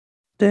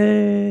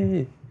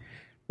birthday.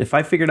 If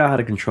I figured out how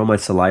to control my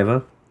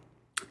saliva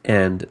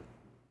and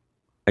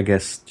I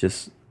guess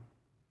just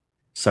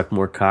suck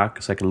more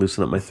cock so I can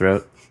loosen up my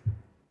throat,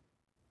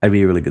 I'd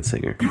be a really good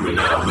singer. You are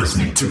now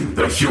listening to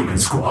The Human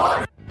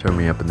Squad. Turn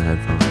me up in the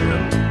headphones,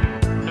 yeah.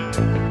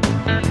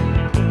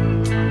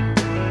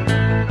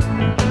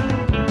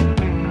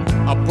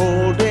 I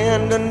pulled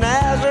into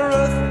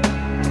Nazareth,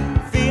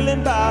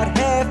 feeling about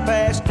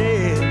half-past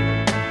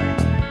dead.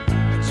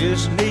 I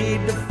just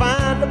need to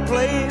find a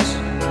place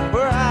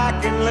where I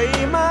can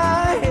lay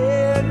my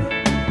head.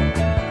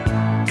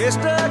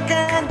 Mister,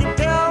 can you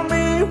tell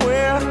me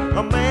where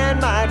a man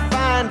might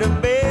find a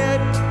bed?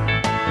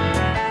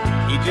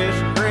 He just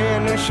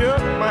grinned and shook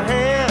my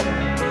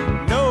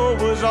hand. No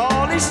was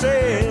all he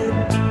said.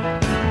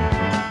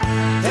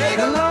 Take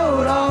a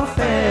load off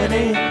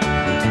Annie.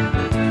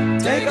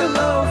 Take a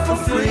load for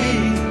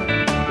free.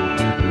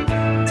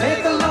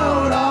 Take a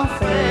load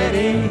off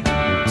Annie.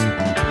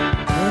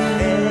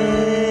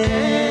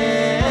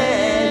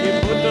 And you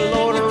put the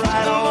load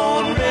right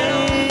on me.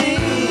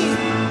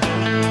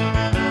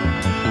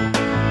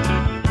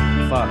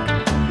 Fuck.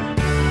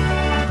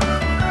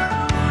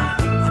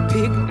 I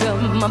picked up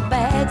my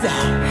bags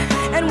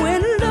and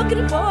went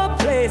looking for a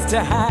place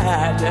to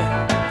hide.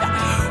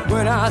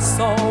 When I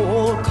saw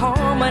old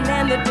Carmen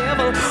and the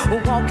devil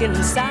walking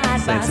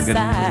side by It's a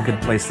side.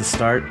 good place to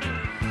start.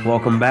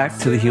 Welcome back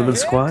to the Human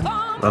Squad.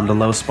 I'm the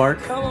Low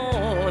Spark. Come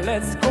on,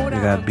 let's go We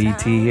got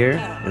BT here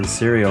and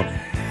Serial.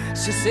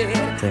 She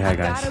said, Say hi,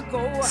 guys. "I gotta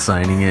go."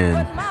 Signing in.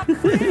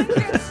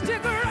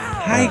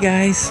 Hi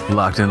guys.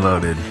 Locked and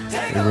loaded.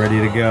 We're ready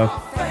to go.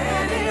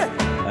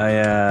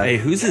 Hey,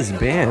 who's this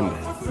band?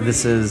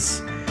 This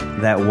is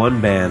that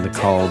one band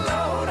called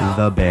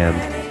The Band.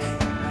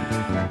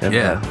 And,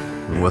 Yeah.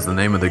 What's the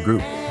name of the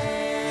group?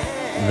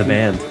 The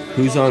Band.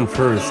 Who's on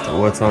first?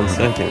 What's on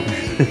second?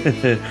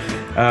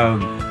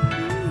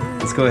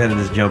 Let's go ahead and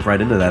just jump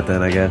right into that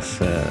then, I guess.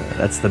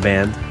 That's The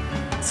Band.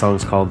 The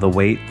song's called The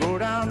Wait.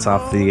 It's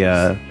off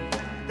the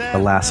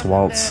Last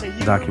Waltz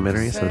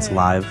documentary, so it's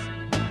live.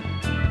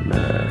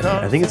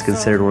 I think it's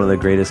considered one of the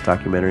greatest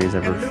documentaries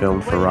ever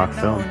filmed for rock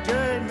film.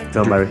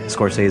 Filmed by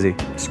Scorsese.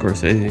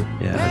 Scorsese.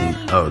 Yeah.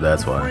 Oh,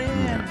 that's why.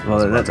 Yeah. Well, I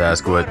was about that- to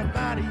ask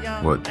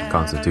what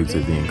constitutes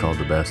it being called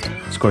the best.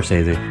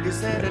 Scorsese.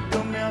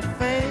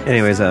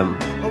 Anyways,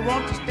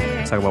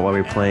 let's talk about why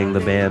we're playing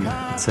The Band.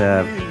 It's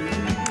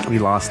we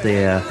lost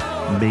a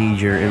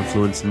major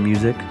influence in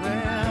music.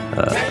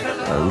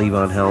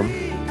 Levon Helm,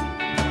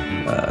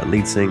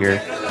 lead singer,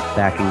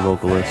 backing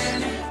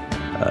vocalist,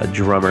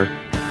 drummer,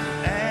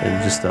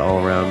 and just an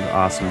all-around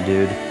awesome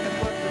dude.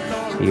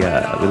 We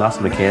lost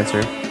him to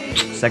cancer.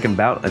 Second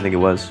bout, I think it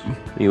was.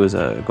 He was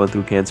going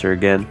through cancer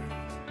again,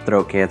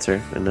 throat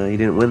cancer, and he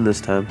didn't win this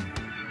time,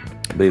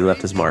 but he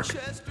left his mark.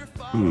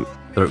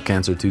 Throat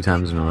cancer 2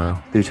 times in a row.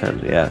 2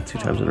 times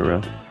in a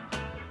row.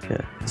 Yeah,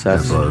 it That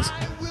sucks. blows.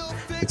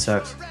 It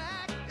sucks.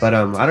 But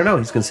I don't know.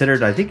 He's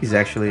considered. I think he's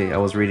actually. I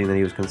was reading that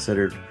he was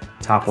considered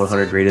top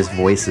 100 greatest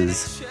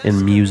voices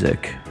in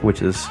music,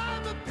 which is,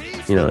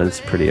 it's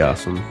pretty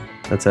awesome.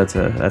 That's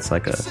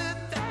like a.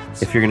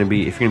 If you're gonna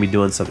be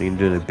doing something and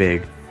doing it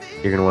big,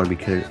 you're gonna want to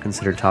be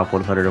considered top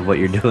 100 of what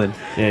you're doing.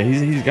 Yeah,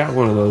 he's got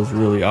one of those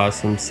really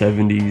awesome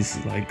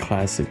 70s like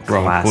classic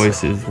rock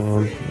voices.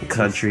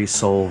 Country,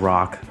 soul,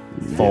 rock,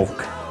 folk.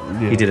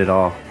 Yeah. He did it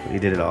all. You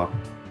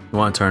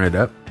want to turn it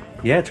up?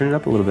 Yeah, turn it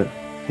up a little bit.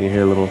 You can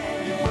hear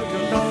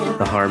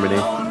the harmony.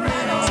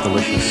 It's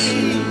delicious.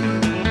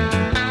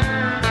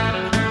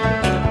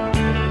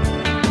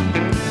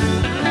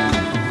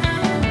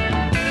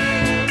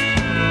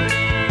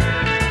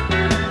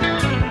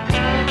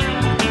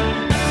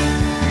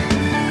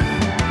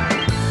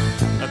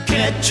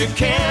 Catch a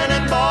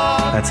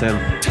cannonball. That's him.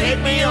 Take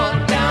me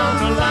on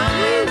down the line.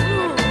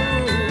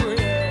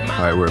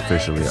 All right, we're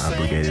officially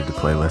obligated to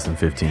play less than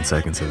 15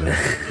 seconds of it.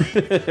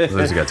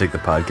 Otherwise, we got to take the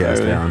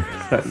podcast down.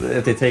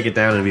 If they take it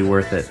down, it'll be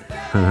worth it.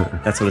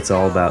 That's what it's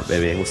all about,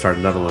 baby. We'll start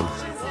another one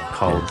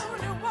called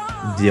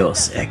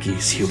Dios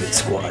Equis Human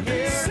Squad.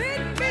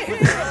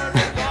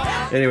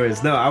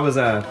 Anyways, no, I was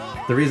the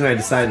reason I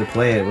decided to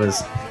play it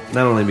was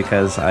not only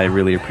because I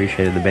really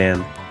appreciated the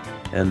band,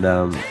 and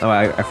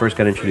I first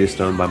got introduced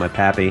to them by my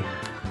pappy,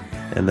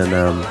 and then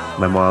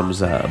my mom's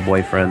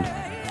boyfriend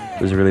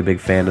was a really big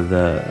fan of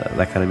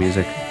that kind of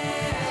music.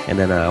 And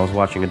then I was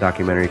watching a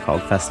documentary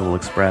called Festival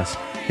Express,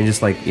 and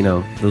just like,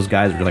 those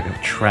guys were like a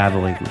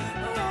traveling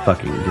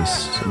fucking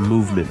just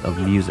movement of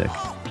music.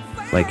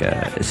 Like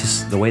it's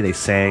just the way they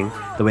sang,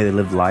 the way they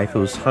lived life. It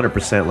was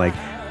 100% like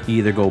you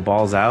either go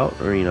balls out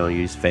or you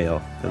just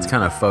fail. It's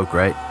kind of folk,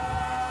 right?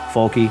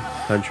 Folky,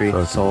 country,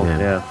 Folk, soul.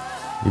 Yeah.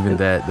 Even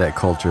that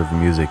culture of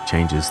music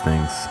changes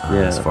things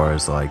as far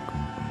as like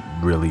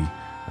really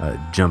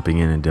jumping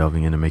in and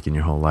delving in and making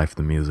your whole life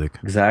the music.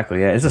 Exactly.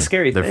 Yeah, it's a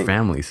scary Their thing.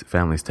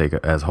 families take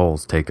as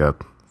wholes take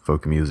up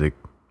folk music,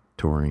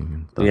 touring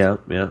and stuff.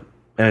 Yeah.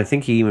 And I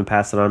think he even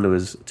passed it on to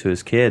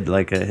his kid.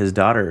 Like his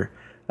daughter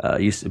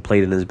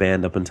played in his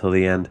band up until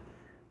the end.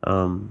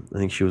 I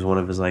think she was one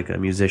of his like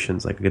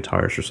musicians, like a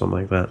guitarist or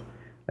something like that.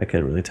 I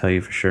couldn't really tell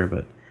you for sure,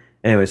 but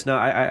anyways, no,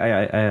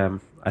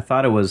 I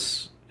thought it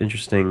was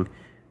interesting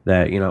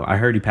that, you know, I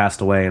heard he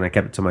passed away and I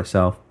kept it to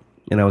myself.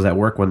 And I was at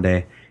work one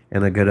day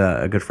and a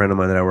good friend of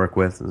mine that I work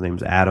with, his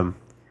name's Adam,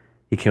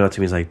 he came up to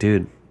me, he's like,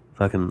 dude,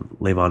 fucking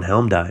Levon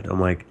Helm died. I'm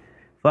like,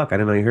 fuck, I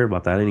didn't know you heard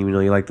about that. I didn't even know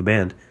you liked the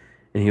band.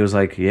 And he was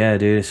like, yeah,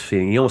 dude.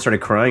 He almost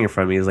started crying in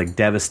front of me. He was like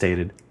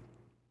devastated.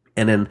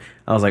 And then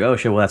I was like, oh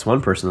shit, well that's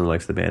one person that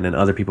likes the band. And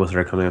other people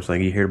started coming up,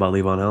 like, you heard about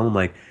Levon Helm? I'm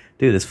like,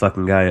 dude, this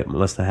fucking guy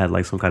must have had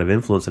like some kind of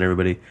influence on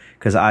everybody,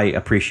 because I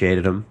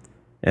appreciated him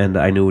and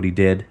I knew what he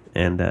did,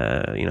 and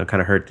you know,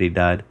 kind of hurt that he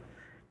died,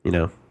 you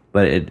know.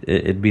 But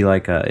it'd be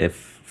like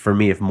if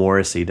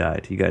Morrissey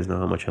died. You guys know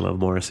how much I love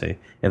Morrissey.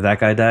 If that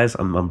guy dies,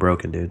 I'm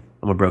broken, dude.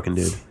 I'm a broken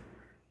dude.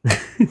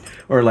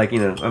 Or like, you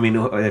know, I mean,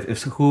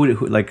 who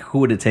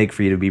would it take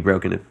for you to be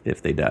broken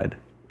if they died?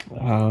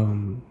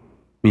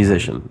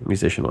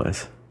 Musician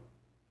wise.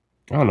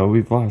 I don't know.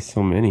 We've lost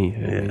so many. I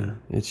Yeah. mean,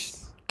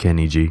 it's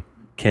Kenny G.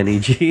 Kenny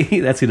G.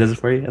 That's who does it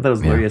for you. I thought it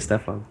was Gloria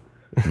Estefan.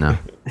 No.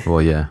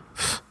 Well, yeah.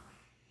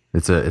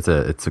 It's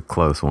a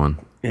close one.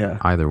 Yeah.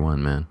 Either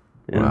one, man.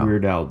 and Wow.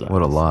 Weird Al dies.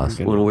 What a loss.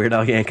 When Weird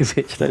Al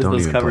Yankovic does Don't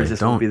those even covers, play.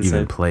 this won't Don't be the even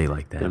same. play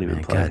like that, Don't even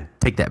man. play. God,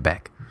 take that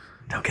back.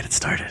 Don't get it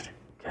started.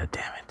 God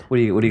damn it. What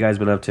do you guys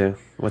been up to?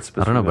 What's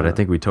I don't know, but I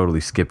think we totally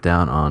skipped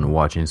out on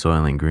watching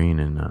Soylent Green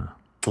and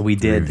we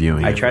did.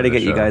 reviewing I it tried for to the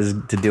get you show. guys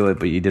to do it,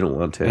 but you didn't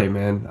want to. Hey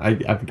man,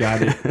 I've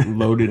got it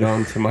loaded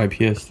onto my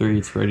PS3.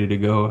 It's ready to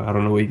go. I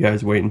don't know what you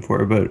guys are waiting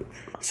for, but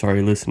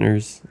sorry,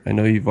 listeners. I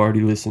know you've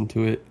already listened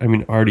to it. I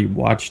mean, already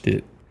watched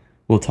it.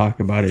 We'll talk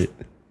about it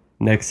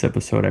next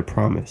episode. I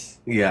promise.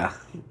 Yeah,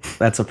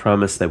 that's a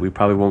promise that we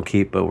probably won't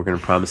keep, but we're gonna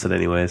promise it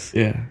anyways.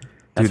 Yeah.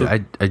 dude,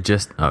 I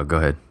just go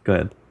ahead. Go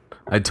ahead.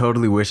 I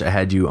totally wish I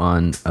had you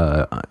on.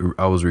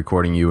 I was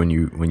recording you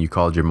when you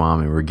called your mom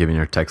and we were giving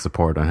her tech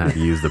support on how to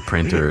use the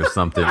printer or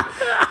something.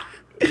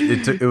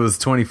 It was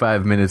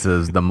 25 minutes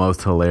of the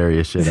most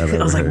hilarious shit I've ever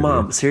heard. I was like, dude.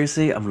 Mom,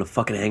 seriously, I'm gonna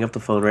fucking hang up the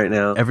phone right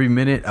now. Every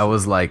minute I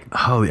was like,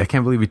 holy, I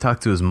can't believe he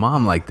talked to his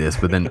mom like this.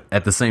 But then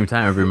at the same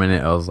time, every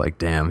minute I was like,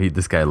 damn,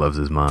 this guy loves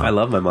his mom. I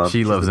love my mom. She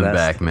She's loves the him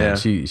best. back, man.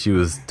 Yeah. She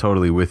was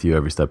totally with you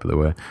every step of the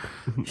way.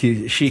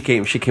 She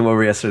came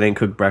over yesterday and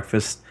cooked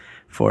breakfast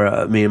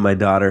for me and my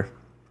daughter,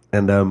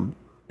 and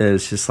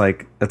it's just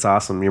like, that's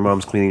awesome. Your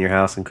mom's cleaning your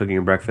house and cooking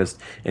your breakfast,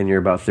 and you're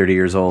about 30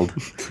 years old,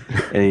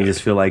 and you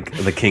just feel like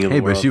the king of the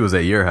Hey, world. but she was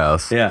at your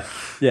house. yeah.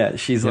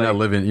 She's You're like,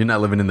 not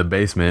living in the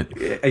basement.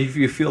 if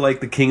you feel like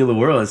the king of the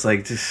world, it's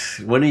like, just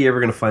when are you ever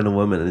gonna find a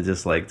woman that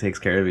just like takes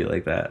care of you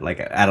like that, like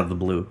out of the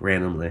blue,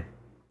 randomly?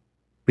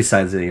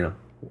 Besides, a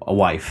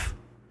wife.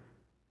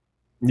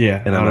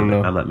 Yeah. And I don't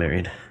know. I'm not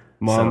married.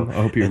 Mom, So,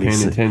 I hope you're any paying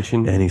si-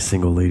 attention. Any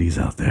single ladies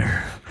out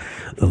there,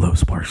 the Low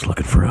Spark's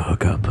looking for a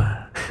hookup.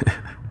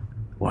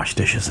 Wash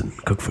dishes and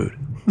cook food.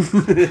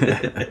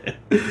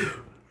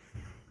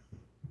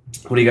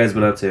 What have you guys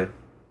been up to?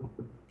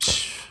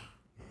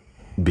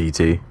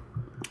 BT.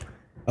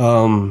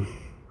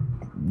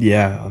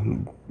 Yeah,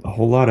 a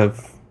whole lot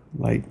of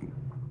like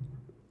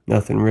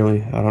nothing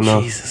really. I don't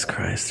know. Jesus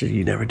Christ, dude,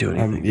 you never do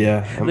anything.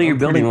 I'm, No, you're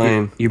building. pretty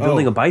lame. You're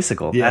building Oh, a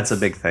bicycle. yes. That's a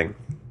big thing.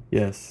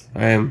 Yes,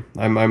 I am.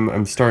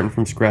 I'm starting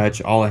from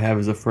scratch. All I have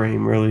is a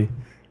frame. Really,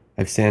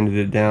 I've sanded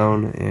it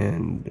down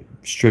and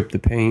stripped the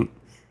paint.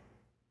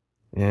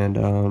 And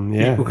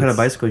yeah. What kind of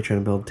bicycle are you trying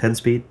to build?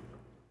 10-speed?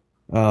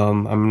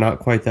 I'm not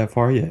quite that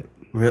far yet.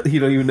 Really? You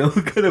don't even know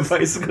what kind of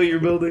bicycle you're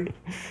building?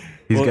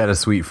 He's got a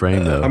sweet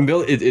frame though. I'm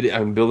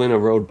building a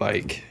road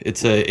bike.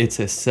 It's a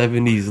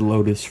 70s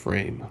Lotus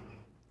frame.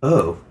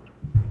 Oh.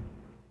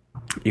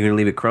 You're gonna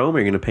leave it chrome, or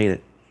you're gonna paint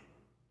it?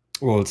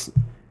 Well,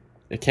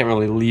 I can't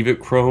really leave it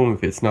chrome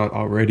if it's not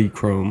already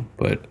chrome,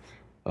 but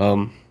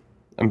I'm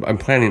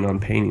planning on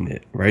painting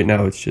it. Right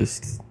now it's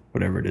just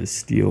whatever it is,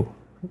 steel,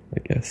 I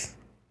guess.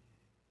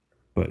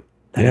 But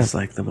That yeah. is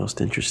like the most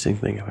interesting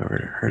thing I've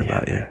ever heard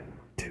about you.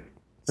 Dude.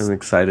 I'm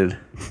excited.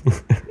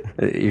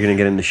 You're gonna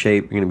get into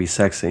shape. You're gonna be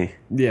sexy.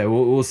 Yeah,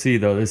 we'll see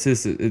though. It's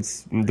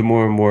the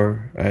more and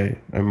more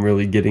I'm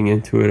really getting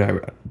into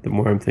it, the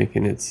more I'm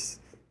thinking it's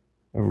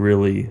a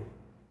really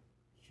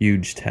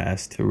huge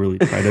task to really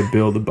try to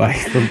build a bike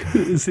from.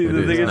 See,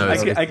 the thing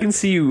is, I can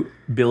see you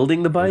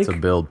building the bike, It's a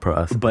build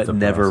process, but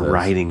never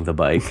riding the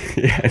bike.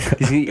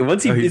 Yeah,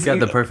 Once He's got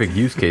the perfect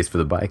use case for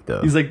the bike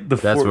though. He's like the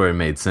That's four- where it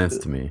made sense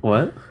to me.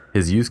 What?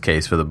 His use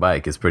case for the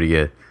bike is pretty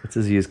good. What's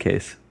his use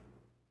case?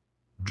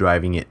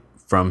 Driving it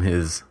from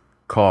his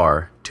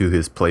car to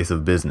his place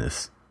of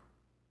business.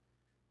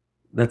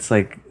 That's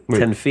like Wait.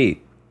 10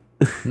 feet.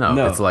 No,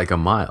 No. it's like a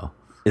mile,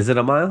 Is it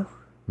a mile?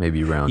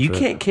 maybe round You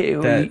trip.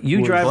 can't. That You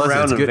was- drive Plus,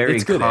 around it's in a good, very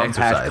it's good compact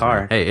exercise, car.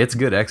 man. Hey, it's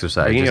good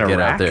exercise. Are you Just gonna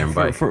get out rack there and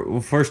bike.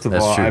 First of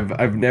That's all, true.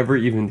 I've never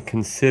even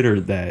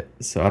considered that,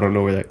 so I don't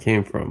know where that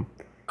came from.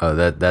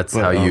 That's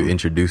But, how you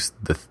introduced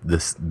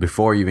this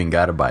before you even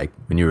got a bike.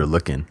 When you were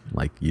looking,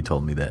 like you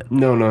told me that.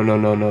 No.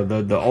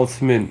 The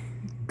ultimate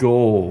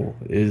goal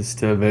is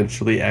to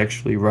eventually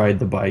actually ride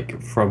the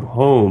bike from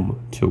home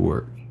to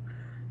work.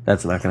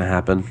 That's not going to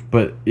happen.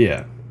 But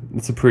yeah,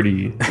 it's a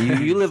pretty.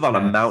 You live on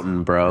a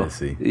mountain, bro. I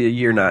see.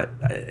 You're not.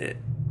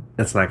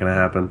 That's not gonna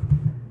happen.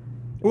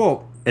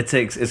 Well, It's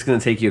gonna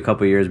take you a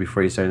couple years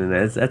before you start doing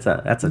that.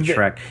 That's a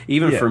trek.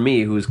 Even yeah. for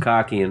me, who's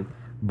cocky and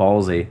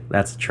ballsy,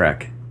 that's a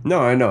trek.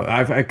 no, I know.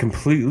 I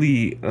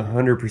completely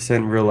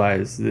 100%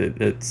 realize that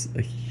it's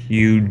a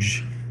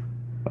huge.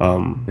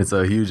 It's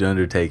a huge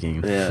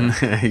undertaking.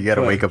 Yeah. You got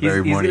to wake up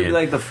every He's morning. gonna be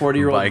like the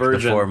 40-year-old bike the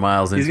virgin. 4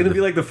 miles He's into gonna be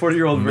the like the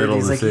 40-year-old virgin. middle of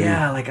He's the like, city.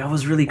 yeah, like I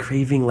was really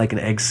craving like an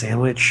egg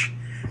sandwich,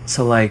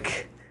 so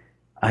like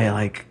I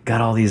like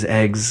got all these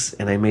eggs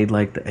and I made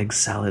like the egg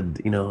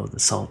salad, you know, the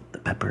salt, the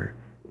pepper,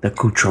 the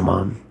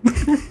accoutrement,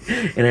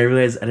 and I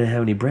realized I didn't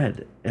have any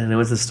bread, and I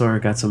went to the store,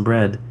 got some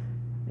bread,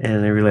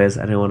 and I realized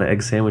I didn't want an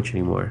egg sandwich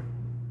anymore.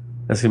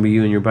 That's gonna be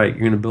you and your bike.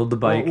 You're gonna build the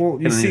bike Well,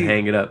 and then you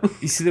hang it up.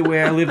 You see, the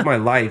way I live my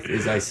life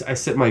is I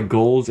set my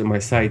goals and my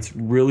sights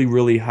really,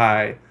 really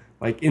high,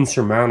 like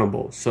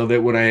insurmountable, so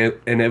that when I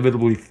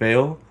inevitably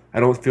fail, I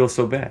don't feel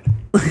so bad.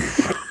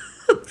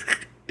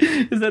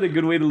 Is that a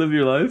good way to live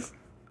your life?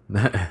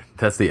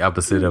 That's the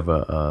opposite of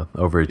a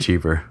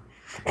overachiever.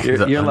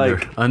 You're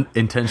like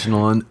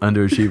intentional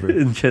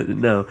underachiever.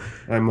 no,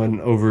 I'm an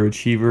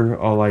overachiever.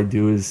 All I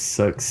do is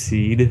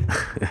succeed.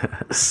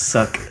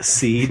 suck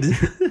seed.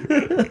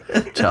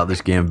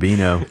 Childish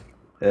Gambino.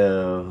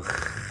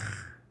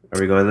 Are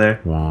we going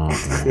there? Wah,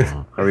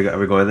 wah. Are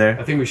we going there?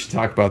 I think we should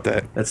talk about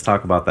that. Let's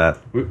talk about that.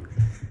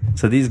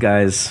 So these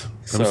guys.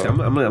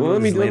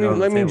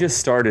 Let me just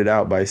start it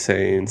out by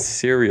saying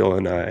Serial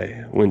and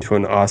I went to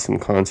an awesome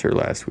concert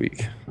last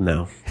week.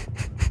 No.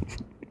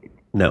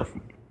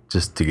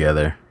 Just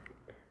together.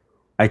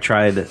 I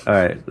tried. All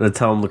right, let's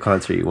tell them the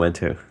concert you went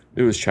to.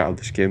 It was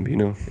Childish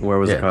Gambino. Where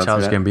was the Yeah, concert?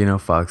 Childish at? Gambino,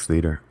 Fox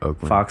Theater,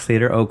 Oakland. Fox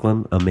Theater,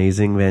 Oakland.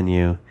 Amazing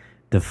venue.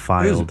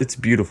 Defiled It's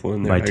beautiful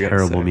in there. by I gotta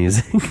terrible say.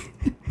 music.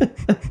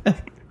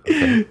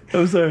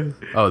 I'm sorry.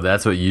 Oh,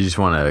 that's what you just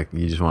want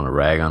to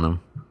rag on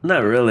them.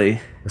 Not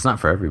really. It's not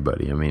for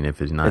everybody. I mean,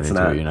 if it's not It's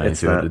into not. it, you're not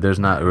It's into not. it. There's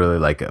not really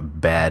like a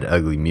bad,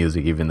 ugly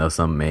music, even though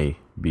some may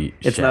be.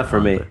 It's shat not for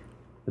on, me. but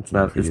It's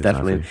not. for It's you, it's not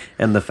definitely. for you.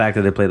 And the fact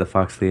that they play the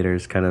Fox Theater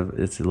is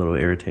it's a little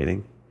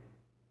irritating.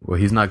 Well,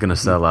 he's not going to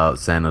sell out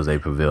San Jose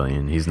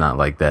Pavilion. He's not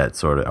like that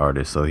sort of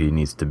artist. So he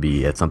needs to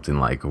be at something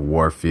like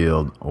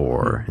Warfield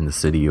or in the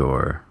city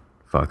or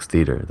Fox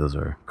Theater. Those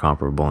are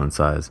comparable in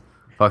size.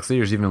 Fox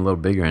Theater is even a little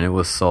bigger, and it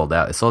was sold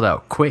out. It sold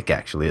out quick,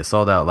 actually. It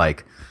sold out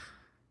like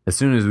as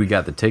soon as we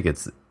got the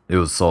tickets. It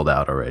was sold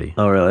out already.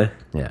 Oh, really?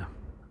 Yeah.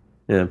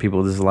 Yeah,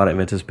 people. There's a lot of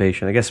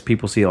anticipation. I guess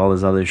people see all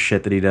this other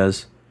shit that he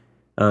does.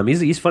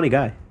 He's a funny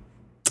guy.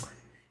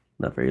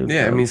 Not very.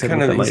 Yeah, I mean, he's said kind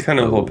with of the he's kind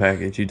of a mic. whole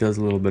package. He does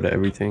a little bit of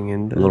everything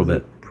and A little does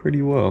bit. it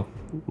pretty well,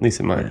 at least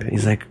in my opinion.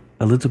 He's like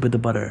a little bit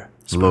of butter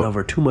spread Look.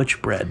 over too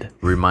much bread.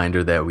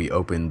 Reminder that we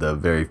opened the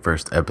very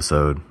first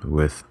episode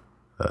with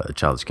a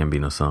Childish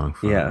Gambino song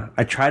from Yeah,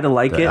 I try to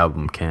like the it,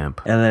 album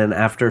Camp. and then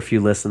after a few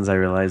listens, I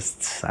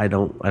realized I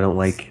don't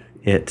like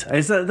it.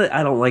 It's not that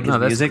I don't like his No,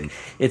 that's- music.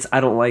 It's I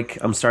don't like.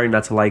 I'm starting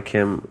not to like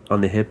him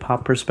on the hip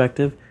hop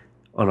perspective,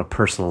 on a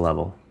personal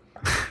level.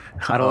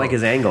 I don't like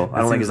his angle.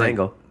 I don't like his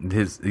angle.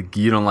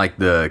 You don't like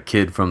the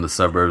kid from the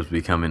suburbs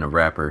becoming a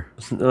rapper.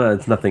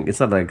 It's nothing. It's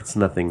not like it's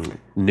nothing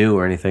new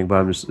or anything.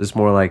 But it's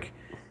more like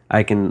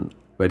I can.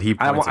 But he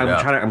points it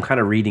out. I'm kind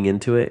of reading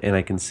into it, and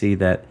I can see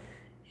that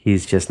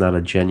he's just not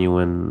a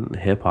genuine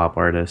hip hop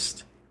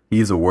artist.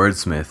 He's a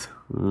wordsmith.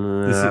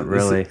 Not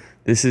really.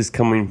 This is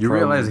coming You from...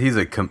 realize he's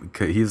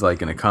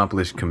like an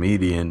accomplished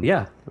comedian.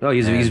 Yeah. Oh,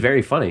 he's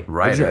very funny.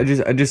 Writer. I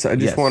just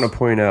Yes. want to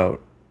point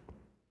out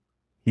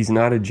he's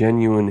not a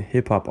genuine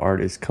hip hop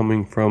artist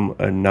coming from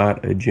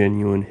not a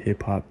genuine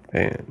hip hop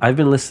fan. I've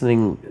been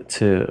listening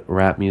to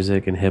rap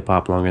music and hip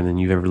hop longer than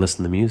you've ever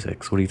listened to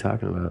music. So what are you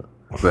talking about?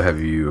 But have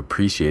you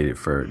appreciated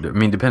for? I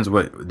mean, it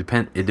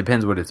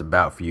depends what it's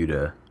about for you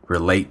to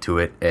relate to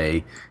it.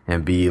 A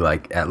and B,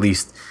 like at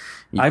least.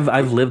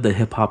 I've lived a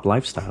hip hop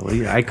lifestyle.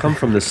 I come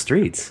from the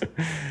streets.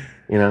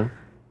 You know.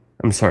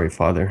 I'm sorry,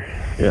 Father.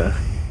 Yeah.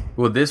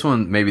 Well, this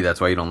one maybe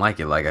that's why you don't like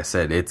it. Like I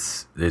said,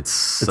 it's not.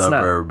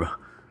 suburb.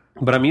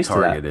 But I'm used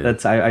Targeted. to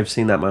that. I've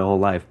seen that my whole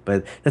life.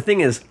 But the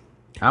thing is,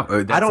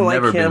 That's I don't like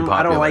never been him. I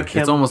popular. don't like him.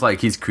 It's almost like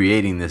he's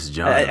creating this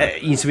genre.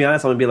 to be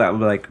honest, I'm gonna be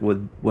like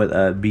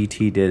what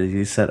BT did.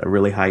 He set a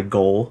really high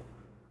goal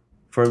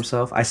for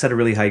himself. I set a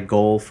really high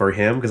goal for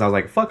him because I was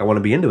like, "Fuck, I want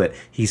to be into it."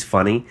 He's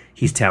funny.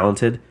 He's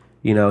talented.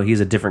 You know, he's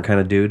a different kind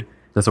of dude.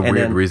 That's a And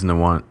weird then- reason to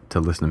want to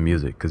listen to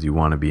music because you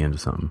want to be into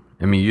something.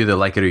 I mean, you either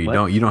like it or you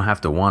don't. You don't have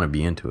to want to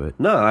be into it.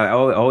 No, I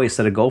always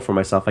set a goal for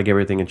myself. I give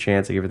everything a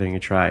chance. I give everything a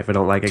try. If I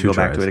don't like it, I go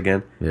back to tries. it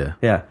again. Yeah.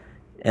 Yeah.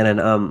 And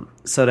then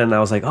so then I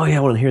was like, oh yeah,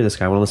 I want to hear this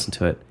guy. I want to listen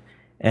to it.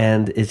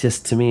 And it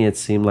just, to me, it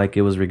seemed like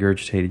it was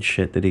regurgitated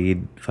shit that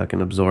he'd fucking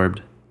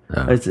absorbed.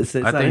 It's I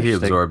not think he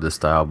interesting. absorbed the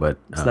style, but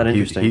not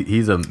interesting.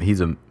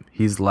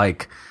 He's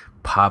like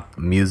pop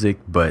music,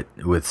 but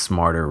with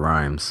smarter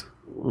rhymes.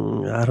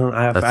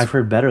 I've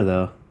heard better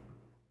though.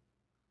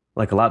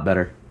 Like a lot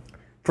better.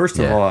 First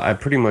of Yeah. all, I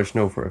pretty much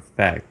know for a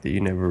fact that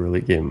you never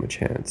really gave him a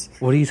chance.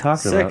 What are you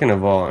talking Second about?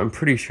 of all, I'm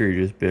pretty sure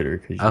you're just bitter.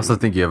 Cause I also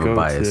think you have a go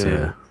bias. to-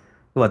 Yeah.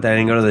 What, that I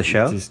didn't go to the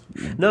show? Just-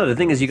 No, the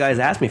thing is, you guys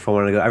asked me if I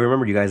wanted to go. I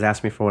remembered you guys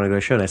asked me if I wanted to go to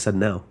the show, and I said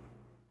no.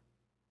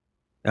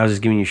 I was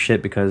just giving you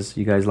shit because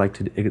you guys like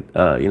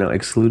to,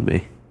 exclude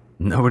me.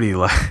 Nobody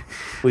like.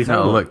 What are you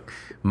talking No, about?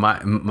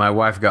 look, my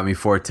wife got me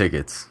 4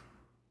 tickets.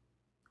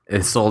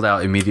 It sold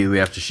out immediately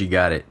after she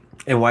got it,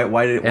 And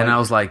why did? and I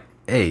was like,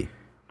 "Hey,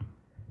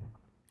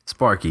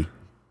 Sparky,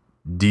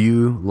 do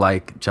you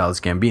like Childish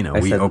Gambino?"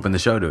 We said- opened the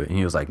show to it, and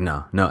he was like,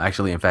 "No,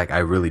 actually, in fact, I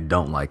really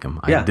don't like him.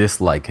 I Yeah.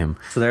 dislike him."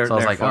 So I was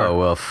like, therefore, "Oh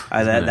well."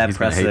 that he's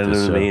gonna hate precedent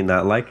this in show. me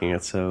not liking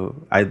it. So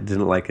I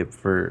didn't like it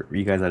for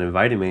you guys not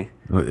inviting me.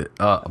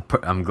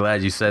 I'm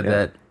glad you said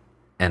that,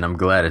 and I'm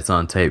glad it's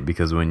on tape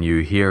because when you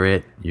hear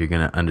it, you're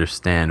gonna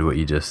understand what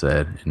you just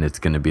said, and it's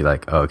gonna be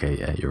like, oh, "Okay,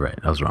 yeah, you're right.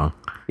 I was wrong."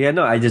 Yeah,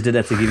 no, I just did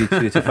that to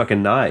give you to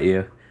fucking gnaw at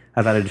you.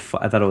 I thought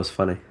it was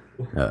funny.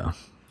 Yeah.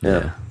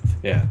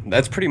 Yeah,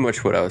 that's pretty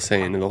much what I was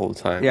saying the whole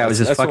time. Yeah, I was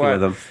just That's fucking why-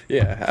 with him.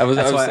 Yeah, I was.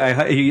 That's I was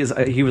why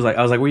he was like,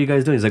 I was like, what are you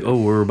guys doing? He's like, oh,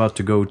 we're about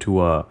to go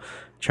to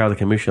Child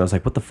Commission. I was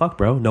like, what the fuck,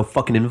 bro? No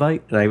fucking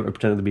invite. And I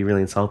pretended to be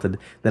really insulted.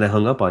 Then I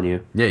hung up on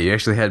you. Yeah, you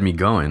actually had me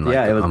going. Like,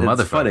 Yeah, a it's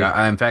motherfucker.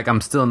 funny. In fact,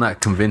 I'm still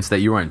not convinced that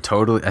you weren't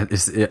totally.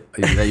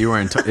 That you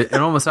weren't. It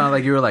almost sounded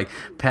like you were like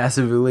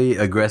passively,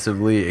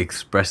 aggressively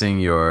expressing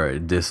your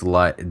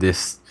dislike.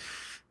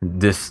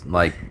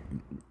 Like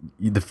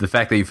the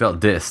fact that you felt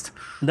dissed.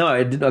 No,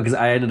 I didn't, because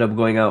I ended up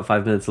going out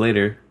 5 minutes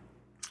later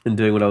and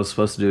doing what I was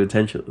supposed to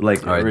do.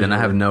 Like, All right, then I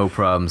have originally. no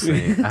problem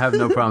saying. I have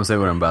no problem saying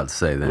what I'm about to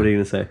say. Then What are you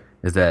gonna say?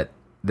 is that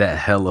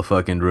hella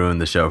fucking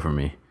ruined the show for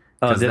me.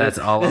 Because did it? that's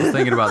all I was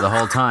thinking about the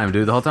whole time,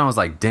 dude. The whole time I was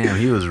like, damn,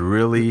 he was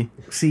really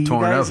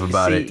torn up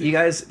about it. You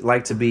guys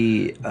like to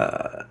be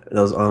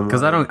those on.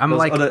 'Cause I don't- I'm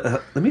like-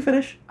 let me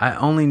finish. I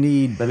only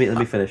need. Let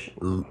me finish.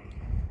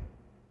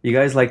 You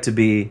guys like to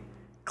be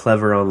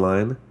clever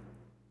online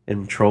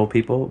and troll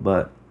people,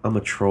 but I'm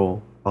a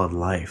troll on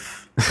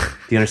life. Do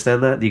you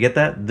understand that? Do you get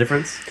that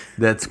difference?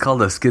 That's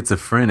called a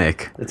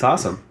schizophrenic. It's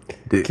awesome.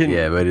 Dude,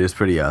 yeah, but it is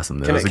pretty awesome.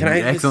 That was can I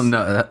excellent.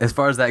 No, as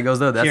far as that goes,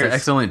 though, that's Cheers. an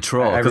excellent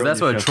troll I because really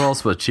that's what a should. troll's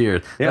supposed to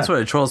cheers. Yeah. That's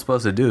what a troll's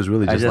supposed to do is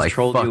really just just like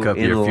trolled fuck you up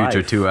in your future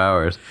life. 2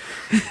 hours.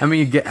 I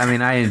mean,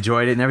 I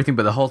enjoyed it and everything,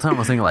 but the whole time I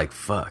was thinking like,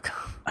 fuck,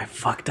 I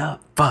fucked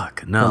up.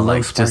 no, The low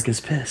like spark just. is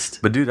pissed.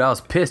 But dude, I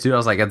was pissed, dude. I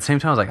was like, at the same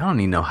time, I was like, I don't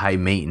need no high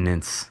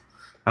maintenance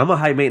I'm a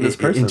high maintenance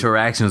person.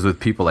 interactions with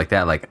people like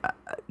that. Like,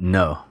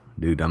 no,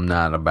 dude, I'm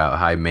not about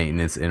high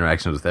maintenance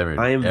interactions with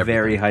everyone. I am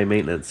very high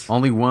maintenance.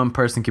 Only one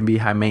person can be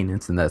high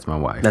maintenance, and that's my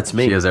wife. That's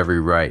me. She has every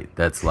right.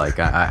 That's like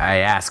I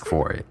ask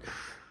for it.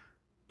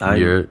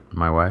 You're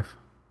my wife.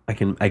 I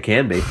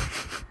can be.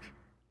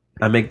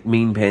 I make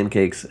mean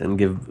pancakes and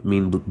give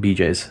mean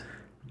BJs.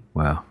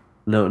 Wow.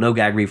 No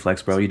gag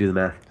reflex, bro. You do the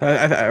math.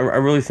 I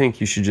really think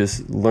you should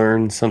just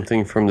learn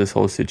something from this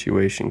whole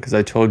situation because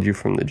I told you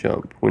from the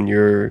jump when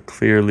you're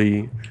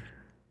clearly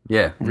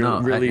Yeah.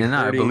 really I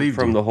hurting believe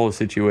from you. the whole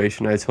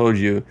situation. I told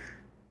you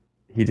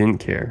he didn't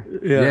care.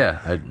 Yeah.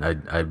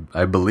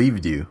 I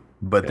believed you,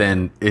 but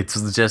then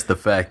it's just the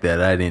fact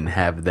that I didn't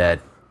have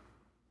that.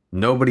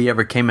 Nobody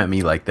ever came at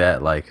me like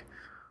that. Like,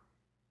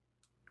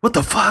 what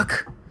the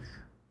fuck?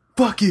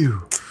 Fuck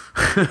you.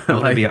 I'm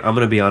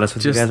gonna be honest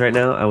with you guys right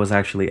now. I was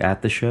actually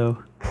at the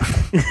show.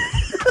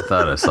 I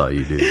thought I saw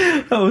you,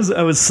 dude. I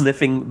was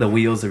sniffing the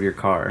wheels of your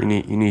car. You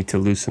need to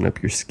loosen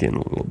up your skin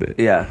a little bit.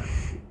 Yeah.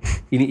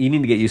 You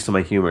need to get used to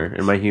my humor,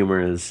 and my humor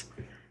is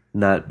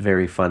not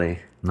very funny.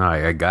 No,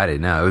 I got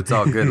it now. It's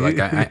all good. Like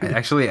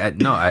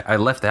I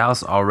left the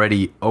house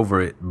already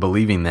over it,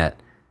 believing that,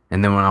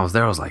 and then when I was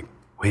there, I was like,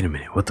 "Wait a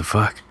minute, what the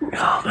fuck?"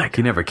 Oh my god!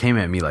 He never came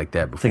at me like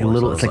that before.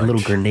 It's like a little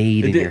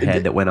grenade in your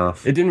head that went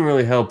off. It didn't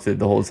really help that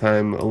the whole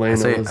time Elena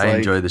was I like,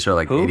 enjoyed the show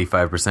like Who?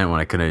 85% when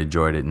I could have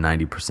enjoyed it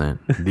 90%.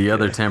 The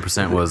other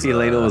 10% was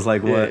Elena was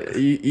like, "What?"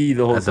 Yeah, he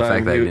the whole at the time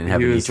fact that I didn't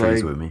have he any was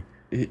trees like, with me.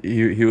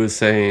 He was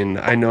saying,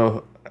 I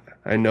know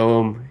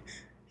him.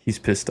 He's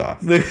pissed off.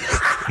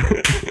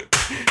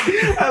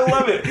 I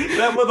love it.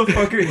 That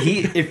motherfucker.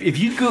 If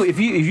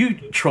you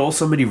troll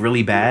somebody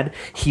really bad,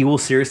 he will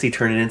seriously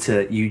turn it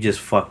into you just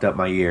fucked up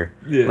my year.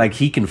 Yeah. Like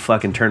he can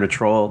fucking turn a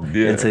troll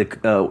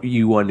into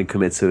you wanting to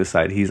commit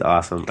suicide. He's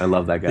awesome. I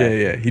love that guy.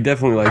 Yeah. He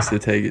definitely likes to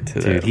take it to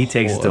Dude, that. he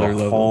takes it whole to other a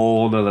level.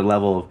 whole nother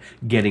level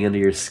of getting under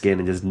your skin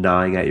and just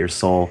gnawing at your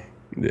soul.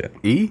 Yeah.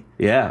 E?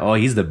 Yeah. Oh,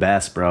 he's the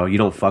best, bro. You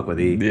don't fuck with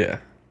E. Yeah.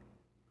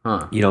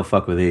 Huh. You don't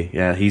fuck with E.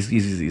 Yeah, he's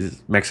a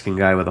Mexican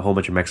guy with a whole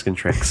bunch of Mexican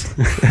tricks.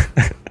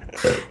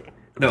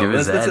 No, Give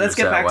his let's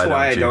get address back out, to why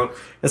why I don't you? don't.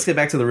 Let's get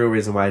back to the real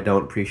reason why I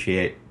don't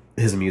appreciate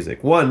his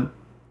music. One,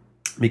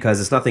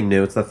 because it's nothing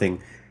new. It's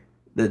nothing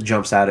that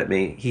jumps out at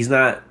me. He's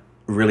not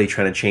really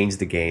trying to change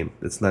the game.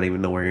 It's not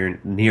even nowhere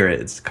near it.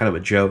 It's kind of a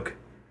joke.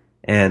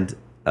 And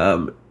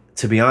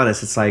to be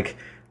honest, it's like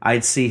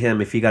I'd see him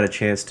if he got a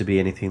chance to be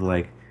anything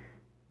like,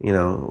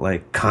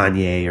 like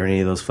Kanye or any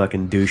of those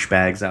fucking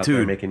douchebags out there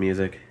Dude. making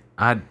music.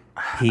 I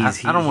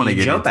don't want to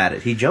get jump into at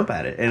it. He jump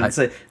at it, and it's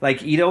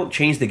like you don't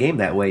change the game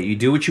that way. You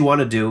do what you want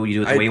to do. You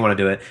do it the way you want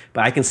to do it.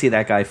 But I can see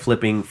that guy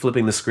flipping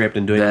the script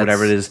and doing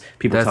whatever it is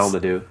people tell him to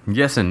do.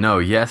 Yes and no.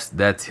 Yes,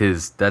 that's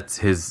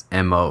his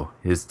MO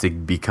is to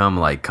become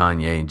like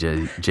Kanye and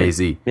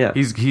Jay-Z. Yeah.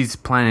 He's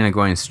planning on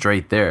going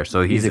straight there.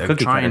 So he's a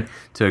cookie trying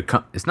to.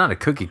 It's not a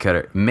cookie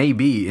cutter.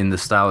 Maybe in the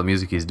style of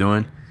music he's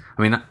doing.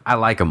 I mean, I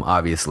like him.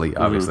 Obviously,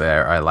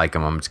 I like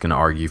him. I'm just gonna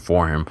argue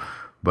for him.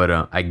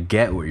 But I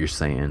get what you're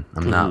saying.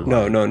 I'm not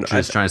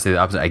just trying to say the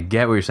opposite. I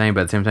get what you're saying,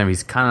 but at the same time,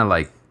 he's kind of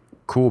like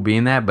cool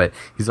being that, but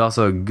he's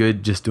also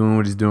good just doing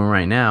what he's doing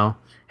right now.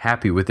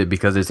 Happy with it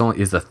because it's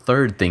the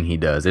third thing he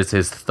does. It's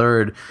the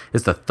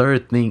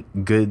third thing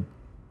good.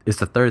 It's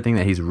the third thing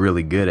that he's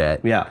really good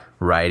at. Yeah,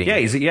 writing.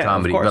 Yeah,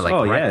 comedy. Of course.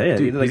 But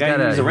Dude, the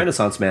guy, he's a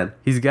Renaissance man.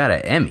 He's got an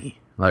Emmy,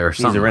 or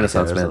something. He's a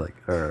Renaissance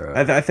like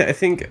man. I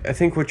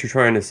think what you're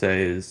trying to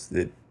say is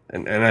that,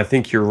 and I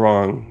think you're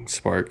wrong,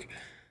 Spark.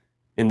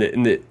 In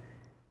that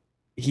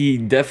he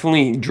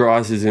definitely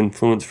draws his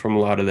influence from a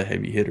lot of the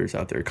heavy hitters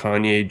out there: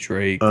 Kanye,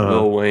 Drake,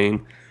 Lil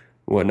Wayne,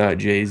 whatnot,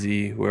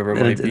 Jay-Z, whoever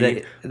it might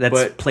be.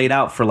 That's played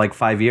out for like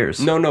 5 years.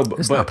 No,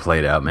 it's not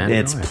played out, man.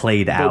 It's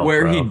played out.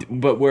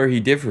 Where he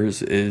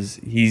differs is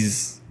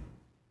he's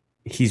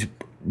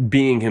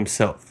being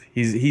himself.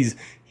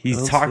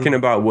 He's talking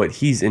about what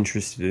he's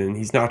interested in.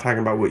 He's not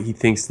talking about what he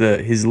thinks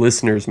his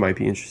listeners might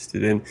be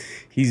interested in.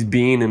 He's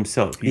being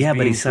himself.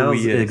 But he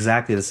sounds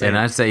exactly the same. And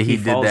I'd say he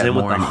did that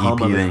more in EP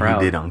than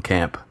he did on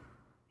Camp.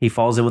 He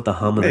falls in with the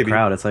hum of the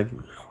crowd. It's like,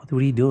 what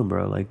are you doing,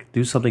 bro? Like,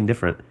 do something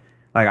different.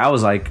 Like, I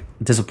was like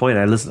disappointed.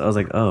 I listened. I was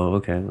like, oh,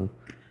 okay.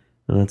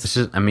 It's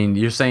just, I mean,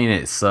 you're saying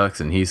it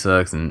sucks and he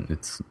sucks and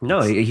it's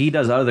no. He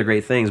does other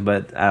great things,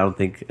 but I don't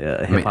think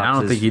hip hop. I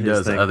don't think he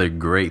does other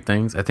great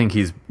things. I think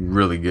he's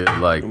really good,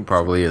 like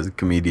probably as a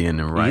comedian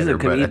and writer.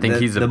 But I think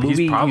he's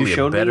probably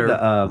a better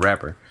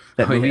rapper.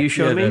 That movie you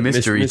showed me,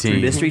 Mystery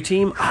Team. Mystery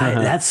Team.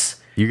 That's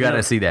you got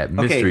to see that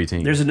Mystery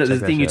Team. There's another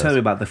thing you tell me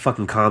about the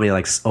fucking comedy,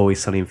 like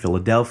Always Sunny in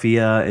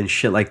Philadelphia and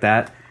shit like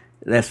that.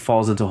 That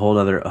falls into a whole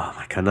other. Oh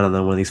my god,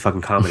 another one of these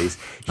fucking comedies.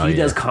 He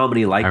does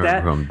comedy like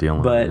that,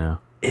 but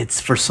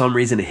it's for some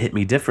reason it hit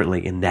me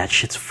differently, and that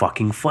shit's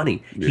fucking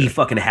funny. Yeah. He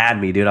fucking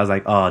had me, dude. I was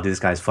like, oh, dude, this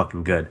guy's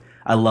fucking good.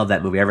 I love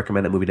that movie. I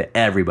recommend that movie to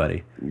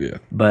everybody. Yeah,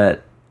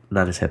 but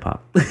not as hip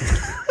hop.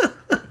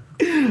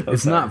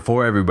 It's not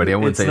for everybody. I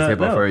wouldn't say it's hip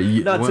hop for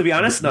you. No, to be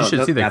honest, no. You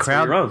should see the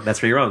crowd.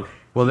 That's where you're wrong.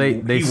 Well,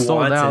 they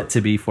sold out it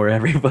to be for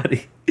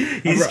everybody.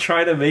 He's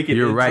trying to make it.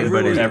 You're right,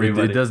 but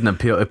it doesn't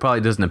appeal. It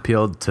probably doesn't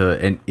appeal to.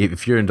 And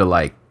if you're into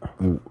like,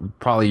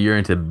 probably you're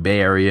into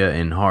Bay Area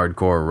and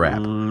hardcore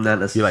rap. Not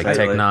necessarily. You like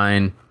Tech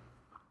Nine.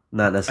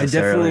 Not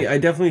necessarily. I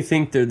definitely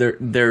think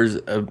there's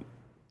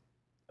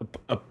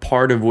a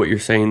part of what you're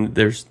saying.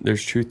 There's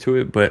truth to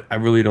it, but I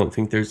really don't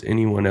think there's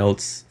anyone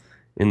else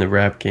in the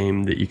rap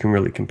game that you can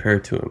really compare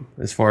to him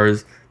as far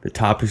as the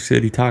topics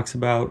that he talks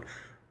about,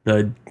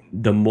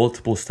 the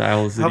multiple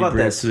styles that he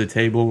brings to the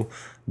table.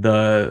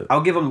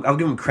 I'll give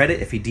him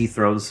credit if he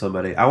dethrones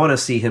somebody. I want to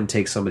see him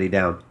take somebody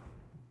down.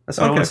 That's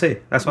what I want to see.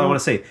 That's what I want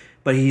to see.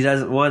 But he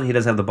doesn't. One, he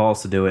doesn't have the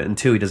balls to do it, and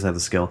two, he doesn't have the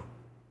skill.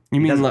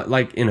 You mean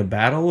like in a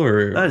battle,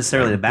 or not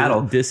necessarily in a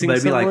battle? But it'd be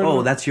like, someone?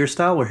 oh, that's your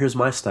style. Well, here's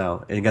my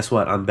style, and guess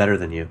what? I'm better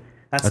than you.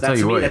 That's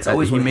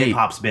always what hip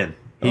hop's been.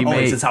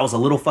 Since I was a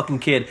little fucking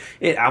kid,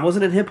 I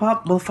wasn't in hip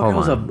hop,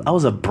 motherfucker. I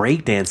was a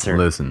break dancer.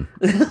 Listen,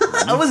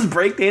 I was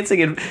break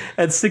dancing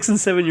at 6 and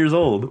 7 years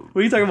old.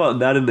 What are you talking about?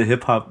 Not into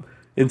hip hop,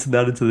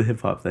 not into the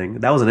hip hop thing.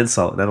 That was an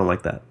insult, and I don't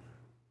like that.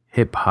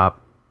 Hip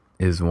hop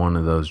is one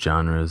of those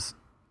genres,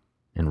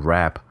 and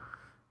rap,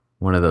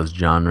 one of those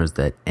genres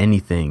that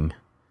anything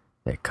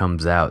that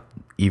comes out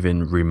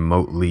even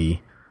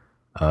remotely,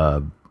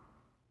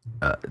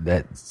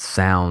 that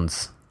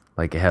sounds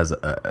like it has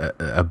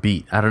a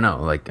beat. I don't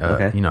know, like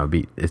a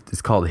beat.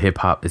 It's called hip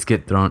hop. It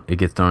gets thrown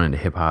into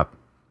hip hop,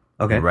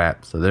 and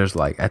rap. So there's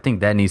I think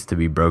that needs to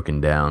be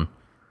broken down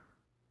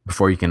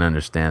before you can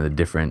understand the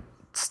different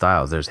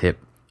styles. There's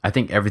I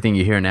think everything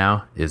you hear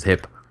now is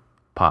hip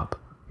pop,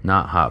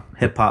 not hop.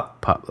 Hip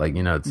hop, pop.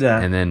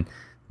 And then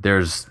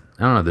there's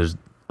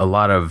a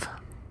lot of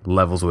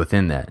levels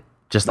within that.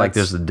 Just like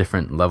there's the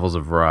different levels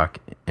of rock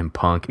and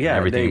punk and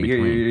everything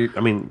in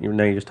between.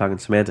 Now you're just talking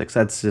semantics.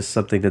 That's just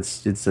something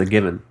it's a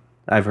given.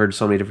 I've heard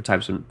so many different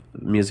types of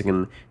music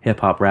in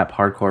hip hop, rap,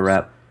 hardcore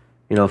rap.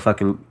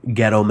 Fucking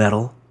ghetto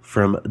metal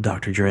from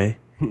Dr. Dre.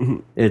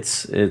 You're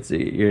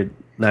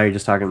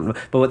just talking.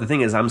 But what the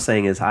thing is, I'm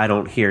saying is I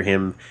don't hear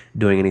him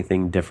doing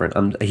anything different.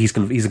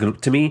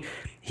 To me,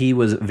 he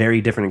was very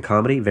different in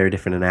comedy, very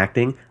different in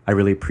acting. I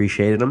really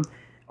appreciated him.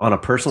 On a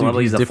personal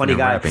level, he's a funny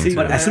guy.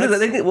 But as soon as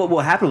I think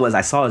what happened was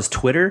I saw his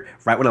Twitter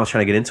right when I was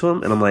trying to get into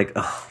him, and I'm like,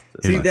 oh,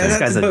 this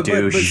guy's a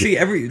douche.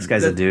 This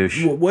guy's a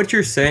douche. What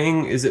you're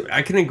saying is that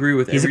I can agree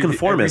with. He's a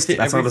conformist.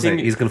 That's what I'm saying.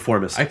 He's a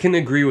conformist. I can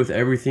agree with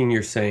everything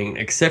you're saying,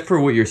 except for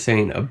what you're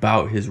saying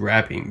about his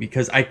rapping,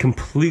 because I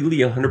completely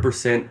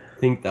 100%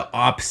 think the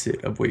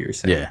opposite of what you're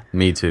saying. Yeah,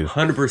 me too.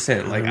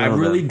 100%. Like I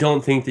really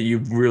don't think that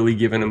you've really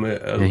given him a.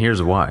 And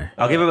here's why.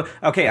 I'll give him.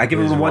 Okay, I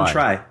give him one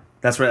try.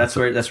 That's where you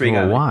got.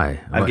 Well, me. why?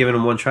 I've given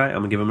him one try. I'm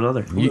gonna give him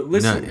another.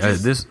 Listen,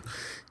 just-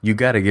 You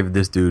got to give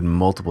this dude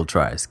multiple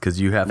tries because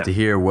you have to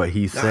hear what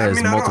he says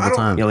I don't- multiple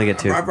times. You only get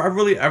 2. I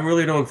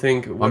really don't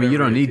think. I mean, you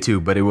don't whatever- need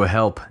to, but it will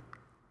help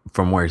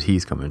from where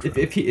he's coming from.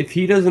 If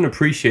he doesn't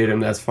appreciate him,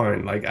 that's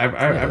fine. Like I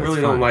that's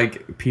really don't fine.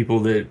 like people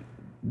that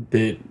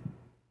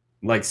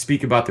like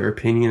speak about their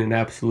opinion in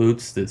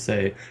absolutes, that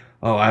say,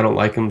 "Oh, I don't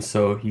like him,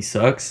 so he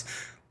sucks."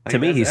 Like, To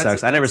me, he that's-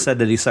 sucks. I never said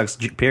that he sucks.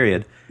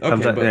 Period.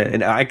 Okay,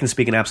 and I can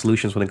speak in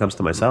absolutions when it comes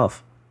to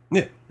myself.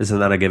 Yeah. Isn't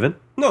that a given?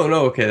 No,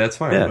 okay, that's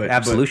fine. Yeah, but,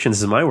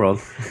 absolutions is my world.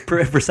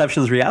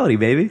 Perception's reality,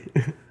 baby.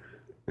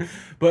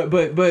 But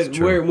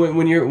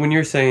when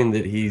you're saying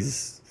that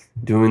he's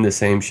doing the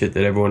same shit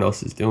that everyone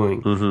else is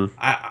doing, Mm-hmm.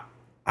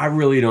 I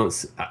really don't.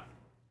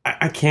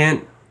 I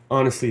can't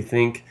honestly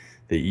think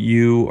that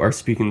you are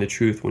speaking the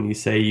truth when you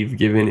say you've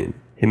given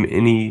him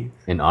any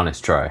An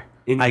honest try.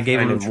 I gave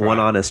kind him of try. one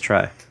honest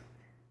try.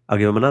 I'll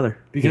give him another.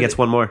 He Because- gets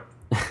one more.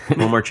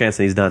 One more chance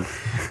and he's done.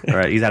 All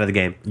right, he's out of the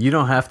game. You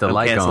don't have to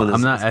like him. canceling I'm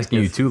this- not this- asking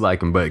you this. to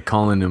like him, but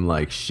calling him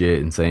like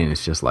shit and saying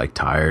it's just like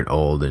tired,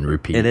 old, and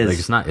repeat. It is. Like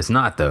it's not. It's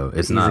not though.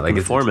 It's He's not a like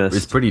conformist.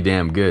 It's pretty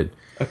damn good.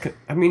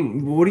 I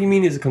mean, what do you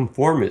mean he's a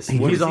conformist?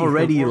 What He's is he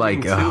already, conforming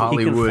like, a to?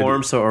 Holly- He Hollywood.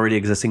 conforms to already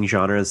existing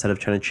genre instead of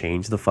trying to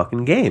change the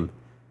fucking game.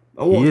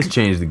 He has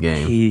changed the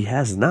game. He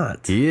has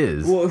not. He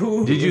is. Well,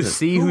 who Did you is it?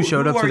 see who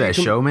showed up are to you that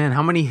show, man?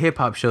 How many hip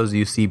hop shows do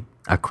you see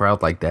a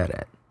crowd like that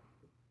at?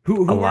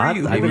 Who A are lot.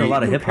 you? I've Who been are a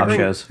lot you of hip hop comparing-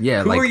 shows.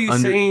 Yeah, Who like are you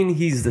under- saying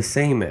he's the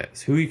same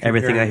as? Who are you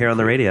Everything I comparing hear on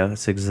the to? radio,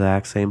 it's the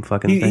exact same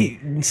fucking He-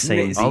 thing.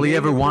 Same. All he Name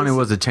ever a wanted person.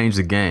 was to change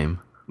the game.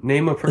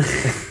 Name a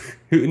person.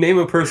 Name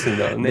a person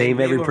though. Name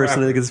every a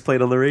person rapper. that gets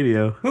played on the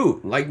radio. Who?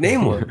 Like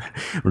name one.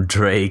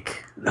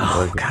 Drake.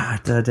 Oh God,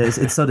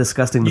 it's so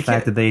disgusting. The You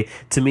fact can't- that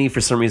to me, for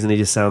some reason, they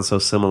just sound so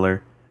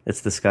similar. It's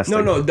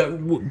disgusting. No,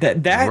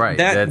 that Right.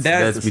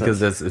 That's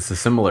because it's a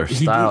similar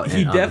style.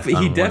 He in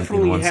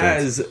definitely one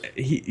sense.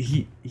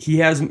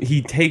 has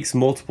he takes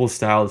multiple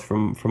styles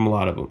from a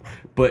lot of them.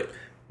 But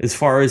as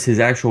far as his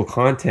actual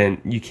content,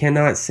 you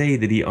cannot say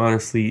that he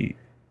honestly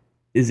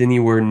is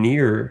anywhere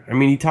near. I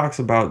mean, he talks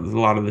about a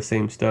lot of the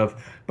same stuff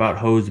about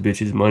hoes,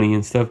 bitches, money,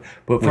 and stuff,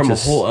 but from a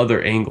is- whole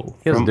other angle.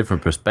 He has From- a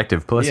different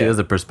perspective. Plus, he Yeah. has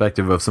a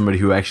perspective of somebody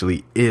who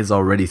actually is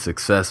already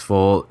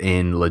successful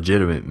in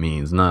legitimate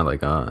means, not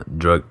like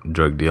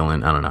drug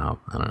dealing. I don't know,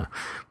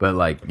 but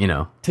like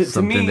To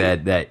something me-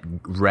 that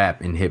rap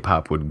and hip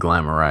hop would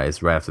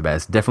glamorize right off the bat.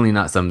 It's definitely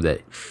not something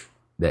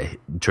that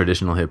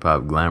traditional hip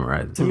hop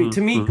glamorizes.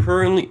 to me,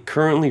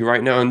 currently,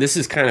 right now, and this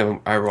is kind of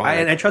ironic.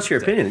 And I trust your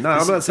opinion. No,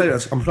 I'm not saying.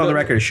 I'm putting on the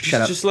record.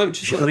 Shut up. Just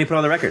let Let me put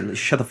on the record.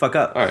 Shut the fuck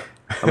up. All right.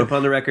 I'm gonna put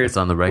on the record. It's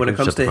on the record. When it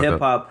comes Shut the to fuck hip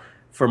hop,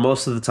 for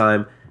most of the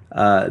time,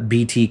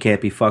 BT can't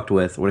be fucked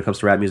with. When it comes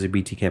to rap music,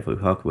 BT can't be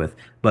fucked with.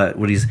 But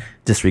what he's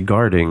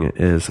disregarding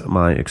is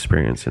my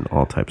experience in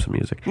all types of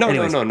music. No.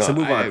 So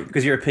move on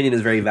because your opinion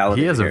is very valid.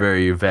 He has a here.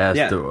 very vast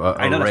Yeah,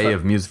 I know, that's array what-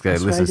 of music that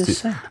that's he what I listens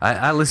just to. said.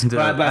 I listen to.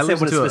 But I I said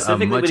listen to a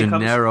specifically much when it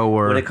comes,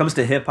 narrower. when it comes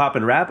to hip hop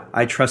and rap,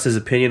 I trust his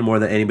opinion more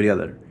than anybody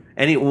other.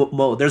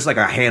 Well, there's like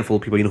a handful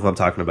of people, you know who I'm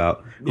talking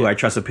about, who I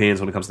trust opinions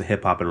when it comes to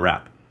hip hop and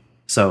rap.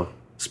 So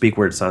speak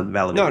words, son.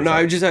 Valid. No,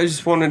 I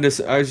just want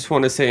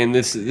to say, and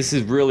this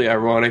is really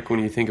ironic when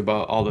you think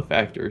about all the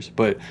factors,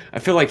 but I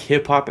feel like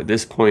hip hop at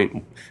this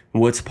point,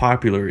 what's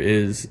popular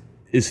is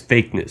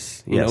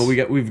fakeness. You Yes.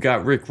 know, we've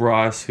got Rick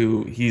Ross,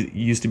 who he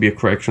used to be a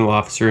correctional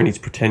officer, and he's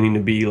pretending to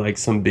be like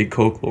some big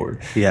coke lord.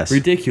 Yes.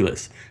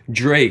 Ridiculous.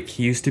 Drake,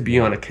 he used to be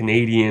on a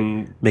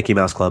Canadian, Mickey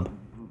Mouse Club,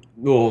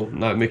 well,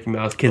 not Mickey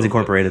Mouse, Kids but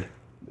Incorporated.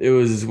 It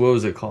was, what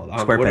was it called?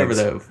 Square Whatever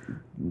Pegs.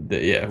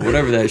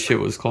 whatever that shit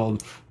was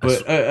called.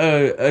 But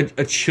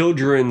a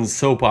children's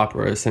soap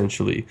opera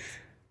essentially,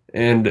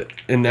 and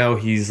now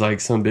he's like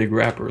some big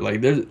rapper.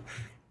 Like there's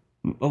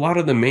a lot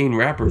of the main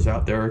rappers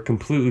out there are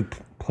completely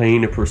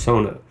playing a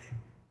persona,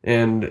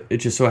 and it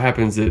just so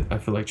happens that I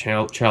feel like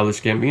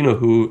Childish Gambino,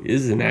 who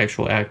is an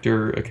actual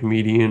actor, a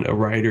comedian, a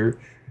writer,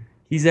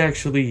 he's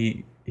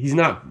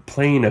not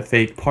playing a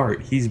fake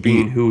part. He's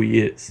being who he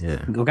is.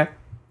 yeah. Okay.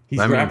 He's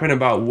I mean- rapping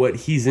about what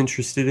he's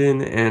interested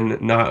in and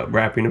not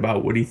rapping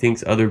about what he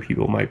thinks other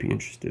people might be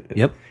interested in.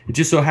 Yep. It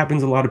just so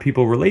happens a lot of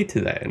people relate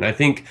to that. And I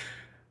think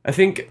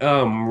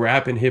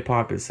rap and hip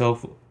hop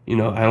itself, I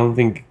don't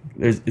think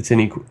it's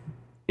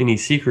any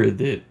secret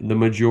that the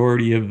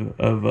majority of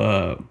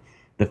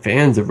the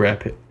fans of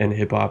rap and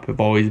hip hop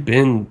have always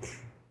been,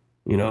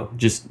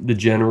 just the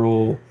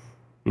general,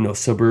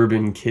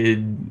 suburban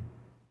kid,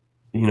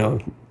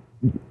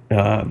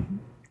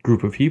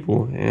 group of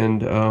people.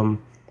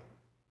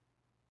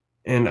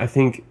 And I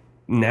think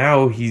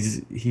now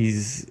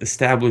he's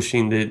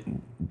establishing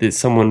that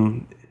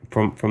someone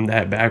from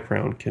that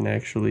background can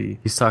actually.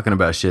 He's talking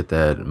about shit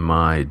that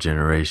my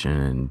generation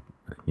and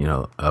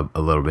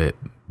a little bit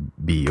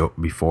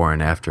before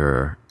and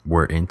after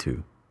we're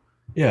into.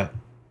 Yeah.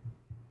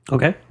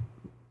 Okay.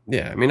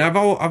 Yeah. I mean, I've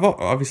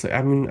obviously.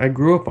 I mean, I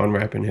grew up on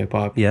rap and hip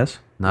hop. Yes.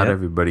 Not Yep.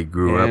 everybody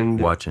grew And-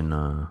 up watching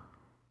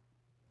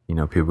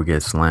people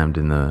get slammed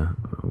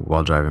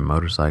while driving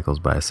motorcycles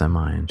by a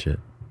semi and shit.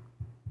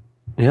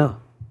 Yeah.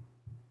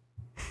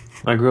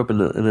 I grew up in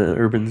an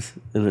urban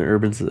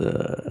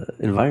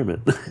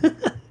environment.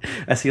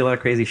 I see a lot of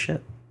crazy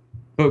shit.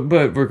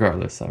 But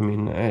regardless, I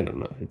mean, I don't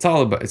know. It's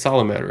all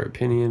a matter of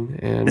opinion,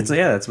 and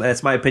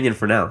It's my opinion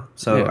for now.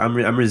 So Yeah.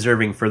 I'm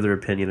reserving further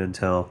opinion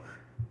until,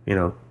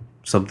 until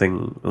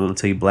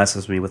he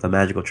blesses me with a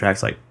magical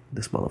track's like,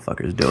 this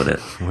motherfucker's doing it.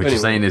 What you're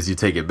saying is you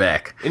take it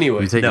back.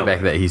 Anyway, you take no. it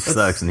back that he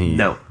sucks and he.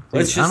 No.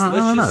 let's just I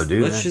don't know,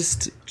 dude. Let's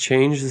just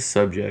change the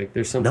subject.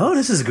 There's some. No,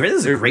 this is great. This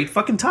is a great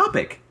fucking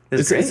topic.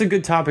 It's a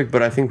good topic,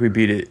 but I think we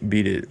beat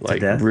it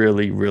like death?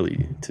 really,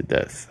 really to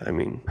death. I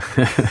mean,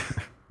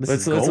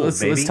 let's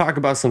talk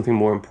about something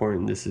more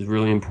important. This is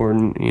really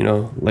important.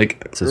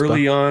 Like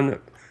early on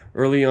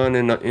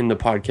in the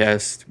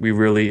podcast, we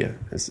really,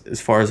 as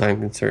far as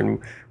I'm concerned,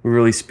 we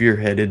really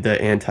spearheaded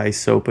the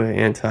anti-SOPA,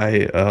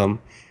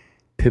 anti-PIPA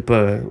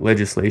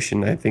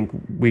legislation. I think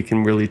we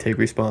can really take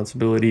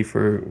responsibility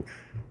for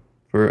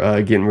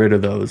getting rid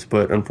of those.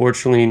 But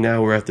unfortunately,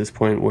 now we're at this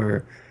point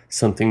where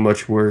something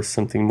much worse,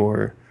 something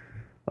more,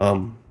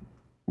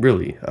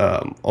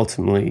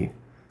 ultimately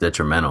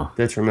Detrimental.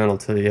 to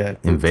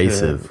Invasive.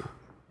 invasive.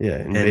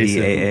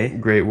 NDAA?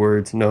 Great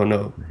words. No.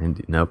 Nope.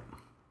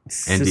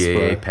 CISPA.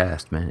 NDAA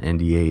passed, man.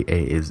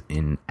 NDAA is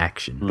in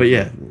action. But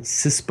yeah,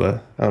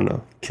 CISPA. I don't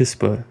know.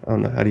 KISPA. I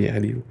don't know. How do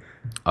you?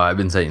 Oh, I've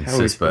been saying How are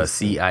we CISPA. supposed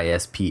to-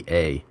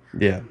 CISPA.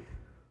 Yeah.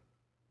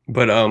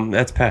 But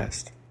that's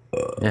passed.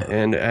 Yeah.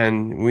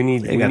 And we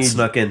need It got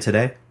snuck in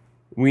today.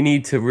 we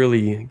need to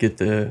really get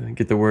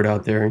the word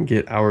out there and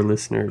get our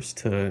listeners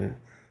to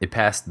It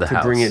passed the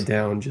House. bring it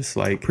down, just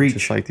like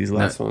these No,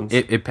 last ones.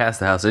 it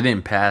passed the House. It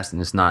didn't pass,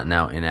 and it's not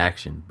now in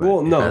action. But well,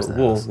 it no, passed the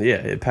House.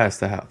 it passed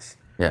the House.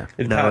 Yeah.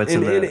 It No, pa- it's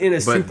in the- in a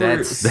but super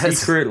that's-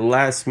 secret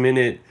last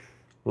minute,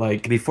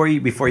 like Before you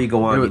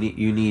go on, It was-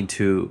 you need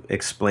to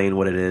explain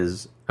what it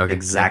is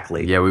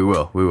exactly. Yeah, we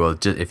will.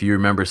 Just, if you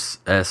remember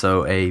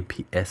SOAP,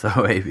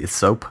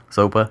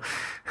 SOPA.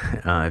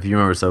 If you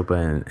remember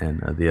SOPA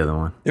and the other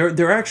one.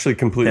 they're actually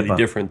completely HIPAA.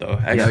 different though.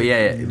 Actually,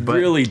 yeah, but-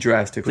 really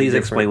drastically. Please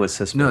different. explain what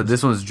CISPA No, is.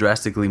 this one's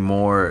drastically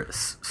more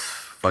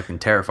fucking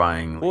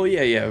terrifying. Well,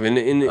 yeah,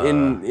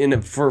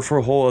 in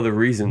for whole other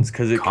reasons,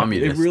 because it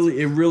Communist.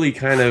 really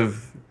kind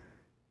of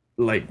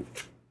like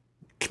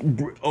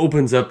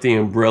opens up the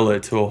umbrella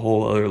to a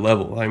whole other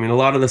level. I mean, a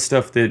lot of the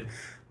stuff that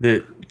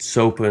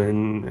SOPA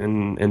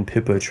and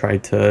PIPA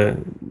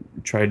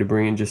tried to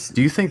bring in just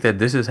Do you think that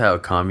this is how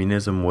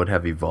communism would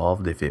have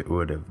evolved if it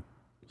would have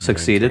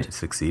Succeeded?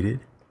 Succeeded?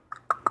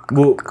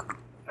 well.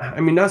 I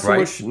mean, not so Right.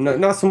 much.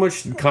 Not so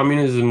much.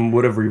 Communism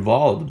would have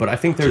revolved, but I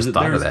think there's Just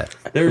thought of that.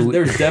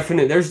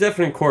 there's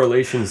definite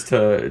correlations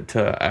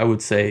to I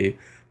would say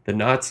the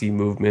Nazi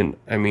movement.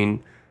 I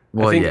mean,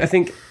 Well, I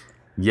think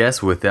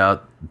Yes,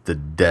 without the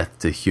death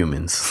to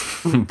humans,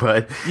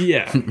 but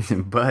yeah.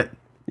 but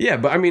Yeah,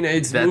 but I mean,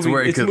 it's That's moving,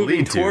 where it it's could moving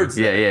lead to. towards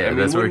Yeah, that. yeah, I mean,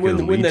 that's where it when,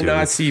 could when lead the to.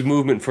 Nazi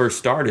movement first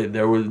started,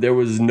 there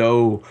was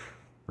no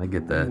I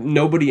get that.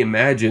 nobody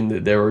imagined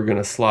that they were going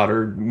to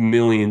slaughter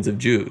millions of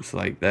Jews.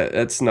 Like that.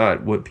 That's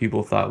not what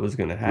people thought was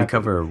going to happen. We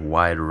cover a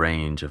wide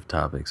range of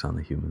topics on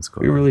the Human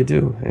Squad. We really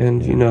do,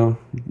 and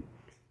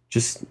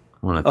just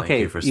I want to thank Okay,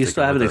 you for you sticking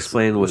still haven't with us.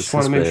 explained what just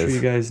want to make CISPA sure is.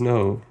 you guys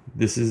know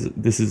this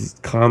is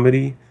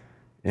comedy,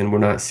 and we're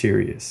not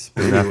serious.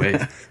 But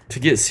anyway, to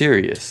get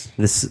serious,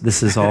 This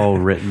is all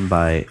written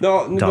by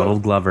No, no.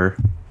 Donald Glover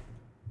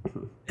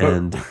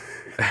and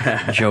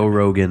Joe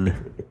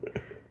Rogan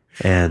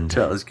and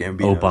Charles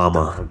Gambino.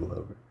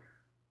 Obama.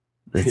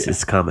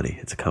 It's comedy.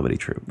 It's a comedy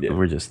troupe. Yeah,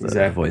 We're just the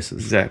exactly,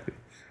 voices. exactly.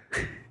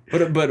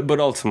 But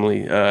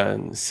ultimately,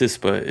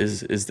 CISPA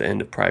is the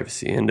end of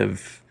privacy, end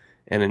of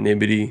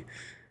anonymity.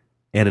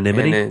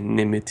 Anonymity.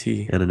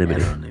 Anonymity.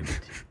 Anonymity.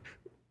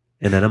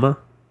 Enema.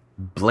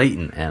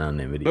 Blatant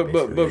anonymity. But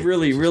basically.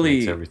 really, It just really,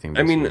 makes everything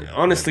I mean, basically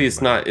honestly,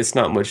 everybody. it's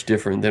not much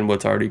different than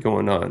what's already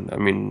going on. I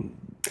mean,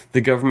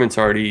 the government's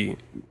already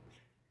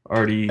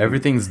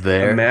Everything's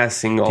there.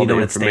 amassing all you know the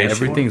what it stands information.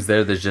 for? Everything's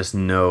there. There's just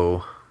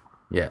no.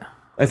 Yeah.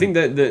 I think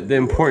that the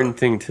important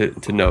thing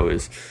to know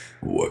is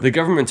the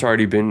government's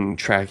already been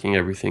tracking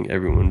everything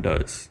everyone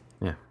does,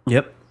 Yeah.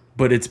 Yep.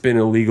 but it's been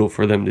illegal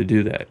for them to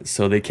do that,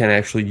 so they can't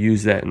actually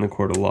use that in the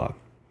court of law.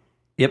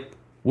 Yep.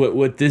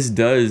 What this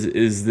does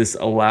is this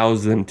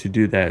allows them to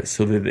do that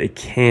so that they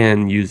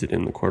can use it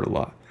in the court of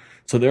law.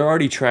 So they're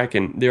already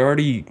tracking, they're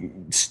already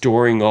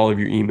storing all of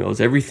your emails.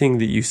 Everything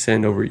that you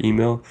send over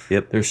email,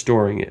 Yep. they're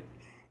storing it.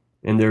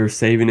 And they're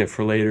saving it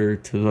for later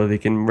so they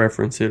can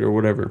reference it or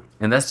whatever.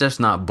 And that's just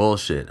not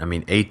bullshit. I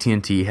mean,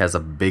 AT&T has a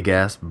big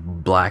ass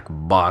black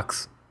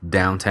box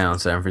downtown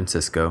San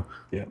Francisco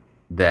Yeah.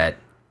 that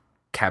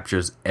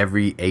captures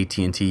every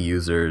AT&T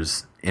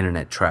user's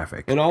internet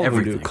traffic. And all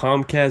everything. of them do.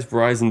 Comcast,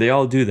 Verizon, they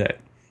all do that.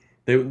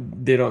 They're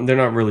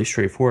not really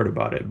straightforward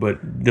about it, but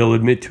they'll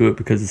admit to it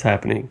because it's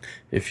happening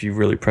if you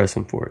really press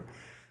them for it.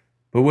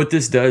 But what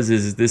this does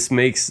is this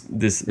makes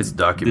this It's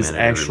documented this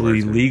actually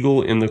everywhere, too.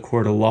 legal in the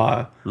court of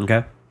law,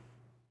 Okay.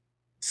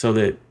 so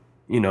that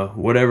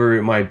whatever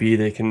it might be,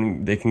 they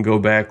can go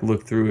back,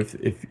 look through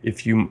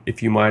if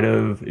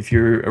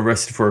you're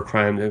arrested for a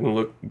crime, they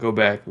can go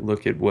back,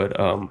 look at what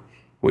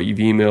you've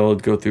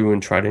emailed, go through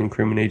and try to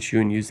incriminate you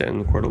and use that in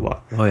the court of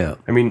law. Oh yeah.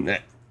 I mean,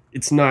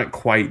 it's not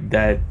quite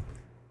that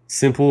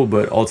simple,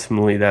 but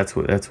ultimately that's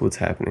what's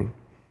happening.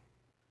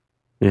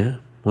 Yeah.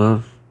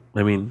 Well,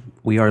 I mean,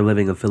 we are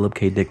living a Philip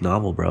K. Dick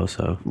novel, bro.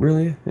 So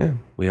Really, yeah.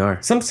 we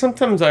are.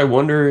 Sometimes I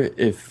wonder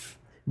if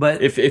But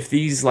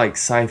these like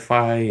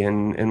sci-fi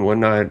and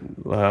whatnot.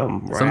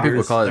 Some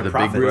people call it the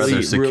Big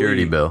Brother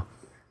security bill.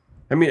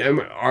 I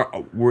mean,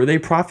 were they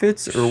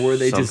prophets, or were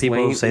they Some just people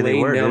laying say they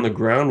were, down dude. the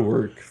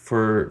groundwork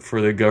for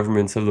the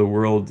governments of the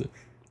world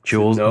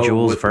Jules to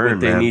know what Verne,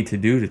 they man. need to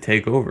do to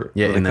take over?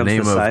 Yeah, When in it the comes to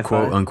name of sci-fi-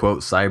 quote unquote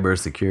cyber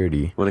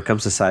security. When it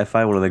comes to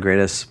sci-fi, one of the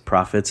greatest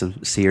prophets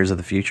and seers of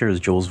the future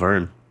is Jules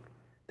Verne.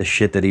 The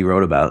shit that he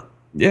wrote about.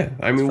 Yeah,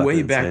 I mean, fucking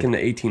way back insane.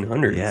 in the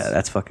 1800s. Yeah,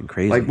 that's fucking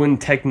crazy. like when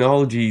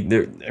technology.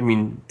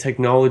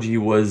 Technology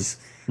was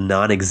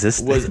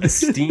non-existent. was a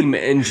steam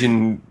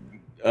engine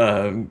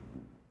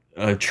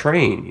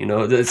train.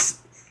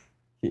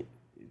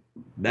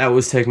 That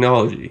was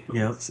technology.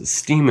 Yeah. It's a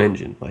steam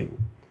engine. Like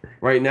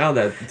right now,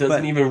 that doesn't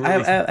But even really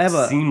I have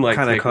a seem like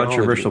kind of technology.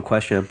 controversial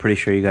question. I'm pretty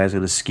sure you guys are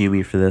going to skew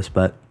me for this,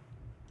 but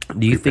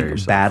do you Prepare think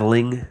yourself.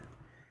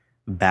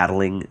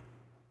 battling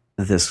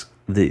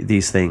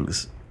these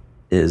things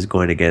is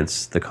going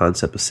against the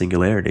concept of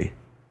singularity?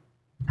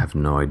 I have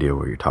no idea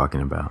what you're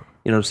talking about.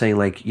 You know what I'm saying?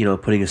 Like,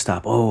 putting a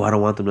stop. Oh, I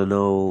don't want them to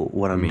know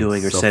what I'm mean,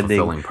 doing or sending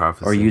self-fulfilling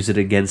prophecy. or use it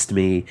against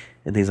me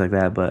and things like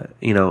that. But,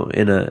 in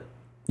a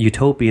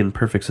utopian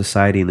perfect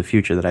society in the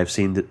future that I've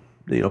seen,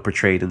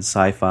 portrayed in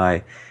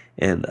sci-fi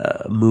and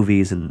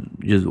movies and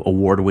just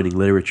award-winning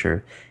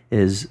literature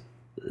is,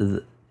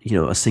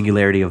 a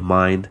singularity of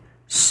mind,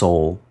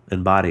 soul,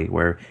 and body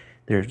where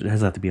there doesn't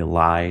have to be a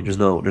lie. There's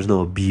no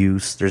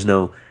abuse. There's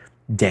no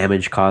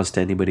damage caused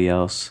to anybody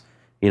else.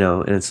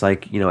 And it's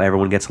like,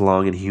 everyone gets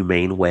along in a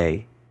humane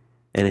way.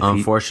 And if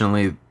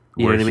Unfortunately, know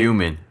we're what I mean?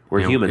 human.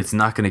 We're human. It's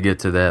not going to get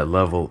to that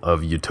level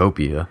of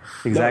utopia.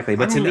 exactly.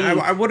 But I to mean,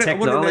 me, I wouldn't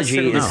technology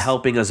necessarily- is No.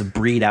 helping us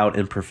breed out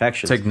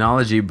imperfections.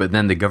 Technology, but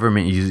then the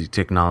government uses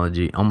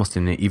technology almost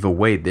in an evil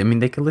way. I mean,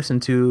 they can listen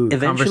to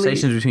Eventually-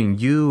 conversations between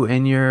you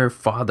and your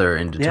father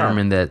and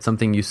determine that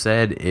something you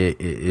said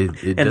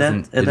it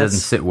doesn't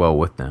that's- sit well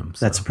with them.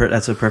 So.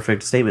 That's a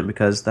perfect statement,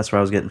 because that's where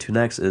I was getting to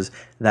next. Is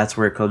that's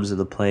where it comes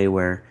into play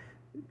where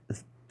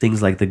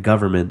things like the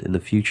government in the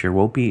future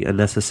won't be a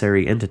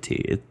necessary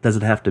entity. It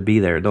doesn't have to be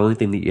there. The only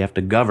thing that you have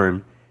to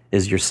govern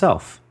is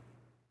yourself.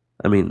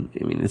 I mean,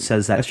 it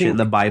says that shit in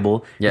the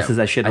Bible. It says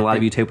that shit in a lot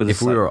of utopias.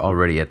 If we were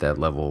already at that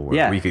level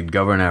where we could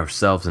govern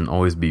ourselves and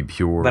always be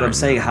pure. But I'm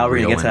saying, how are we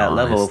gonna real get to that and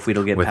level honest if we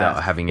don't get without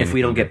past, having if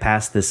we don't anything- get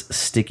past this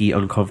sticky,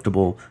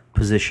 uncomfortable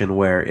position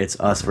where it's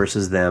us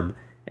versus them,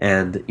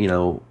 and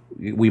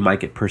we might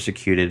get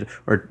persecuted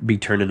or be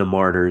turned into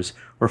martyrs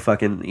or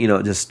fucking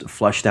just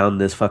flush down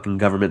this fucking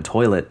government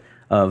toilet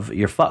of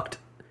you're fucked.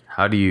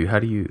 How do you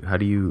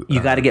You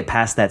got to get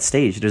past that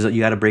stage.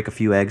 You got to break a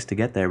few eggs to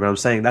get there. But I'm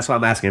saying that's what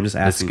I'm asking. I'm just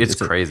asking. It's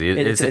crazy.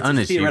 It's a theoretical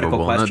unachievable.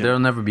 No, question. there'll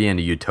never be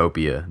any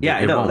utopia. Yeah, I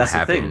It know. won't That's the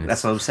happen. thing.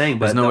 That's what I'm saying.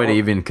 There's But no way to the-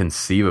 even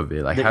conceive of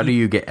it. Like, how do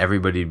you get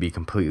everybody to be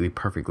completely,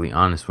 perfectly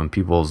honest when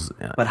people's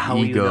But how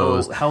will you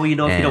egos know? How will you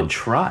know if you don't and-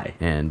 try?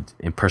 and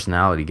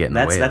personality get in the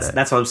way of that?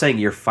 That's what I'm saying.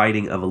 You're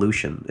fighting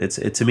evolution.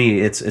 To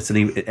me, it's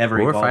an ever.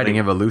 We're evolving. fighting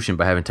evolution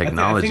by having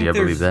technology. think I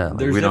believe there's- that. Like,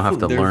 there's we don't have to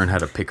definitely- learn how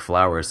to pick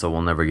flowers, so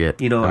we'll never get.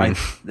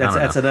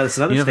 That's another You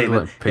don't have to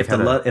statement. pick how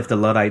to- If the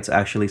Luddites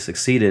actually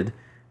succeeded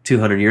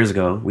 200 years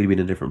ago, we'd be in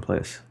a different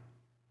place.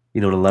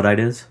 You know what a Luddite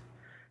is?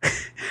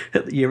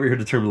 You ever heard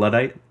the term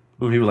Luddite?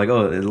 When people are like,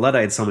 oh, a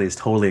Luddite is somebody who's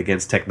totally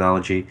against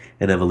technology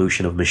and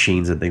evolution of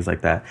machines and things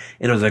like that.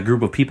 And it was a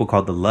group of people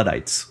called the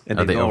Luddites. And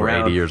Are they go over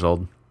around, 80 years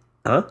old?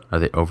 Huh? Are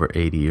they over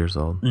 80 years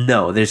old?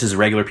 No, there's just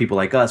regular people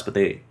like us, but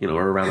they,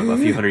 were around a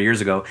few hundred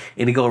years ago,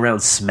 and they go around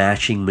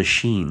smashing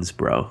machines,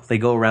 bro. They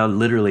go around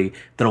literally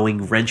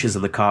throwing wrenches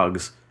in the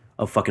cogs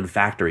of fucking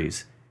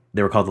factories.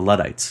 They were called the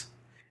Luddites.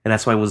 And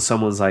that's why when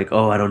someone's like,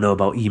 oh, I don't know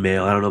about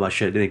email, I don't know about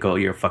shit, they go,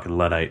 you're a fucking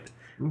Luddite.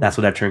 That's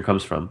where that term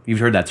comes from. You've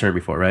heard that term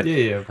before, right?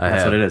 Yeah.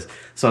 That's what it is.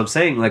 So I'm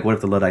saying, like, what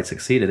if the Luddites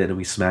succeeded and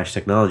we smashed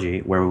technology?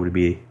 Where would it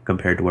be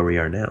compared to where we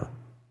are now?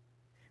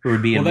 It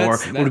would be would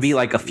it be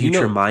like a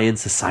future Mayan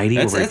society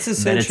where we that's meditate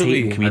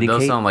essentially- and Those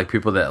communicate? sound like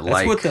people that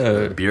That's what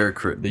the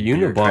bureaucratic.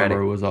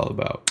 Unabomber was all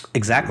about.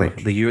 Exactly.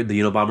 The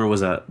Unabomber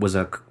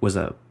was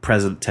a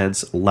present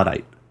tense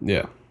Luddite.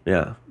 Yeah.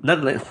 Yeah.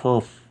 Not like,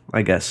 well,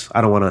 I guess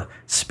I don't want to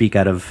speak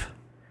out of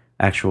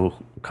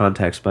actual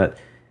context, but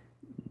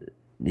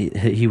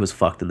he was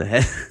fucked in the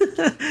head.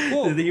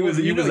 he was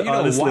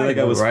honestly why like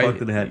I was though, right?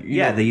 fucked in the head. You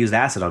Yeah, know- they used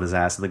acid on his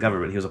ass in the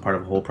government. He was a part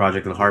of a whole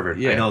project in Harvard.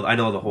 Yeah. I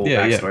know the whole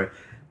Yeah, yeah. backstory.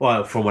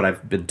 Well, from what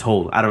I've been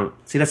told, I don't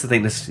see. That's the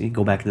thing. You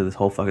go back into this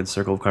whole fucking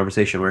circle of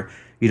conversation where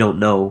you don't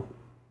know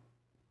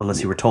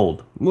unless you were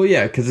told. Well,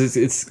 yeah, because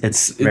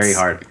It's very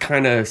hard.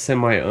 Kind of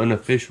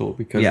semi-unofficial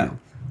because Yeah.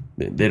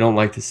 they don't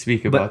like to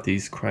speak about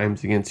these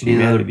crimes against You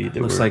know, humanity.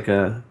 looks like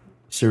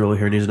Cyril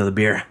here needs another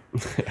beer.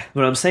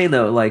 But I'm saying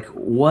though, like,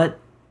 what,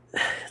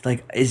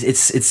 like,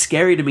 it's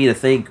scary to me to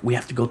think we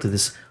have to go through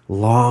this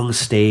long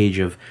stage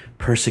of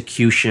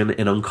persecution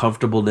and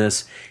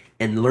uncomfortableness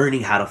and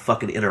learning how to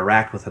fucking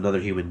interact with another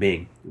human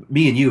being.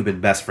 Me and you have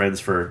been best friends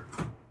for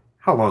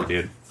how long,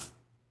 dude?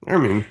 I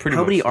mean, pretty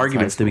How much many since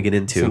arguments high did we school. get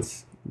into?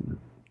 Since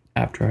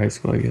after high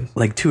school, I guess.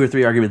 Like 2 or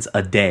 3 arguments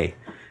a day,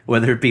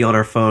 whether it be on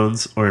our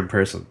phones or in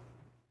person.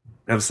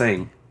 I'm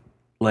saying,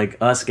 like,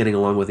 us getting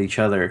along with each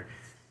other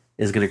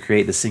is going to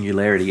create the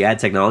singularity. You add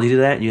technology to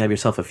that, and you have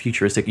yourself a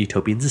futuristic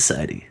utopian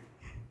society.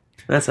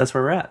 That's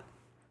where we're at.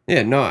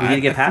 Yeah, no, We need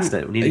to get past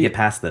it. We need to get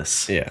past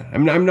this. Yeah,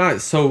 I'm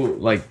not so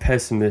like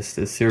pessimist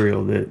as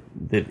Serial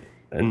that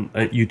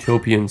a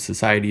utopian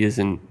society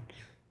isn't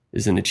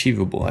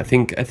achievable. I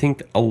think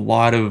a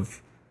lot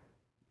of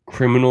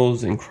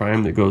criminals and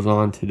crime that goes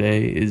on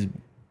today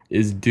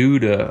is due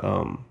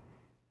to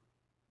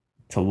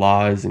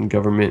laws and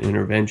government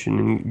intervention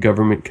and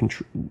government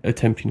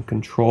attempting to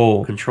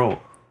control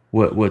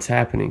what's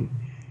happening.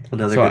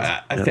 Another So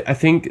good, I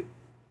think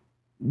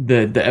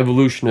the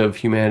evolution of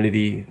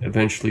humanity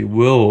eventually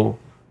will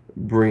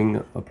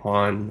bring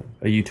upon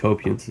a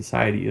utopian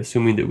society,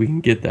 assuming that we can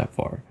get that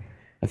far.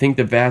 I think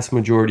the vast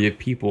majority of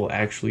people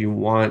actually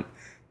want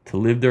to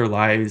live their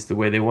lives the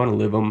way they want to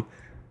live them,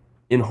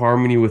 in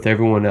harmony with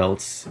everyone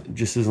else,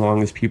 just as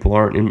long as people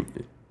aren't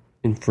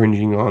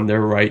infringing on their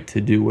right to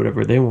do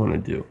whatever they want to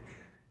do.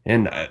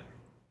 And I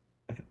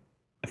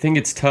think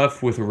it's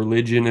tough with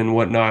religion and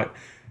whatnot,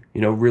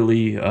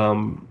 really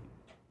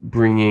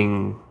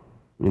bringing,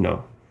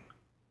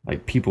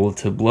 like people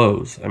to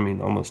blows. I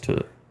mean, almost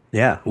to...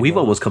 Yeah, we've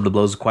almost come to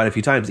blows quite a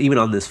few times, even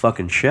on this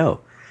fucking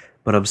show.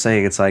 But I'm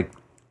saying it's like,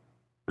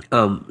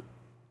 when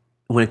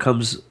it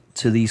comes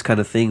to these kind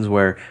of things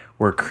where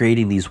we're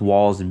creating these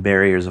walls and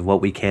barriers of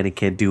what we can and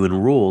can't do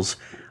and rules,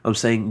 I'm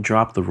saying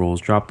drop the rules,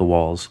 drop the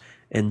walls,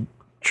 and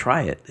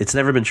try it. It's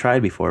never been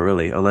tried before,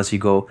 really, unless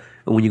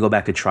when you go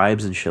back to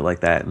tribes and shit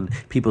like that, and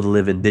people that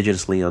live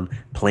indigenously on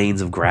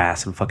plains of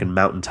grass and fucking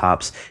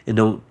mountaintops and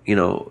don't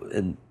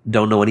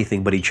know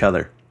anything but each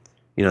other.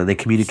 They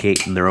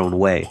communicate in their own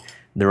way,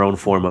 their own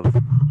form of,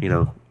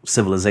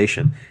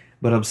 civilization.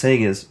 What I'm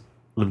saying is,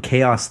 when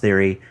chaos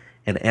theory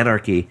and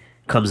anarchy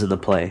comes into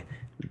play,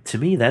 to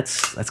me,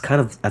 that's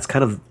kind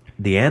of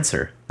the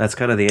answer. That's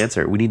kind of the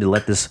answer. We need to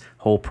let this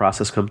whole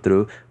process come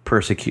through,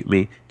 persecute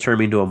me, turn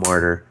me into a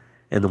martyr,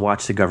 and then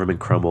watch the government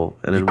crumble.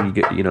 And then we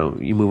get,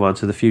 you move on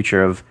to the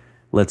future of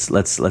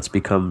let's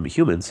become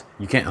humans.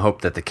 You can't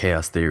hope that the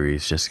chaos theory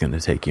is just going to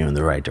take you in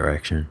the right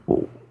direction.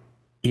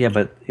 Yeah,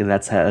 but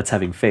that's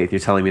having faith. You're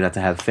telling me not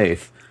to have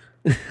faith.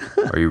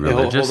 Are you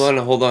religious?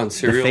 Hold on.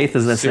 Serial, faith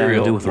has nothing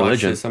to do with watch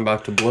religion. This. I'm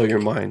about to blow your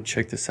mind.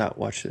 Check this out.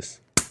 Watch this.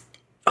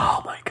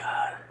 Oh my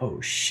god. Oh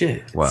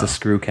shit. Wow. It's a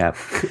screw cap.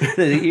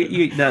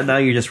 Now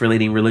you're just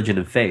relating religion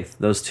and faith.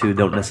 Those two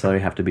don't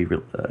necessarily have to be,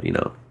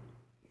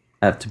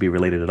 have to be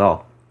related at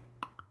all.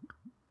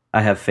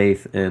 I have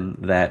faith in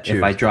that. Cheers.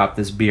 If I drop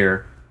this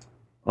beer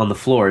on the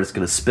floor, it's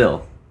going to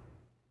spill.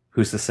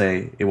 Who's to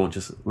say it won't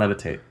just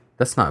levitate?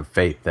 That's not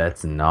faith.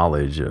 That's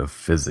knowledge of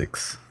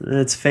physics.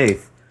 It's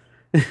faith.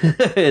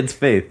 It's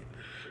faith.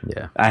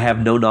 Yeah. I have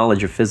no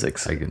knowledge of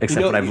physics can-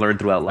 except what I've learned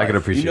throughout life. I can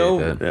appreciate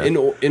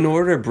that. in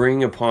order to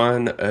bring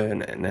upon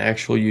an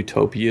actual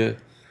utopia,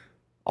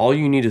 all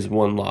you need is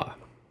one law.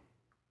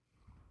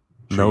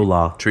 No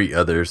law. Treat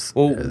others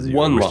Well, as you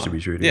one wish law. to be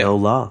treated. Yeah. No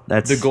law.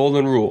 That's The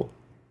golden rule.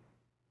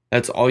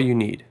 That's all you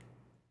need.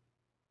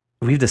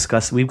 we've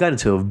gotten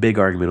into a big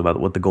argument about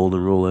what the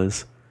golden rule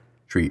is.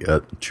 Do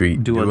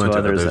Do unto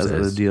others as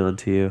as they do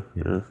unto you.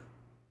 Yeah.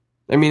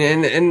 I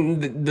mean,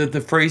 and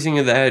the phrasing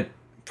of that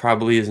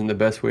probably isn't the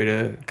best way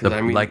to. Because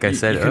like I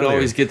said you can earlier.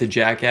 always get the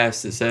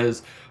jackass that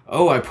says,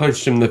 "Oh, I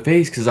punched him in the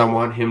face because I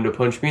want him to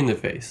punch me in the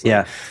face."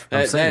 Yeah.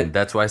 I'm saying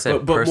that's why I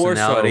said but more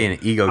personality so-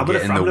 and ego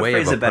get in the way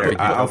of phrase a it better.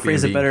 perfect I'll utopia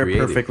phrase it being better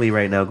created. perfectly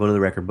right now. Go to the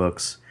record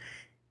books.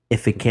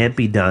 If it can't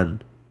be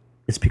done,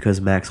 it's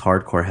because Max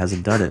Hardcore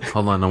hasn't done it.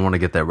 Hold on, I want to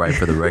get that right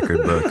for the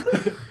record book.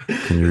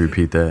 Can you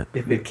repeat that?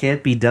 If it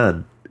can't be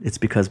done, it's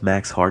because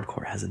Max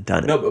Hardcore hasn't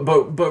done it. No,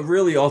 but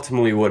really,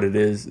 ultimately, what it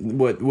is,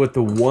 what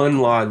the one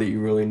law that you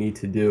really need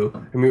to do,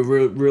 I mean,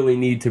 really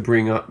need to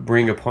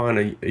bring upon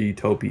a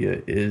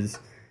utopia is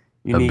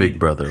you A need big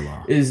brother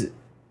law. is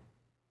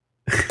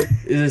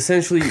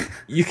essentially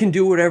you can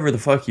do whatever the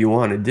fuck you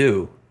want to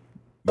do.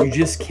 You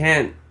just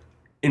can't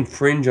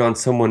infringe on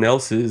someone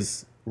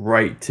else's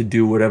right to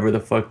do whatever the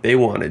fuck they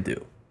want to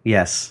do.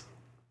 Yes.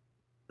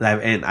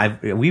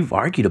 We've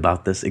argued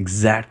about this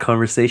exact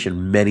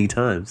conversation many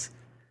times.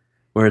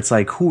 Where it's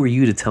like, who are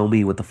you to tell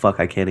me what the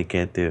fuck I can and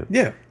can't do?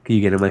 Yeah. Can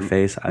you get in my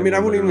face? I mean, I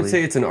will wouldn't even literally-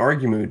 say it's an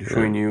argument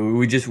between you.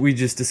 We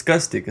just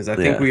discussed it because I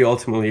think Yeah. we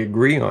ultimately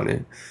agree on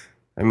it.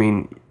 I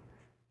mean,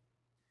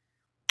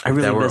 I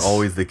really That were miss-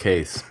 always the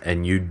case,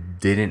 and you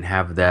didn't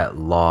have that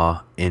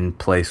law in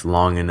place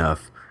long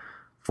enough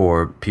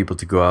for people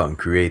to go out and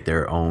create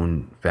their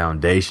own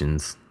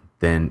foundations,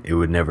 then it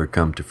would never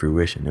come to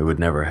fruition. It would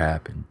never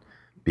happen.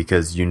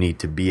 because you need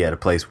to be at a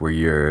place where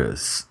your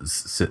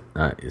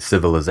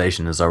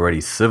civilization is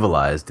already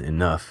civilized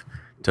enough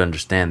to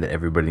understand that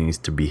everybody needs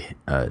to be,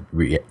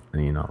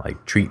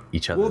 treat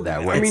each other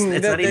that way. I mean,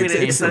 It's not even-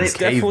 it's not even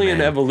definitely an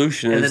caveman.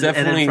 evolution. And It's then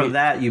definitely from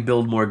that, you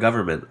build more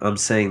government. I'm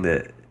saying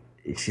that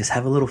you just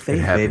have a little faith,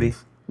 happens. baby.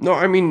 no.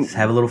 I mean, Just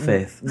have a little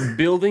faith.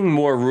 building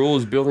more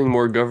rules, building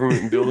more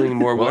government, building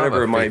more Well, I have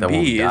whatever a it might faith I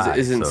won't be die,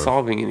 isn't so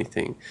solving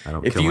anything. I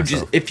don't If kill you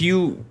myself. if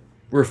you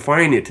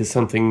refine it to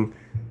something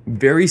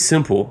very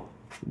simple,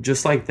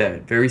 just like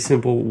that, very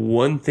simple,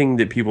 one thing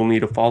that people need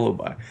to follow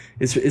by.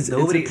 It's a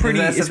pretty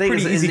that's the thing,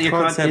 is easy your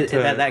concept.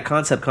 that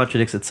concept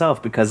contradicts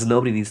itself because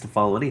nobody needs to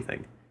follow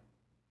anything.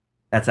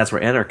 That's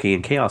where anarchy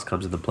and chaos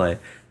comes into play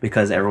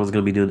because everyone's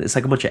going to be doing. It's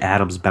like a bunch of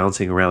atoms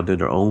bouncing around doing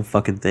their own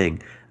fucking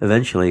thing.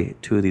 Eventually,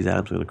 two of these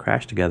atoms are going to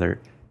crash together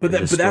and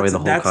destroy the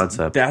whole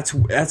concept.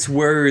 That's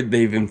where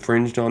they've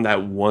infringed on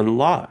that one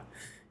law.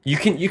 You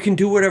can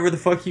do whatever the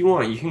fuck you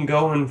want. You can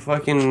go and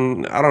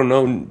fucking, I don't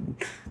know,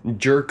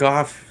 jerk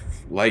off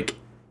like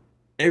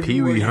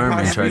Pee Wee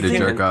Herman tried to everything.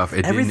 jerk off.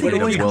 It Everything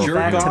didn't always end goes well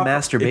back for to him.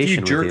 masturbation If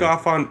you with jerk you.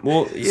 off on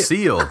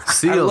Seal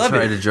love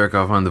tried it. to jerk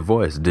off on The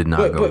Voice. Did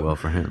not go well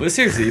for him. But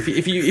seriously,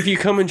 if you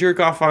come and jerk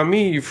off on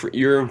me,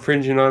 you're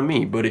infringing on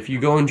me. But if you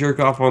go and jerk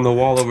off on the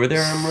wall over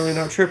there, I'm really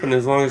not tripping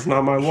as long as it's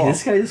not my wall.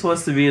 This guy just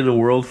wants to be in a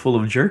world full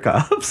of jerk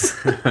offs.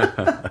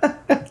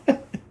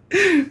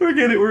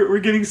 We're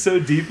getting so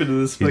deep into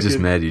this. He's just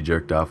mad you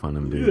jerked off on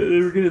him,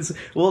 dude.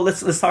 Well,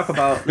 let's talk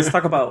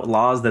about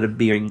laws that are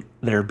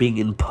being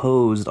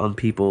imposed on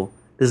people.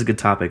 This is a good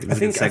topic. I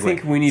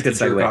think we need to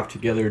jerk off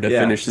together to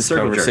finish this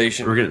Circle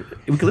conversation. Jerk.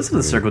 We can listen to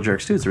the Circle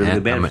Jerks too. It's a really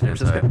good band from San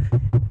Francisco.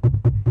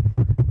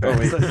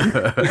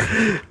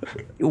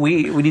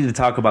 We need to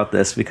talk about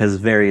this because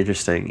it's very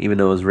interesting, even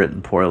though it was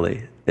written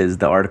poorly. Is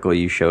the article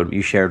you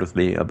shared with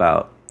me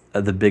about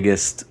the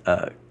biggest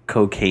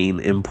cocaine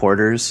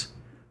importers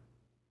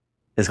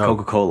is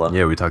Coca-Cola.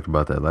 Yeah, we talked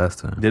about that last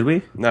time. Did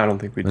we? No, I don't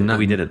think we did.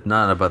 We didn't.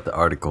 Not about the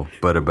article,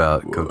 but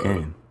about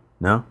cocaine.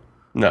 No?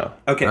 No.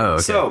 Okay, Oh,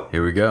 okay. so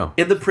Here we go.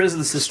 in the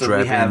prison system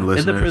Strap in,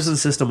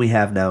 listeners. we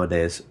have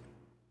nowadays,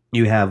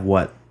 you have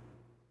what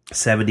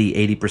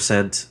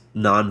 70-80%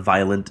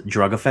 non-violent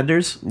drug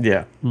offenders,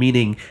 Yeah.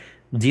 meaning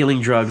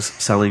dealing drugs,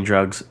 selling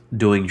drugs,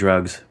 doing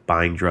drugs,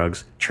 buying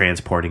drugs,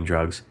 transporting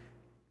drugs,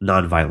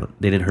 non-violent.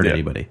 They didn't hurt Yeah.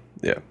 anybody.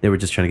 Yeah. They were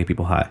just trying to get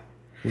people high.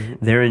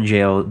 They're in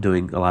jail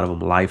doing a lot of them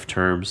life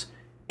terms,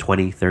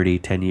 20, 30,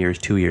 10 years,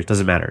 2 years,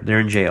 doesn't matter. They're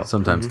in jail.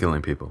 Sometimes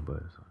killing people,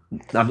 but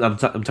I'm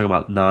talking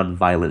about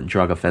non-violent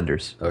drug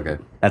offenders. okay.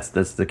 That's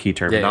the key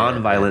term. Yeah, yeah,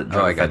 Non-violent yeah.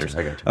 drug Oh, I got offenders. you,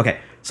 I got you. Okay,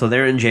 so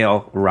they're in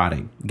jail,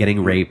 rotting,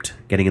 getting raped,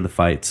 getting in the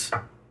fights,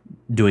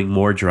 doing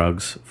more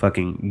drugs,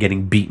 fucking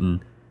getting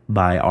beaten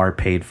by our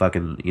paid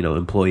fucking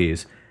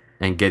employees.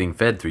 And getting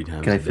fed 3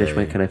 times. Can I a finish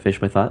my day. Can I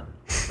finish my thought?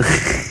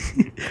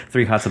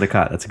 3 hots in a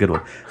cot. That's a good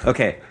one.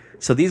 Okay,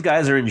 so these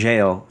guys are in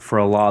jail for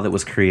a law that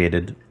was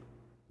created,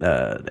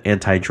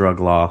 anti-drug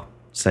law,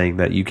 saying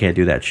that you can't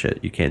do that shit.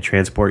 You can't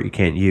transport. You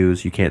can't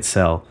use. You can't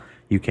sell.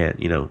 You can't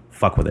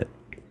fuck with it.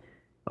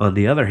 On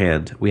the other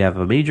hand, we have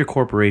a major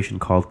corporation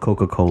called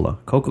Coca-Cola.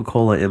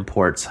 Coca-Cola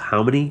imports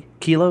how many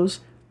kilos?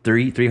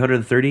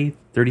 330,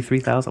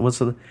 33,000. What's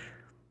the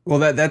Well,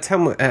 that's how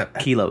much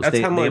Kilos. That's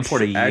They- how they much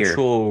import a year.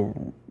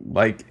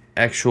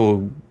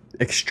 actual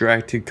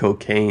extracted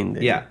cocaine.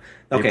 Yeah.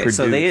 Okay,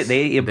 so produce.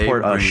 they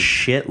import a bring-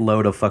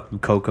 shitload of fucking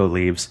cocoa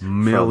leaves.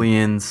 from-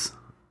 Millions.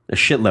 A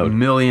shitload.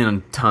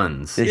 Million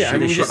tons. They, Yeah, I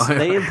mean, they- just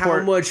they how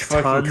import much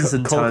fucking tons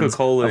and tons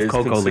Coca-Cola of is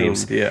cocoa consumed,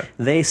 leaves. yeah.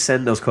 They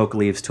send those cocoa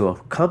leaves to a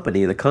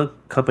company. The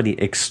company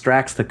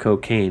extracts the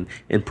cocaine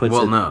and puts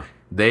Well, it... no.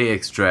 They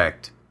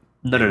extract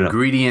No.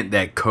 ingredient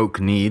that Coke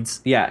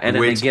needs. Yeah, and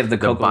then they which give the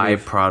cocoa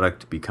leaf-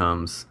 byproduct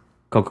becomes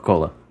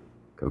Coca-Cola.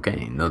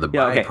 cocaine. No, the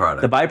Yeah, okay.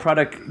 byproduct. The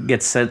byproduct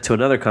gets sent to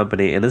another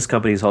company, and this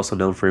company is also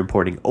known for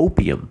importing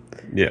opium.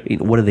 Yeah.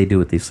 What do they do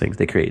with these things?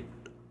 They create...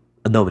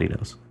 Nobody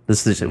knows.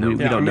 This is we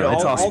don't know.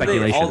 It's all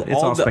speculation.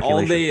 It's all speculation.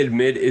 All they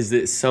admit is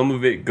that some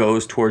of it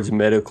goes towards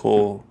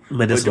medicinal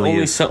Medicinal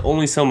only use.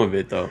 only some of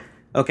it though.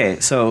 Okay,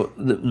 so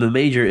the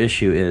major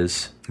issue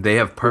is... They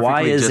have Why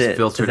perfectly is just it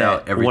filtered that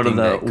out everything one of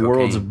the that cocaine.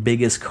 world's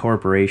biggest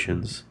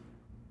corporations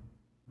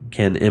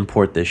can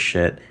import this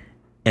shit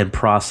and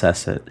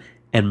process it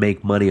and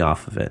make money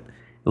off of it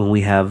when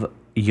we have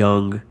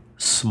young,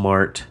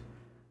 smart,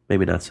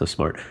 maybe not so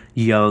smart,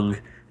 young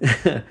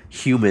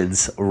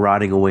humans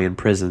rotting away in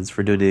prisons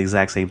for doing the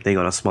exact same thing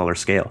on a smaller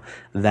scale?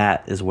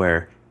 That is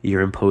where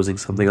you're imposing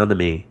something onto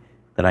me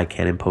that I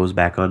can't impose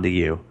back onto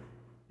you,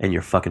 and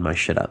you're fucking my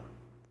shit up.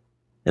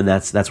 And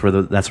that's where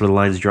the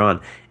line's drawn.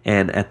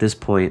 And at this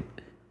point,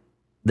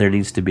 there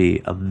needs to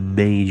be a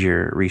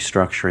major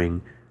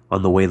restructuring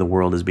on the way the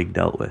world is being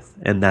dealt with.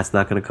 And that's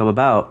not going to come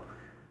about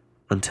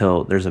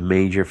until there's a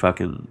major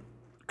fucking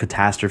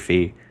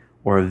catastrophe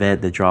or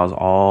event that draws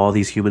all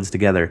these humans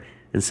together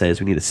and says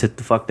we need to sit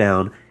the fuck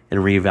down and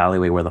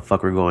reevaluate where the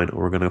fuck we're going,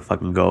 or we're going to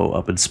fucking go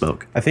up in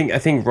smoke. I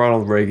think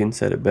Ronald Reagan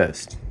said it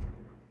best.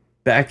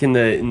 Back in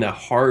the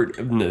heart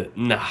of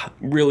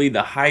really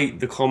the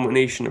height, the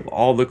culmination of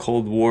all the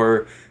Cold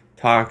War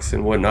talks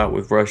and whatnot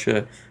with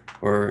Russia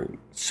or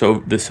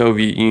the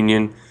Soviet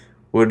Union,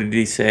 what did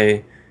he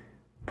say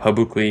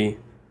publicly?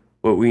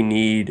 What we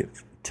need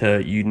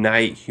to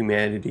unite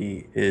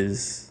humanity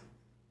is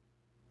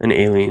an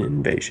alien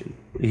invasion.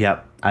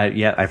 Yep.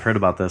 I've heard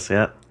about this.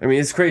 Yeah. I mean,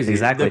 it's crazy.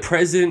 Exactly. The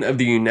president of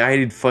the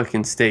United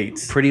fucking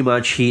States. Pretty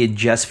much, he had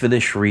just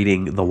finished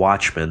reading The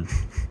Watchmen,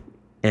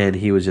 and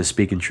he was just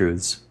speaking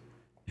truths.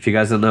 If you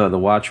guys don't know, The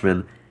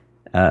Watchmen,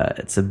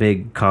 it's a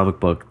big comic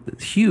book,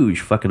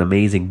 huge, fucking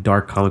amazing,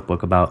 dark comic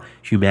book about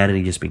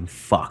humanity just being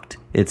fucked.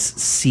 It's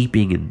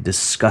seeping in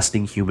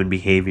disgusting human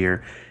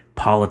behavior,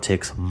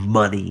 politics,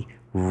 money,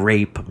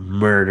 rape,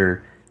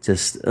 murder,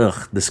 just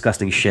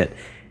disgusting shit.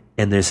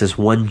 And there's this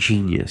one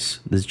genius.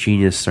 This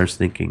genius starts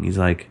thinking. He's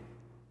like,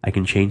 I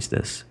can change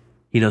this.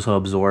 He knows how to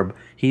absorb.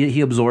 He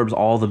absorbs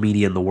all the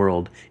media in the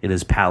world in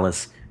his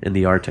palace in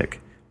the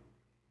Arctic.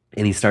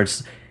 And he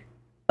starts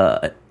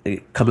coming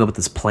up with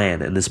this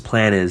plan. And this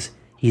plan is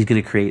he's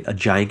going to create a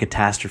giant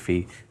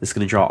catastrophe that's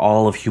going to draw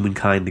all of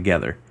humankind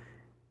together.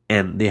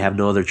 And they have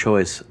no other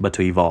choice but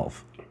to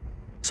evolve.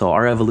 So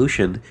our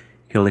evolution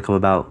can only come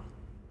about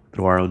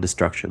through our own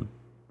destruction.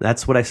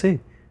 That's what I see.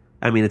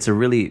 I mean, it's a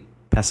really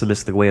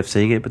pessimistic way of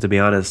saying it, but to be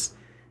honest,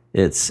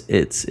 it's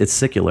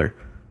secular.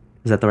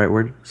 Is that the right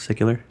word?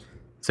 Secular?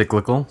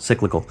 Cyclical.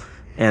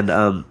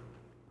 And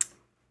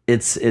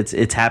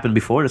it's happened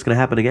before, and it's going to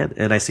happen again.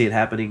 And I see it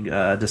happening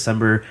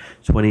December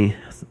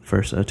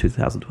 21st,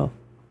 2012.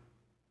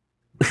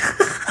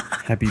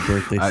 Happy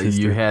birthday,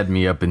 sister. You had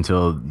me up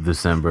until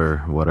December,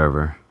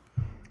 whatever.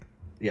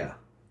 Yeah.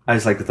 I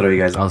just like to throw you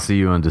guys I'll off. see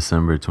you on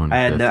December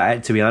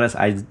 25th. To be honest,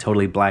 I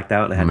totally blacked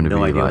out and I had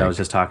no idea what I was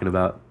just talking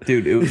about.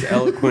 Dude, it was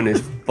eloquent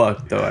as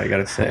fuck, though, I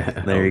gotta say.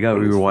 There you go.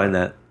 We rewind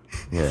that.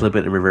 Yeah. Flip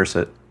it and reverse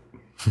it.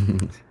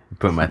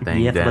 Put my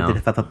thing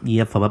down.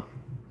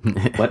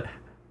 What?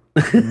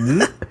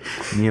 No,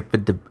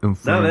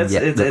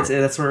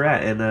 that's where we're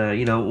at. And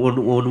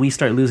when we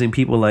start losing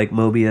people like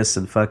Mobius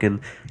and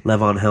fucking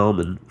Levon Helm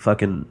and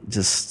fucking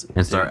just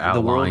and start the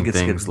world outlawing gets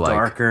things like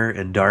darker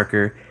and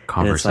darker.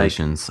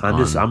 conversations. And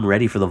it's like, I'm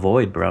ready for the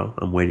void, bro.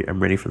 I'm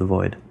ready for the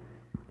void.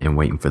 And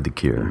waiting for the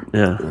cure.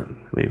 Yeah,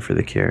 waiting for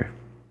the cure.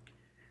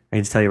 I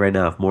can just tell you right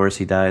now, if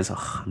Morrissey dies,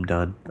 I'm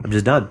done. I'm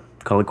just done.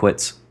 Call it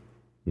quits.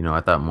 You know,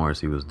 I thought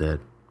Morrissey was dead.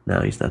 No,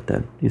 he's not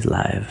dead. He's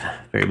alive.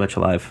 Very much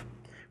alive.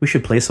 We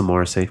should play some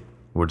Morrissey.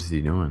 What is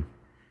he doing?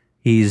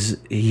 He's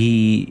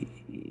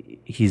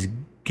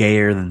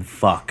gayer than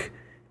fuck.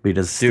 But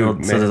he still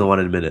doesn't want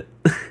to admit it.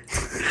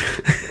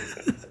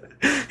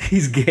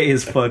 He's gay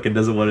as fuck and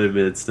doesn't want to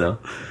admit it still.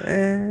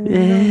 I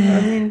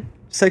mean,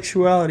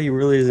 sexuality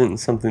really isn't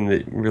something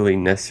that really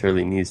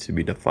necessarily needs to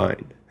be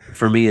defined.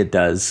 For me, it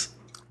does.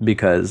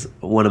 Because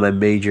one of my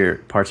major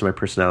parts of my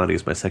personality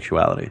is my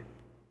sexuality.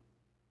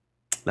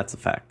 That's a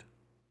fact.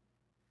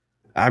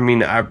 I mean,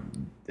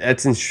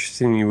 that's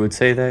interesting you would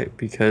say that,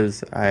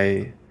 because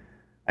I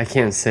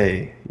can't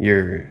say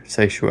your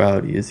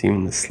sexuality is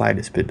even the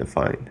slightest bit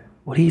defined.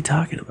 What are you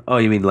talking about? Oh,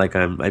 you mean like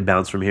I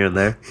bounce from here and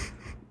there?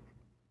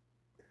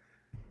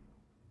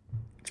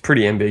 It's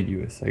pretty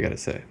ambiguous, I gotta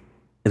say.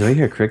 Do I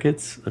hear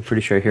crickets? I'm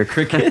pretty sure I hear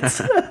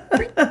crickets.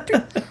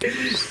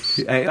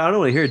 I don't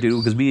want to hear it, dude,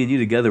 because me and you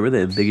together, we're the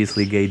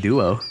ambiguously gay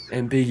duo.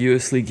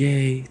 Ambiguously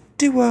gay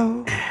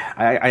duo.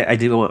 I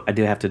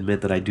do have to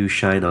admit that I do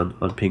shine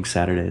on pink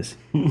Saturdays.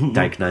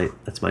 Dyke night.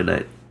 That's my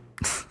night.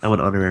 I'm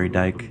an honorary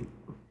Dyke.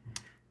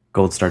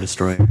 Gold Star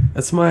Destroyer.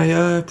 That's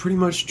my pretty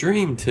much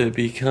dream, to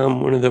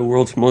become one of the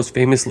world's most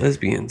famous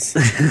lesbians.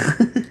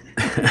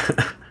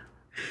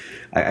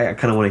 I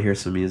kind of want to hear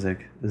some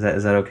music. Is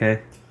that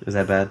okay? Is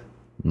that bad?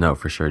 No,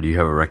 for sure. Do you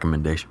have a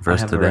recommendation for us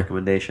I have today? a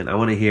recommendation. I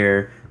want to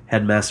hear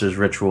Headmaster's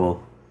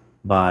Ritual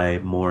by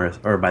Morris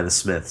or by the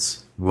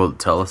Smiths. Well,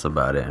 tell us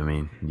about it. I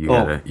mean, you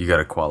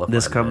gotta qualify.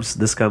 This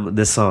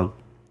song.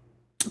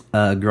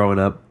 Growing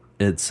up,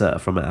 it's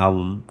from an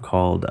album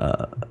called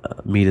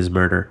 "Meat Is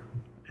Murder,"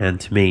 and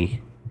to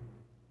me,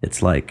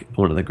 it's like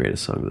one of the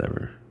greatest songs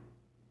ever.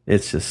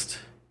 It's just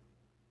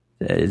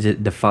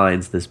it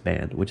defines this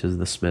band, which is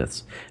the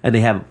Smiths, and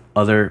they have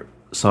other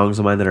songs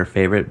of mine that are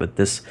favorite, but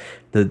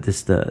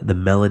the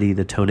melody,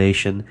 the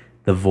tonation,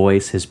 the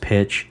voice, his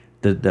pitch,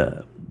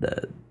 the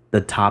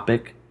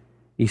topic.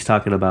 He's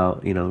talking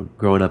about,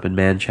 growing up in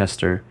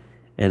Manchester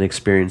and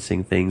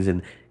experiencing things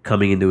and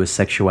coming into his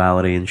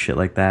sexuality and shit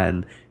like that,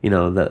 and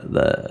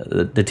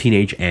the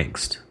teenage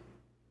angst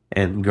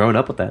and growing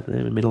up with that.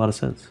 It made a lot of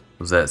sense.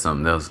 Was that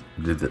something else?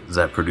 Was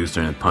that produced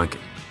during the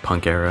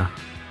punk era?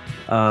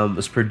 It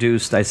was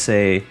produced, I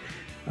say,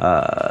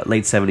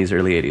 late 70s,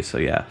 early 80s. So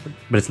yeah,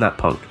 but it's not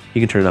punk.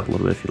 You can turn it up a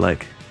little bit if you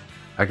like.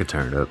 I could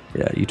turn it up.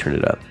 Yeah, you turn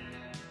it up.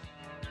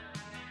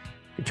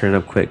 You turn it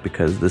up quick,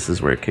 because this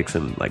is where it kicks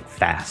in like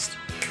fast.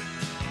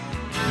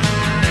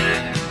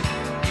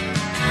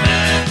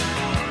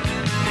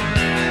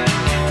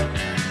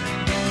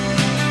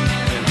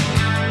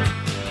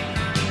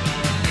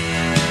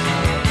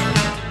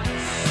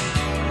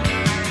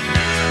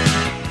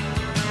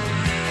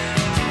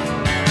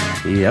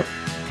 Yep.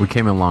 We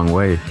came a long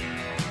way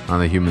on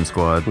the Human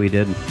Squad. We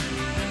did.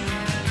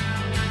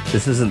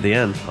 This isn't the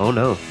end. Oh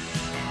no.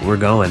 We're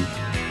going.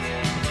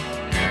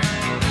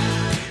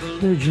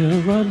 Did you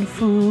run,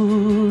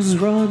 fools?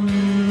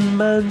 Run,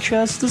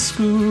 Manchester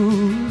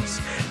schools.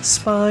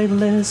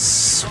 Spineless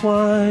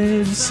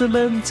swine,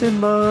 cement in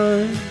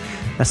mine.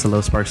 That's the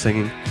Low Spark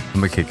singing. I'm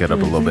gonna kick it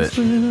up a little bit.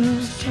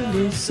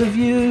 Jealous of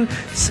you,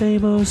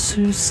 same old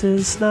Sue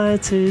since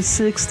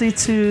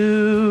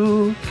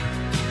 1962.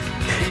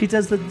 He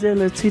does the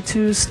ability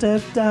to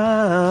step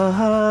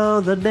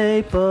down the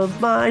nape of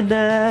my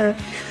neck.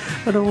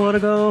 I don't want to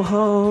go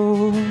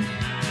home.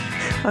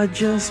 I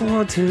just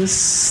want to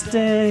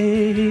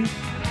stay.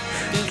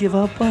 Give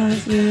up a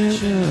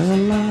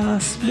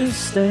last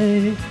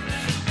mistake.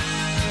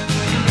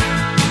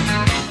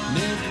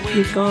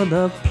 You're on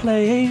the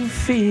playing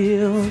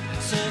field.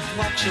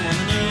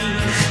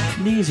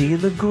 Knees in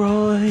the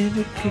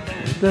groin, kick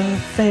in the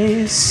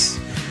face.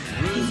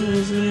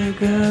 There's a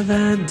girl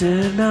that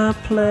did not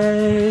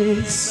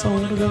play. So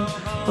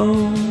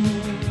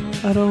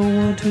I don't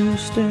want to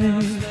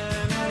stay.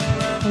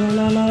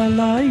 La la la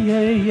la, yeah,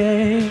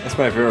 yeah. That's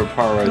my favorite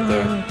part right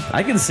there.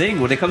 I can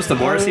sing when it comes to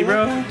Morrissey,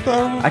 bro.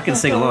 I can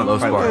sing along. Low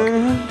Spark.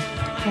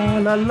 La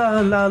la la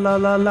la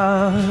la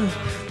la.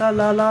 La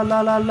la la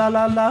la la la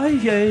la la,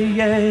 yeah,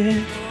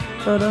 yeah.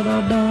 La la la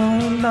la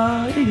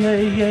la, yeah,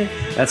 yeah.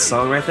 That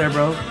song right there,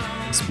 bro.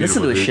 It's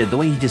Listen to beautiful, his dude. shit. The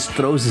way he just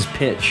throws his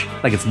pitch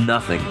like it's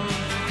nothing.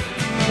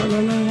 La la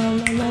la la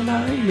la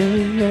la, yeah,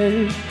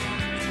 yeah.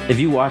 If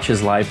you watch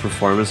his live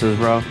performances,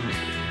 bro,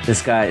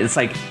 this guy, it's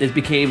like, it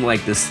became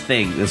like this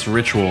thing, this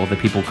ritual that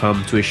people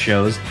come to his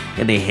shows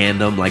and they hand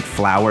him like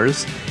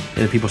flowers, and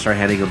then people start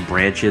handing him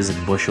branches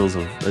and bushels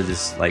of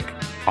just like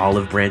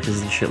olive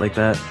branches and shit like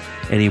that,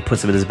 and he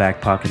puts them in his back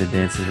pocket and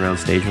dances around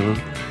stage with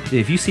them. Dude,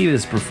 if you see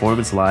this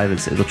performance live,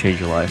 it'll change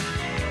your life.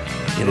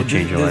 It'll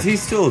change your Does life. he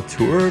still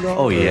tour at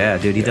all? Oh yeah,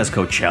 dude, he does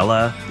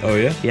Coachella. Oh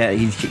yeah. Yeah,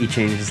 he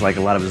changes like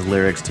a lot of his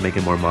lyrics to make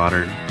it more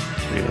modern.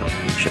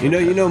 Shit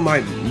like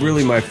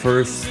that. My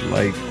first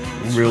like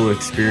real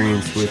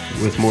experience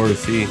with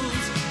Morrissey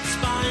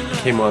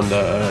came on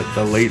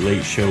the Late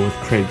Late Show with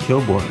Craig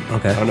Kilborn.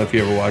 Okay. I don't know if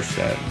you ever watched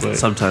that, but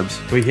Sometimes.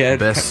 but he had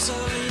Best.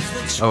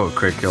 Oh,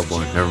 Craig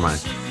Kilborn. Never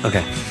mind.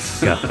 Okay.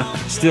 Go.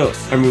 still.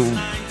 I mean,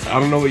 I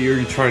don't know what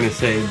you're trying to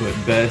say, but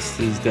best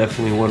is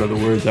definitely one of the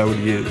words I would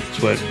use.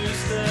 But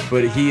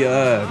he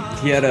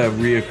had a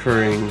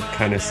reoccurring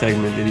kind of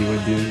segment that he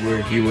would do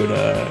where he would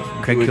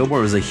Craig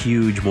Kilborn was a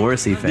huge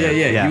Morrissey fan.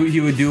 Yeah. He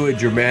would do a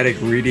dramatic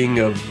reading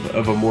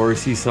of a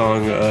Morrissey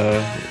song,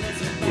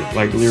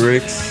 like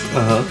lyrics.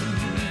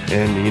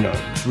 And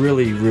it's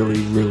really,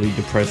 really, really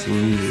depressing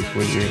music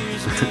when you're.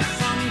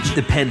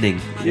 Depending.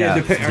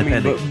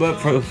 Depending. But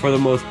for the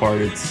most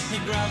part, it's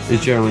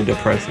generally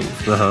depressing.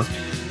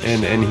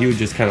 And he would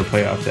just kind of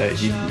play off that.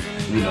 He,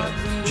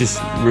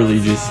 just really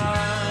just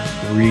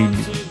read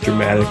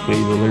dramatically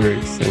the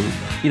lyrics and.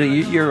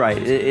 You're right.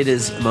 It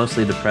is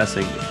mostly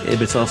depressing.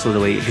 It's also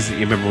the way, because you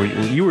remember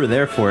when you were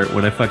there for it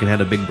when I fucking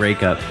had a big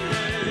breakup.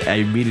 I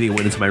immediately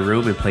went into my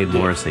room and played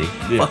Morrissey.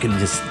 Fucking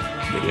just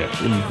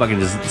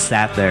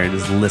sat there and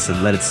just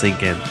listened, let it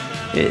sink in.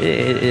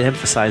 It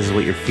emphasizes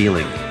what you're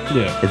feeling.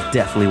 Yeah. It's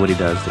definitely what he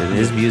does, dude.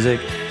 His music,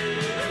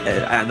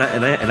 and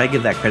I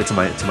give that credit to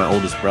my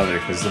oldest brother,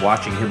 because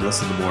watching him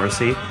listen to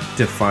Morrissey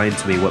defined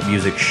to me what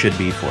music should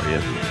be for you.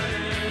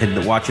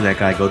 And watching that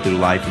guy go through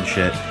life and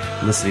shit,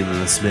 listening to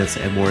the Smiths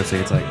and Morrissey,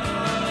 it's like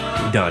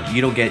done.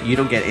 You don't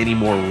get any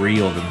more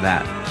real than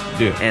that.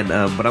 Yeah. And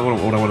but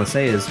what I want to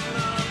say is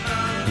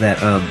that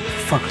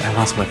fuck, I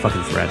lost my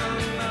fucking thread.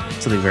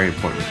 Something very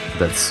important.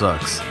 That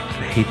sucks. I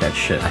hate that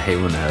shit. I hate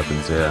when that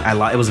happens.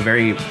 Yeah. It was a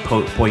very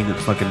poignant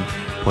fucking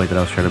point that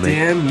I was trying to make.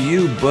 Damn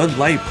you, Bud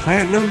Light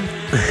Platinum.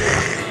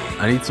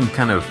 I need some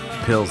kind of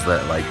pills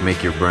that like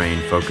make your brain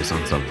focus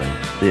on something.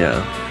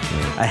 Yeah.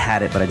 I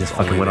had it, but I just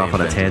fucking went off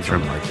on a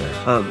tantrum like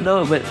that.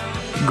 No, but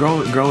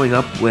growing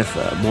up with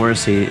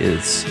Morrissey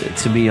is,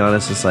 to be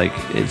honest, it's like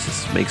it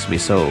just makes me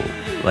so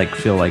like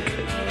feel like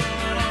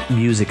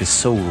music is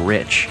so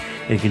rich.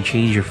 It can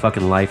change your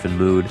fucking life and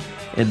mood,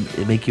 and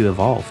it make you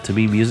evolve. To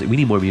me, music, we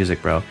need more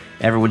music, bro.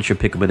 Everyone should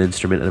pick up an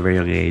instrument at a very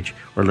young age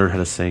or learn how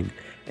to sing.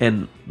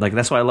 And like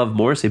that's why I love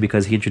Morrissey,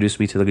 because he introduced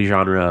me to the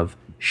genre of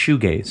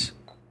shoegaze.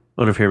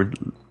 I don't know if you ever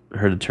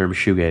heard the term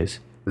shoegaze.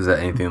 Is that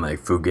anything like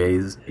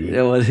fugazi?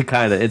 Yeah, well, it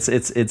kind of.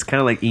 It's kind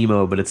of like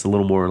emo, but it's a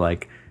little more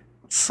like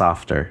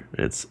softer.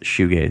 It's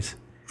shoegaze.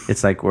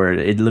 It's like where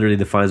it literally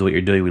defines what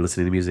you're doing when you're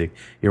listening to music.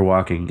 You're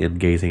walking and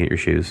gazing at your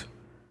shoes.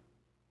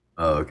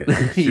 Oh,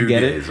 okay. You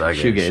get it? I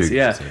get it. Shoegaze.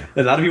 Yeah.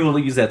 A lot of people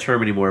don't use that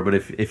term anymore, but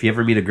if you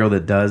ever meet a girl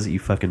that does, you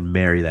fucking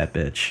marry that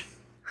bitch.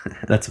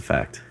 That's a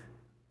fact.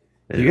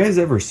 Do you guys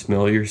ever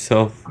smell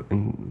yourself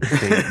and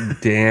think,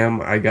 damn,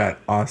 I got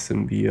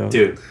awesome BO?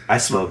 Dude, I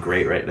smell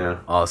great right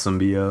now. Awesome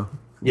BO.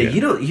 Yeah,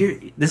 you don't.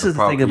 This is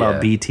the thing about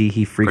yeah. BT.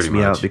 He freaks Pretty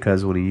me out much.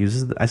 because when he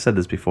uses, I said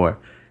this before,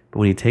 but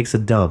when he takes a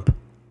dump,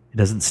 it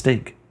doesn't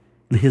stink.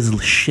 His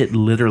shit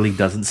literally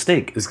doesn't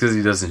stink. It's because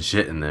he doesn't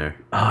shit in there.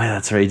 Oh yeah,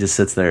 that's right. He just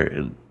sits there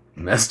and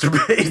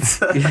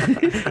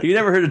Masturbates. You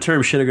never heard the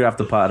term "sugar off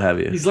the pot," have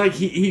you? He's like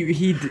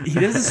he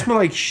doesn't smell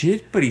like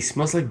shit, but he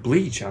smells like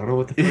bleach. I don't know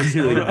what the fuck's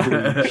going on.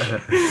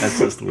 That's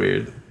just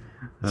weird.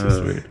 That's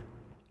just weird.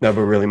 No,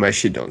 but really, my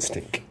shit don't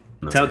stink.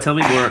 Tell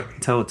me more.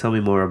 Tell me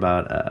more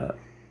about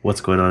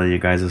what's going on in your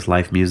guys'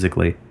 life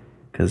musically,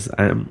 because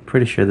I'm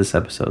pretty sure this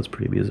episode's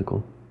pretty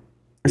musical.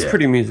 It's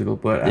pretty musical,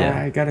 but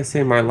Yeah. I gotta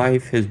say my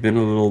life has been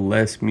a little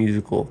less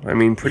musical. I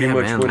mean, pretty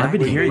much man, when I've been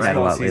hearing that a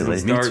lot season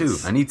lately. Me too.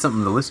 starts- I need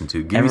something to listen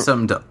to. Give me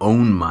something to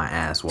own my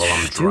ass while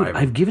I'm Dude, driving.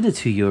 I've given it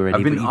to you already.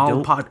 I've been but you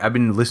all don't. I've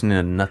been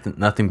listening to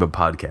nothing but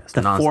podcasts,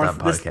 The nonstop fourth.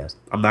 podcast.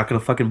 I'm not gonna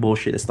fucking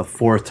bullshit. It's the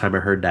fourth time I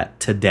heard that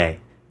today.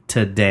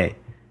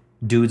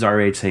 Dudes our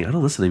age saying, "I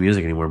don't listen to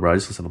music anymore, bro. I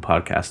just listen to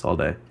podcasts all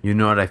day." You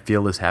know what I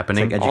feel is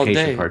happening? Like All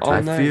education day, part all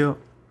time. night. I feel,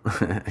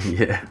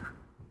 yeah,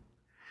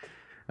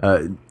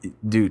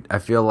 dude. I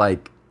feel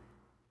like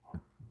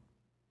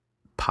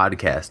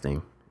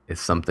podcasting is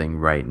something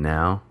right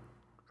now.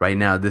 Right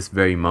now, this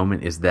very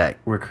moment is that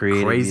We're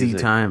creating crazy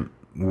music. time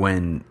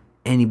when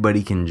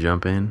anybody can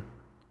jump in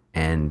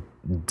and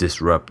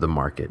disrupt the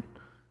market.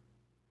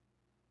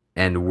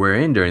 And we're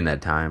in during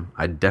that time.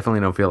 I definitely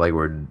don't feel like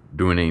we're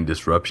doing any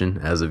disruption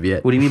as of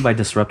yet. What do you mean by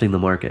disrupting the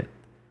market?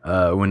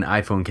 When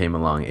iPhone came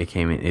along,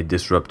 it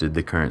disrupted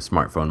the current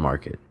smartphone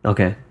market.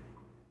 Okay.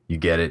 You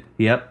get it?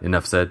 Yep.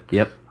 Enough said?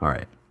 Yep. All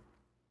right.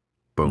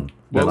 Boom.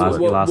 You lost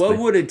What me.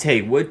 would it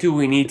take? What do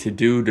we need to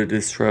do to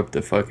disrupt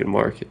the fucking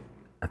market?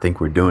 I think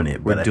we're doing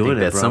it, but I doing think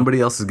it, that bro. somebody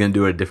else is going to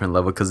do it at a different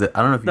level because I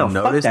don't know if No, you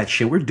fuck noticed. that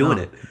shit. We're doing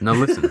it. No,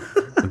 listen.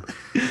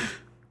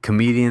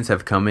 Comedians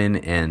have come in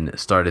and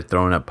started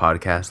throwing up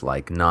podcasts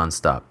like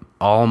nonstop.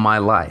 All my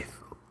life,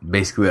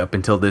 basically up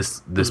until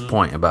this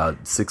point,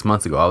 about 6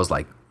 months ago, I was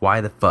like,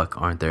 why the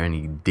fuck aren't there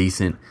any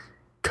decent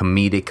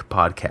comedic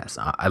podcasts?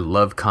 I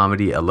love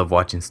comedy. I love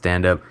watching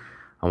stand-up.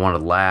 I want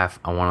to laugh.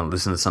 I want to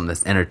listen to something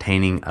that's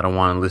entertaining. I don't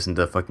want to listen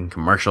to fucking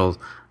commercials.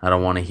 I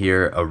don't want to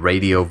hear a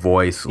radio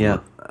voice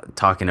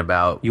talking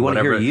about You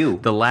wanna hear whatever. you.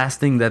 The last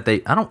thing that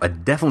I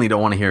definitely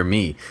don't want to hear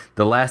me.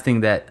 The last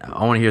thing that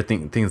I want to hear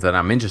things that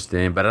I'm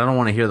interested in, but I don't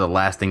want to hear the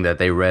last thing that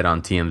they read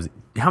on TMZ.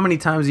 How many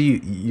times do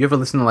you ever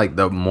listen to like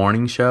the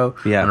morning show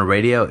on the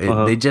radio?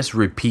 They just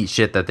repeat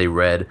shit that they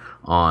read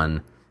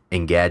on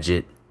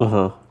Engadget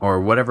or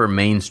whatever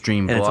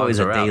mainstream And blogs it's always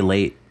a are day out.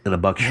 late and a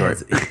buck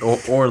short.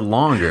 or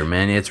longer,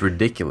 man. It's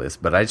ridiculous.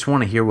 But I just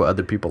want to hear what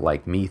other people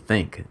like me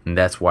think, and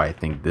that's why I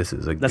think this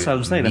is a. That's good what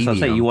I'm saying. That's what I'm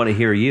saying. medium. You want to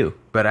hear you.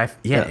 But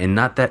and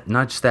not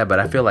just that, but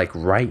I feel like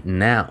right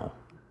now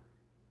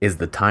is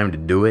the time to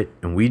do it.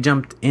 And we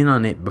jumped in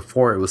on it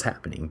before it was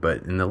happening.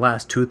 But in the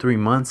last 2-3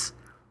 months,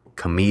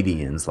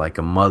 comedians like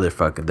a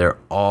motherfucker, they're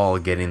all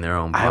getting their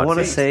own podcasts. I want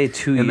to say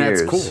 2 and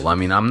years. that's cool. I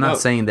mean, I'm not No.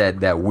 saying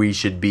that we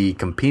should be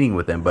competing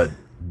with them, but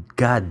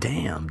god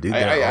damn, dude,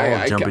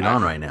 they're all jumping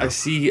on right now. I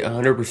see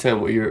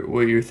 100%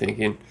 what you're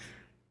thinking.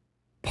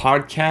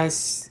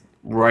 Podcasts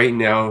right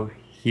now,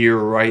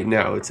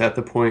 it's at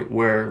the point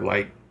where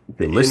like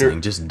the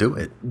Listening, just do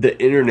it. the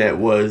internet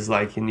was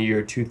like in the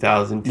year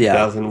 2000,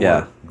 2001.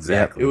 Yeah.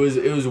 Exactly. It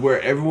was where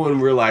everyone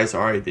realized,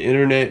 all right, the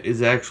internet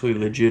is actually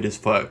legit as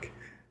fuck,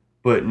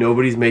 but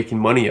nobody's making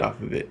money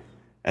off of it.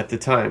 At the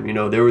time, you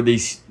know, there were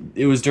these.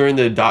 It was during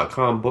the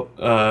 .com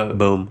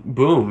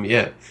boom.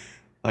 Yeah,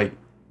 like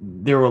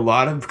there were a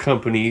lot of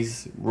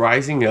companies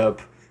rising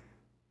up,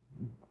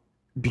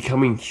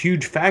 becoming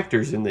huge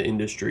factors in the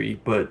industry,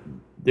 but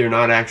they're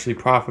not actually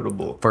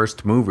profitable.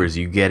 First movers,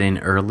 you get in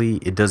early.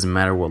 It doesn't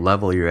matter what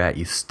level you're at.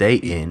 You stay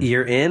in.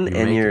 You're in,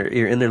 and make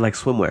you're in there like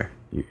swimwear.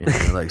 You're in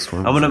there like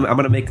swimming. I'm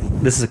gonna make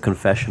this is a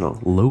confessional.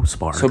 Low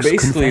sparks. So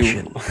basically,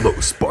 confession. Low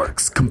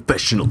Sparks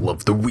confessional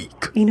of the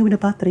week. In nomine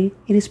Patri,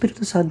 in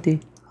Spiritus Sancti.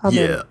 Amen.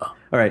 Yeah.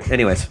 All right.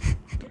 Anyways,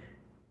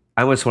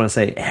 I just want to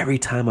say every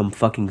time I'm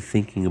fucking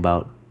thinking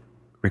about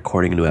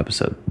recording a new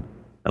episode,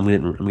 I'm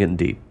getting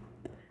deep.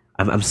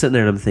 I'm sitting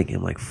there and I'm thinking,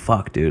 I'm like,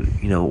 fuck, dude.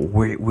 You know,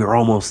 we're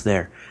almost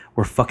there.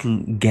 We're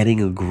fucking getting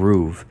a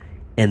groove,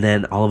 and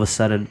then all of a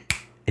sudden,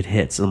 it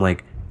hits. And I'm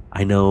like,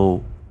 I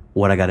know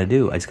what I got to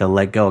do. I just got to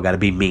let go. I got to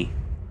be me.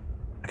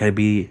 I got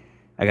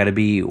to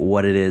be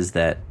what it is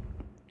that,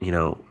 you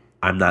know,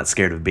 I'm not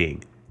scared of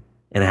being,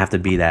 and I have to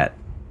be that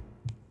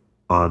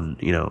on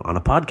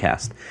a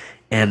podcast.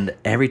 And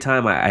every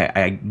time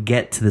I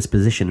get to this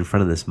position in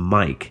front of this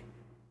mic,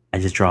 I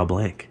just draw a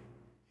blank.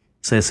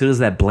 So as soon as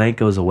that blank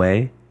goes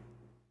away,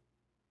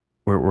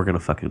 we're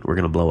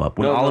gonna blow up.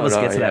 When all of us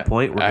get to that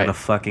point, we're gonna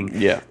fucking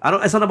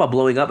It's not about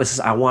blowing up. It's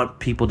just I want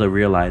people to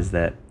realize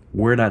that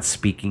we're not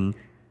speaking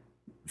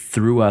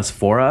through us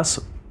for us.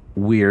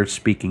 We're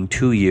speaking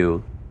to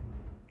you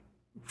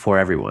for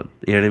everyone.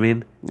 You know what I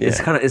mean? Yeah. It's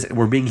kind of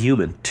we're being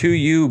human. to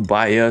you,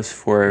 by us,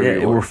 for Yeah,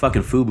 everyone. we're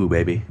fucking FUBU,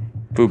 baby.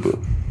 Boo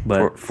boo.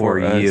 But for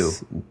you.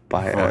 us,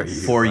 by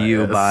us. For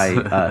you by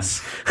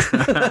us.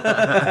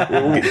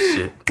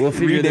 We'll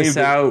figure this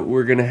out.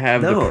 We're gonna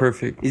have the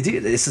perfect.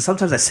 Dude,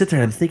 sometimes I sit there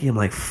and I'm thinking, I'm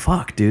like,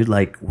 fuck, dude.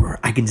 Like,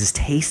 I can just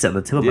taste it on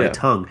the tip of my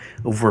tongue.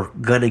 If we're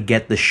gonna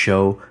get the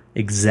show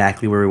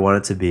exactly where we want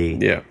it to be.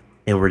 Yeah.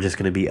 and we're just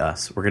going to be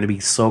us. We're going to be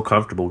so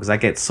comfortable because I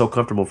get so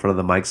comfortable in front of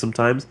the mic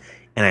sometimes,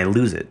 and I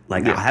lose it.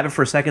 Like I'll have it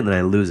for a second, then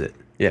I lose it.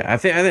 Yeah, I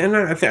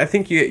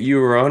think you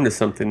were onto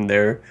something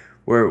there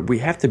where we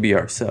have to be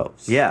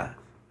ourselves. Yeah,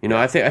 You know,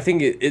 I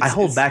think I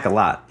hold back a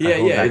lot.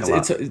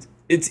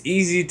 It's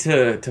easy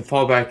to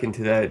fall back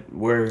into that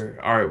where,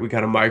 all right, we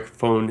got a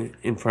microphone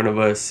in front of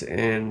us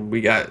and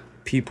we got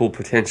people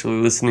potentially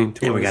listening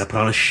to us. We got to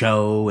put on a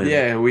show.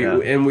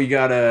 And, we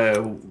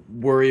gotta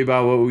worry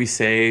about what we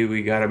say.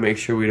 We gotta make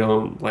sure we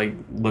don't like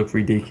look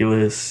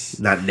ridiculous.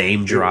 Not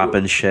name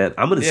dropping shit.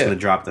 I'm just gonna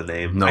drop the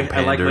name. No I like my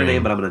pandering.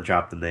 name, but I'm gonna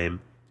drop the name.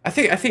 I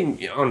think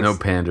honestly, No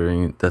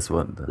pandering. That's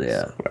what.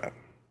 Yeah.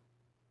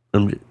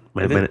 What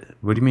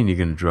do you mean you're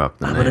gonna drop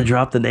the I'm name? gonna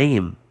drop the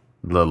name.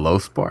 The Low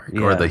Spark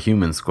or Yeah. the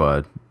Human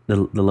Squad? The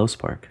Low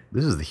Spark.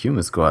 This is the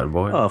Human Squad,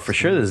 boy. Oh, for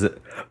sure. There's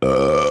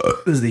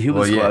the Human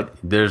well, yeah. Squad.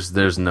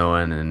 There's no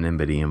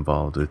anonymity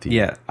involved with you.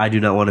 Yeah, I do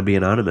not want to be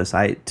anonymous.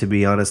 To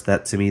be honest,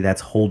 to me,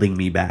 that's holding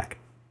me back.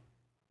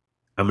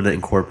 I'm gonna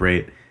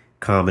incorporate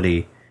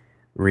comedy,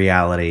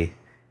 reality,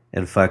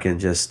 and fucking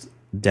just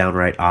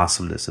downright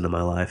awesomeness into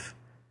my life.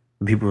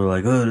 And people are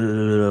like,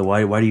 "Oh,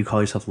 why do you call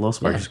yourself the Low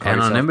Spark?" Yeah, Just call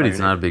yourself by anonymity's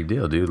your not a name." big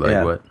deal, dude. Like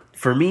Yeah. what?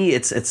 For me,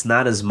 it's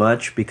not as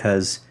much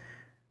because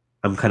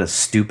I'm kind of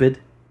stupid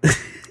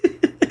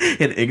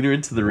and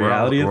ignorant to the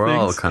reality we're of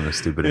things. all kind of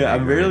stupid. Yeah, and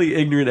I'm ignorant. really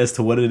ignorant as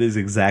to what it is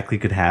exactly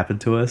could happen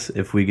to us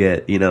if we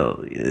get,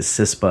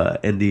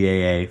 CISPA,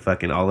 NDAA,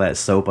 fucking all that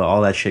SOPA,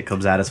 all that shit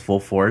comes at us full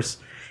force.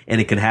 And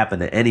it can happen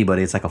to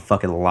anybody. It's like a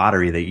fucking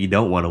lottery that you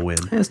don't want to win.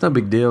 Yeah, it's no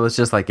big deal. It's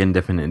just like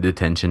indefinite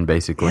detention,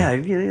 basically.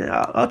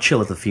 Yeah, I'll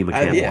chill at the FEMA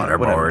camp.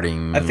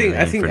 Waterboarding. I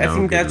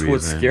think that's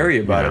what's scary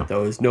about you it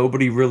though, is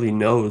nobody really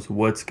knows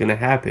what's gonna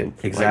happen.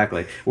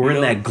 Exactly. Like, We're you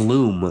in know, that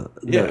gloom.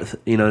 Yeah.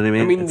 You know what I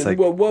mean? I mean, It's like,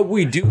 what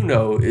we do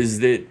know is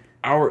that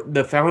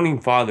the founding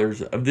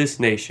fathers of this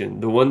nation,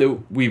 the one that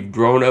we've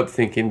grown up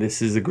thinking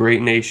this is a great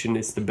nation,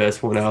 it's the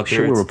best one out there.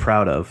 sure it's- we're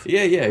proud of.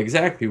 Yeah,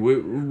 exactly.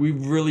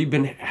 We've really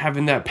been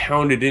having that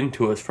pounded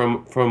into us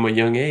from a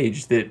young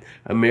age that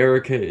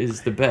America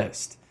is the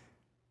best.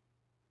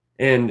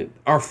 And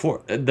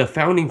the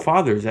founding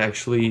fathers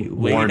actually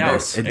laid Warned out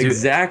us.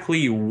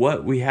 exactly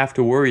what we have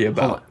to worry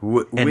about.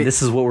 And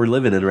this is what we're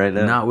living in right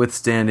now.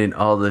 Notwithstanding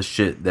all the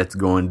shit that's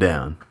going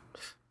down.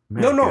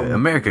 America,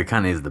 America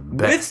kind of is the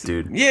best,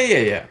 dude.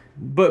 Yeah.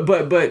 But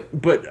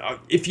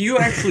if you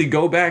actually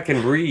go back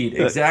and read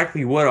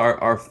exactly what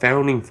our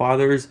founding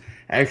fathers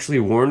actually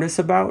warned us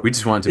about, We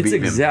just want it to it's be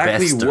even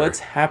exactly bester. what's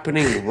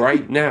happening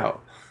right now.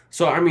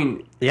 So I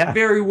mean, Yeah,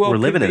 very well we're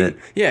could living in be- it.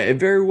 Yeah, it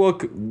very well.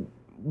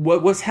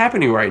 What's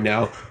happening right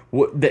now?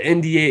 What the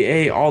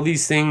NDAA, all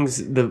these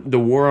things, the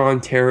war on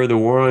terror, the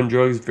war on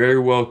drugs, very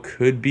well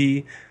could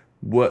be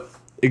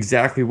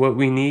exactly what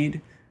we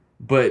need,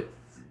 but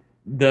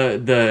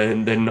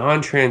the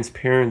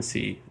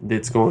non-transparency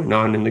that's going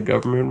on in the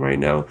government right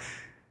now,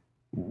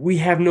 we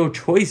have no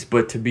choice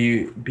but to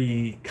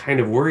be kind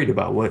of worried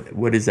about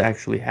what is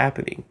actually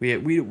happening.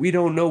 We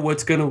don't know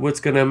what's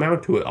gonna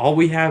amount to it. All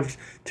we have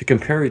to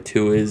compare it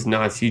to is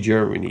Nazi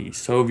Germany,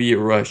 Soviet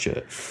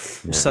Russia.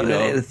 So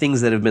the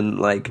things that have been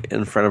like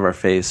in front of our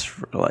face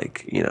for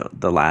like,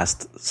 the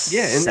last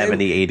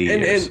 70, 80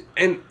 years.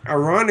 And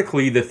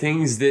ironically, the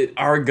things that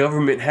our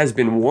government has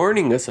been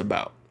warning us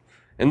about.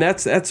 And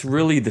that's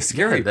really the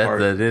scary part.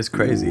 That is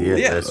crazy.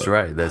 Yeah, that's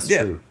right. That's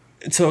Yeah.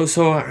 true.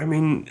 So I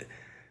mean,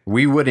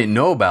 We wouldn't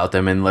know about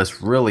them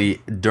unless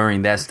really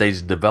during that stage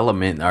of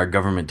development our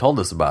government told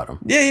us about them.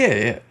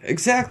 yeah,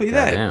 exactly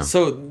that. Goddamn.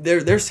 So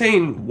they're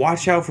saying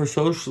watch out for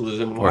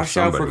socialism, watch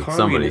out for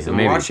communism,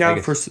 maybe, watch out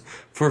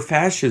for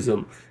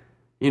fascism.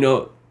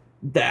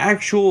 The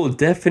actual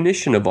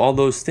definition of all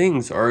those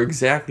things are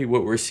exactly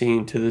what we're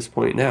seeing to this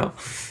point now.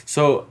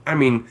 So I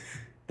mean,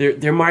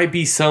 there might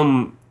be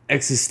some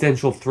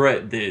existential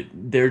threat that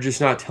they're just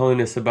not telling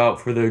us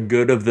about for the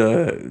good of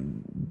the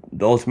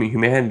ultimate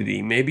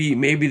humanity.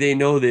 Maybe they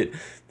know that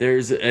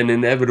there's an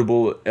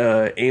inevitable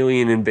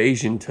alien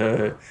invasion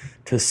to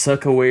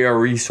suck away our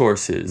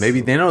resources.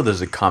 Maybe they know there's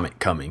a comet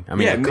coming. I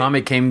mean, Yeah, a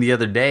comet came the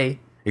other day,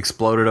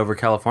 exploded over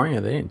California.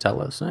 They didn't tell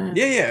us.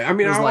 Yeah. I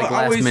mean, It was like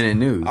last minute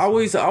news. I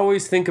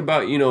always think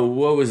about,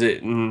 what was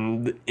it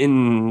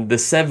in the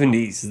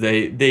 70s?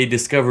 They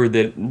discovered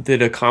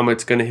that a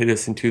comet's going to hit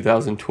us in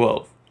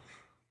 2012,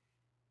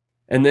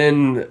 and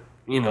then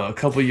a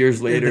couple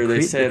years later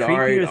they said, all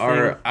right,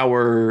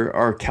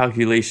 our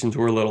calculations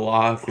were a little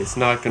off. It's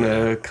not going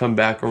to come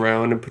back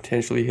around and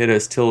potentially hit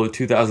us till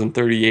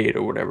 2038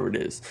 or whatever it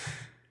is.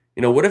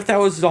 What if that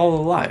was all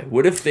a lie?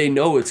 What if they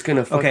know it's going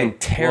to fucking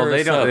tear Well,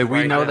 they us don't. up? We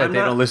right know now? that they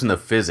don't listen to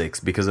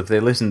physics, because if they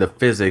listened to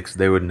physics,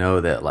 they would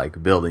know that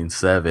like Building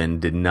 7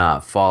 did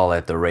not fall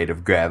at the rate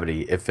of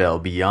gravity; it fell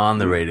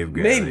beyond the rate of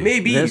gravity.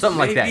 Maybe something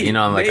like that.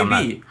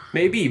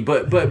 Maybe.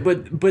 But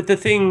the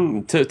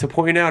thing to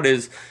point out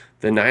is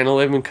the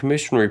 9/11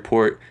 Commission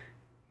report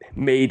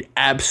made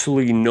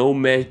absolutely no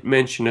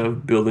mention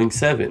of Building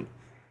 7.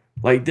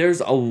 Like,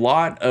 there's a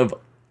lot of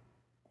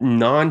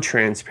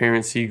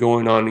non-transparency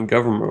going on in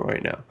government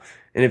right now,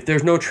 and if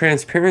there's no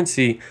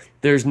transparency,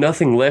 there's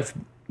nothing left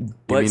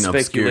but mean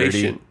obscurity?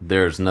 speculation.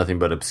 There's nothing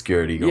but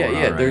obscurity going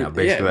on right now.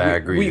 Basically, I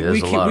agree.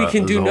 We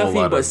can do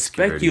nothing but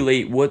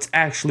speculate what's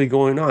actually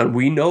going on.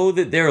 We know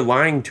that they're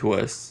lying to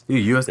us.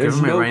 Dude, U.S. There's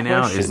government no right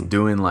now is question.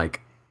 doing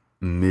like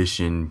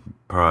mission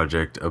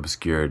project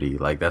obscurity.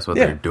 Like that's what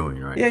they're doing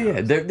right now.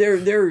 Yeah.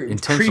 They're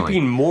Intentionally.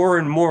 creeping more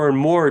and more and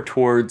more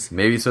towards.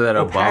 Maybe so that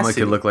Obama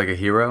Opacity. could look like a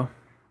hero.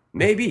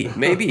 Maybe it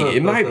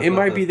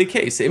might be the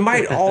case. It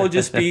might all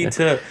just be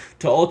to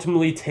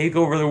ultimately take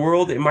over the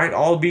world. It might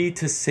all be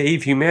to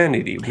save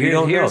humanity. We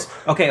don't know.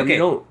 Okay. We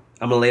don't.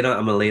 I'm gonna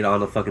lay it on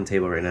the fucking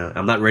table right now.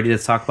 I'm not ready to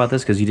talk about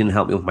this because you didn't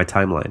help me with my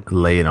timeline.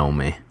 Lay it on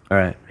me. All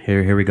right,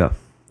 here we go.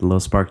 The low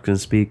spark's gonna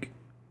speak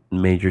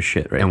major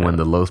shit right And now. when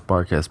the low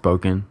spark has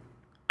spoken,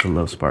 the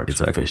low sparks,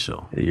 it's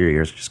official. Your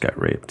ears just got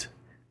raped.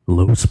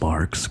 Low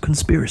sparks,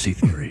 conspiracy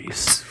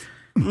theories.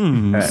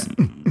 All right.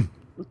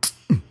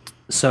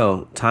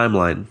 So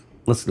timeline.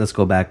 Let's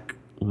go back.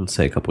 Let's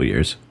say a couple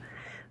years.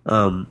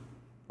 When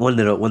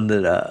did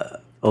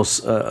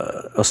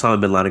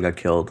Osama bin Laden got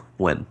killed?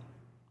 When?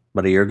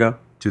 About a year ago.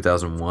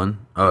 2001.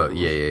 Oh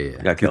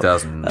yeah. Got killed.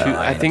 2009.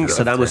 I think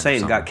Saddam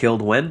Hussein got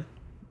killed when?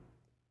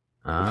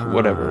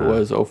 Whatever it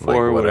was,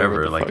 04,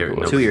 whatever the like fuck it was.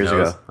 nobody 2 years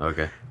knows. ago.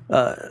 Okay.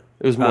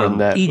 It was more than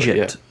that. but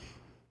Egypt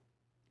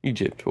yeah.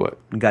 Egypt. What?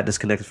 got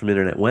disconnected from the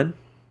internet when?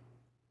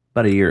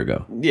 About a year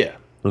ago. Yeah.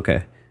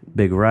 Okay.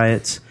 Big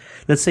riots.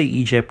 Let's say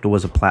Egypt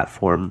was a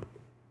platform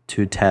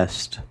to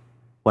test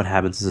what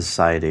happens to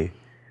society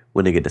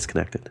when they get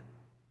disconnected.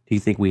 Do you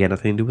think we had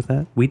nothing to do with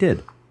that? We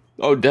did.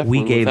 Oh, definitely.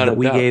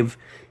 We gave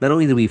not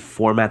only did we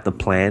format the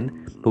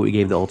plan, but we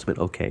gave the ultimate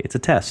okay. It's a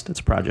test. It's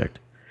a project.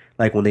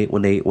 Like when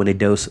they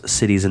dose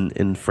cities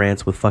in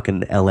France with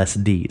fucking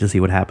LSD to see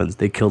what happens.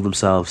 They killed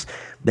themselves.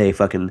 They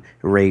fucking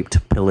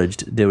raped,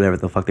 pillaged, did whatever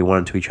the fuck they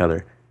wanted to each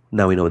other.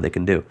 Now we know what they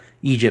can do.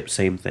 Egypt,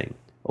 same thing.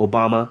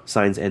 Obama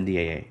signs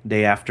NDAA.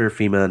 Day after,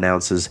 FEMA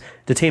announces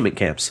detainment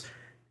camps.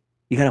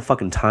 You got a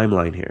fucking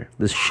timeline here.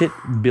 This shit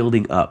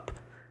building up.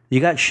 You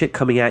got shit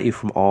coming at you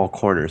from all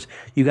corners.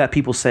 You got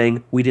people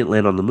saying we didn't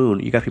land on the moon.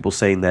 You got people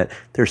saying that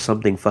there's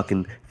something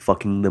fucking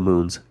the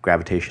moon's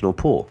gravitational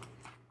pull.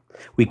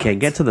 We can't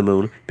get to the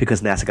moon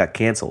because NASA got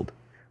canceled.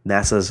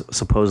 NASA's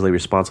supposedly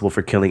responsible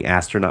for killing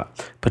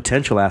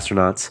potential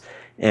astronauts,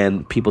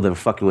 and people that were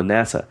fucking with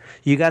NASA.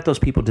 You got those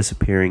people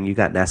disappearing. You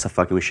got NASA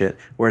fucking with shit.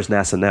 Where's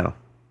NASA now?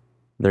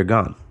 They're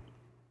gone.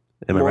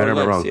 Am I right or am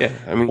I wrong? Yeah.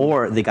 I mean,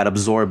 Or they got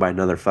absorbed by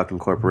another fucking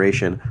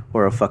corporation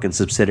or a fucking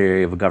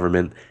subsidiary of a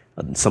government,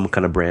 some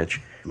kind of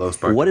branch. Low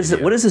spark. What is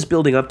it? What is this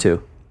building up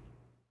to?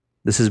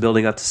 This is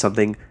building up to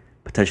something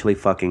potentially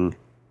fucking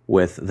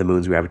with the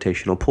moon's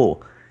gravitational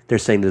pull. They're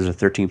saying there's a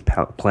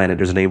 13th planet.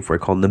 There's a name for it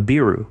called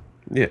Nibiru.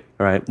 yeah.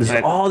 All right. This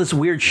is all this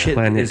weird shit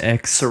Planet is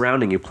X.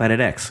 surrounding you. Planet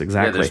X.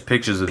 Exactly. Yeah, there's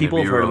pictures of People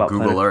have heard Nibiru about on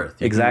Google Planet- Earth.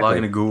 You Exactly. can log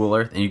into Google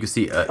Earth and you can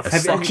see a Have you-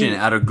 section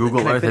out of Google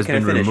Can I Earth has can I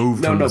been finish?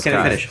 removed No, from no, the can I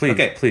sky. finish? Please,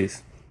 Okay.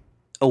 please.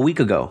 A week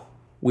ago,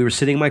 we were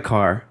sitting in my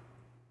car.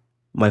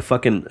 We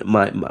couldn't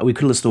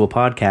listen to a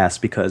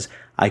podcast because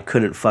I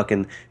couldn't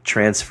fucking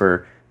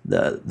transfer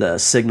the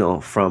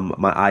signal from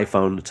my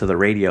iPhone to the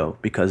radio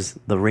because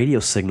the radio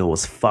signal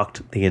was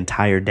fucked the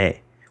entire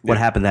day. What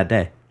happened that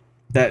day?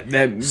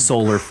 That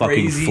Solar fucking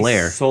crazy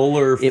flare.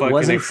 Solar It fucking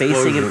wasn't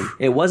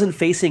explosion.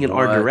 facing in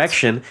our What?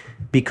 direction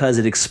because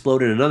it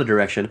exploded in another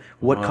direction.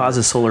 What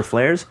causes solar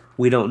flares?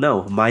 We don't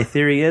know. My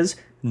theory is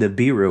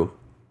Nibiru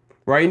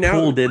right now.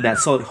 pulled in that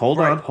solar. Hold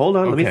on.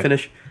 Let me Okay.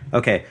 finish.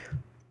 Okay,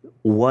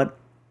 what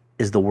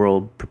is the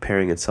world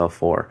preparing itself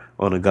for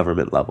on a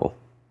government level?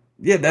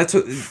 Yeah, that's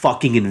what.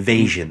 Fucking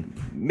invasion.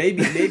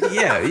 Maybe,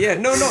 yeah.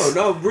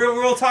 No.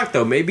 Real talk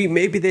though. Maybe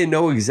they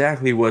know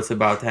exactly what's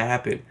about to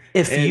happen.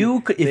 If And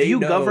you they know-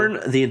 govern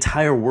the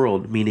entire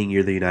world, meaning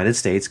you're the United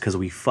States, because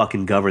we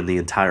fucking govern the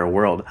entire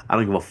world. I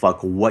don't give a fuck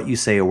what you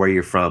say or where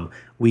you're from.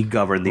 We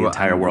govern the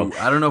entire world.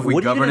 I don't know if we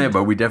What are you govern gonna it,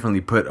 but we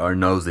definitely put our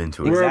nose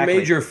into it. we're Exactly. a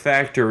major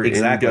factor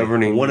Exactly. in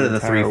governing one of the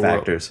entire three world.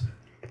 factors.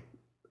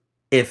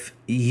 If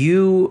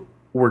you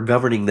were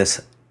governing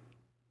this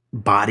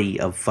body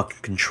of fucking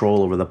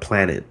control over the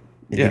planet,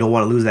 and Yeah. you don't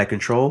want to lose that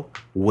control,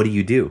 what do?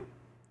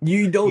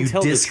 You don't You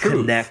tell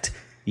disconnect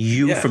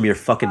you Yeah. from your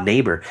fucking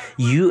neighbor.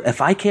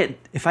 If I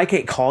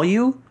can't call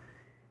you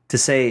to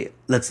say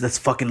let's get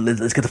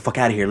the fuck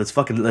out of here. Let's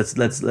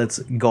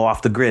go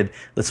off the grid.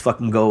 Let's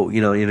fucking go.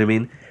 You know what I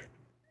mean?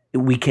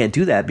 We can't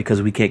do that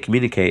because we can't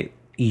communicate.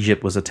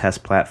 Egypt was a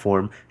test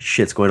platform.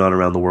 Shit's going on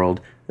around the world.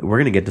 We're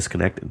gonna get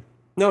disconnected.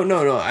 No.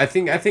 I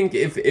think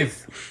if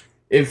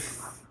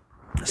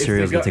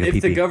Syria's gonna take a if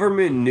the pee-pee.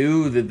 government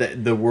knew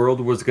that the world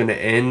was going to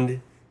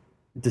end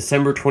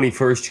December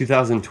 21st,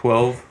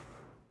 2012,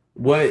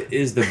 what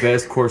is the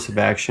best course of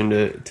action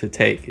to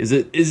take? Is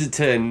it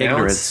to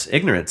announce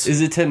Ignorance.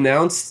 Is it to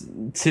announce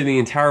to the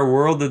entire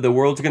world that the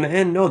world's going to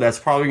end? No, that's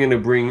probably going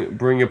to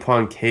bring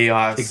upon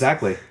chaos.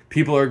 Exactly.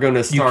 People are going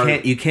to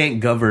start. You can't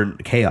govern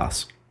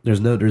chaos.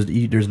 There's no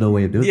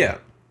way of doing it. Yeah.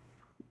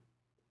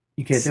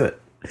 You can't do it.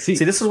 See,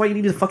 See, this is why you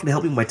need to fucking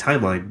help me with my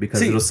timeline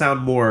because See, it'll sound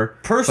more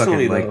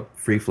personally, fucking, though- like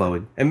free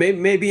flowing. and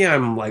maybe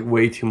I'm like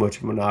way too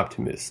much of an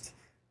optimist,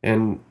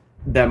 and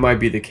that might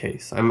be the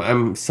case.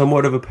 I'm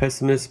somewhat of a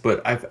pessimist,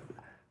 but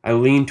I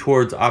lean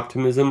towards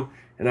optimism,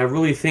 and I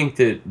really think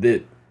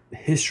that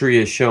history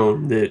has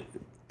shown that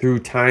through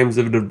times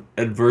of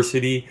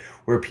adversity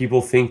where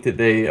people think that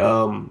they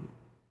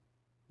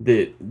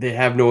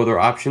have no other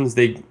options,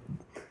 they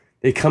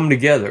come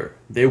together,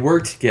 they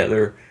work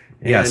together,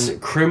 and Yes.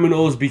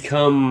 criminals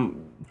become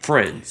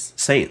friends.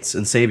 Saints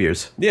and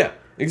saviors. Yeah,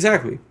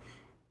 exactly.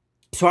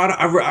 So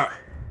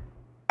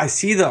I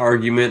see the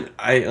argument,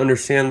 I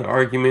understand the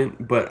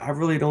argument, but I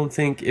really don't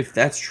think if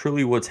that's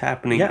truly what's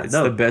happening, it's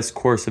the best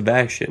course of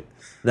action.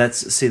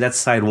 That's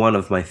side one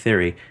of my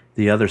theory.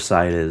 The other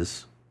side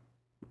is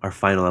our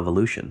final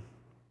evolution.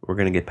 We're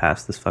gonna get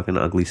past this fucking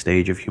ugly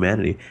stage of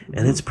humanity,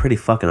 and it's pretty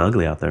fucking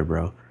ugly out there,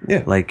 bro.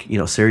 Yeah. Like,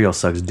 cereal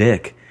sucks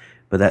dick,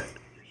 but that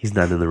he's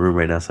not in the room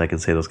right now, so I can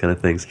say those kind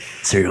of things.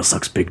 Cereal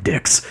sucks big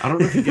dicks. I don't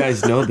know if you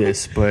guys know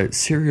this, but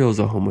Serial's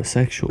a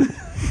homosexual.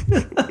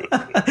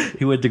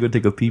 He went to go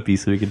take a pee-pee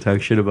so we can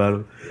talk shit about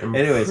him. I'm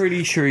Anyways,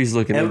 pretty sure he's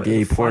looking at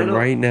gay porn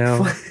right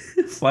now.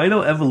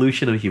 Final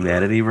evolution of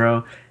humanity,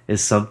 bro,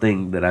 is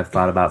something that I've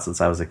thought about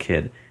since I was a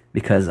kid.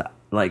 Because,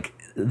 like,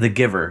 The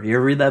Giver. You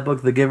ever read that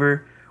book, The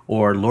Giver?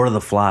 Or Lord of the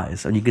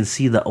Flies? And you can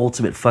see the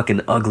ultimate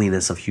fucking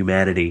ugliness of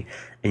humanity.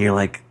 And you're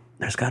like,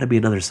 there's got to be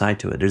another side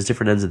to it. There's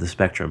different ends of the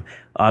spectrum.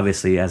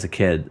 Obviously, as a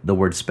kid, the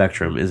word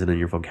spectrum isn't in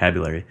your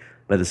vocabulary.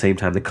 But at the same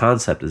time, the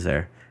concept is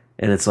there.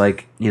 And it's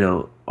like,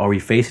 are we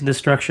facing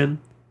destruction?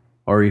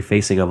 Or are we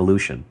facing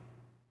evolution?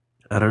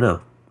 I don't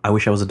know. I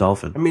wish I was a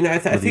dolphin. I mean, I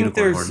with a think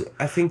unicorn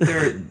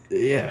horn.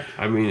 yeah,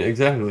 I mean,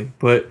 exactly.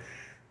 But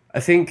I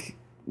think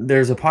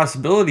there's a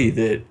possibility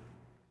that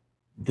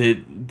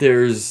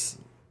there's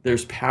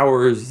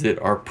powers that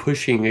are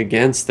pushing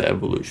against the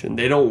evolution.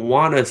 They don't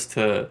want us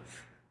to,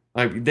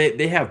 like,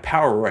 they have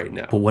power right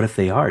now. But what if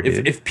they are,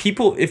 dude? If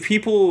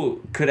people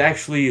could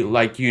actually,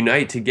 like,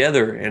 unite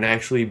together and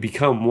actually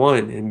become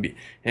one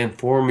and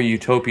form a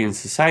utopian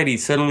society,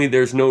 suddenly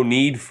there's no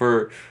need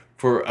for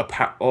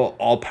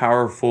all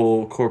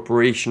powerful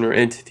corporation or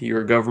entity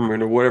or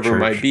government or whatever it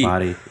might be.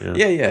 Body,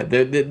 yeah.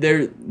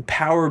 Their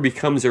power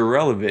becomes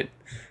irrelevant.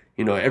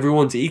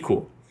 Everyone's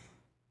equal.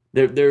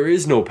 There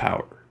is no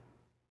power.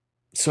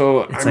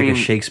 So It's like a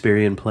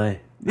Shakespearean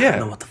play. I Yeah. don't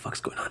know what the fuck's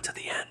going on to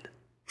the end.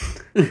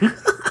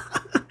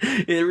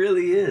 It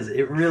really is.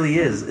 It really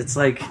is. It's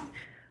like,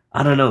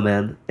 I don't know,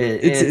 man.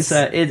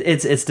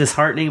 It's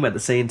disheartening, but at the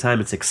same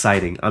time, it's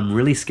exciting. I'm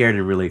really scared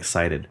and really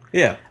excited.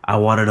 Yeah. I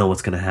want to know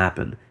what's going to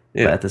happen.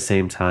 Yeah. But at the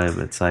same time,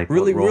 it's like,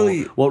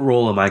 Really, what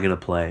role am I going to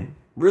play?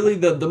 Really,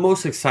 the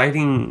most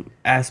exciting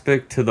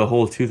aspect to the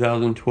whole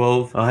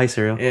 2012, Oh, hi,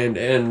 Serial.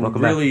 and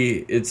Welcome really,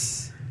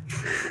 it's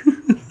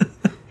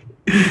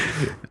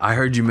I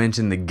heard you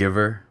mention The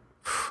Giver.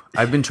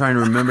 I've been trying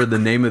to remember the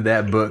name of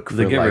that book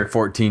for Giver. like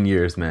 14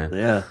 years, man.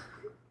 Yeah,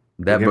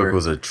 That Giver. book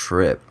was a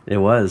trip. it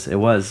was.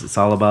 It's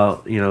all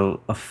about,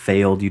 a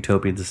failed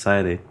utopian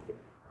society.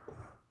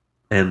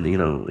 And,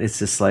 it's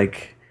just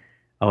like,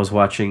 I was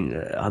watching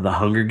The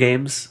Hunger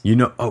Games.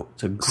 It's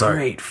It's a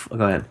great...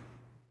 Go ahead.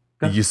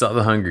 You saw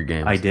The Hunger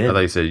Games. I did. I thought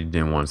you said you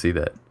didn't want to see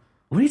that.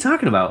 What are you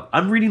talking about?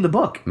 I'm reading the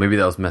book. Maybe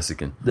that was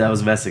Mexican. That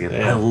was Mexican.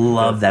 I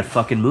love that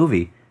fucking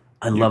movie.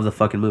 I love the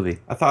fucking movie.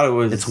 I thought it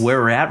was. It's where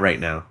we're at right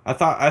now. I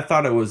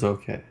thought it was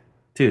okay.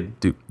 Dude,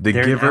 Dude, The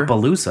they're Giver, in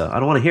Appaloosa. I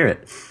don't want to hear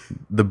it.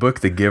 the book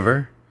The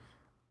Giver,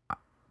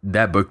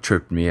 that book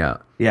tripped me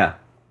out. Yeah.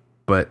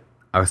 But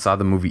I saw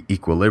the movie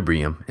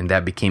Equilibrium, and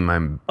that became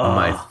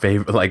my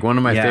favorite, like one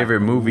of my Yeah. favorite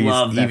movies.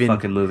 Love that even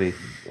fucking movie.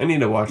 I need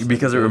to watch that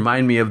because it again.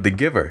 reminded me of The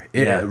Giver.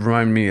 It Yeah.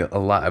 reminded me a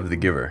lot of The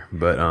Giver,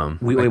 but I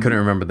couldn't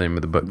remember the name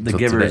of the book. The till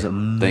Giver is today.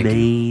 an Thank you.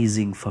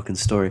 amazing fucking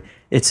story.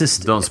 It's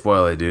just... Don't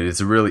spoil it, dude.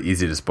 It's really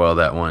easy to spoil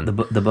that one.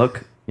 The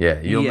book? Yeah,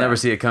 you'll Yeah. never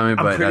see it coming,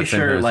 I'm but pretty at the same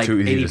sure time, it's like too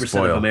easy to 80% of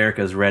spoil.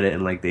 America's read it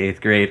in like the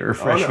 8th grade or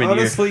freshman year.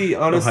 Honestly,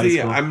 of high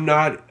school. I'm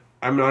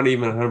not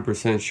even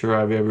 100% sure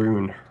I've ever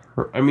even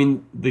heard. I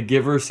mean, The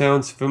Giver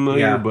sounds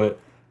familiar, Yeah. but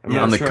I'm Yeah.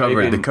 not On the sure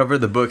cover, I the cover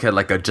of the book had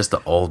like just an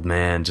old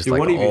man, just Do like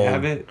one of you old.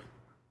 have it?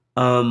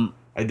 I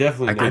I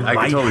definitely could- don't. I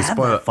might totally have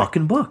spoil that it.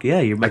 fucking book. Yeah,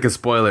 you're I could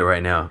spoil it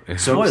right now.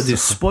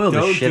 spoil the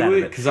Don't shit out do of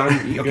it it. because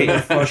I'm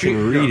gonna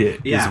fucking read it.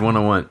 Yeah. It's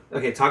 101.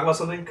 Okay, talk about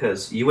something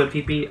because you went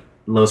pee-pee.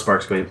 Low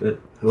Sparks going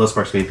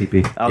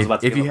pee-pee. I was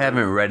about to If you give up.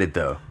 haven't read it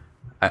though,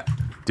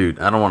 dude,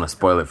 I don't want to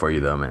spoil it for you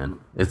though, man.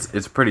 It's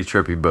a pretty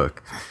trippy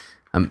book.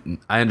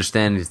 I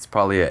understand it's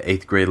probably an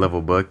 8th grade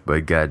level book,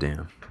 but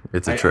goddamn,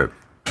 it's a trip.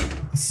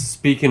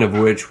 Speaking of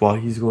which, while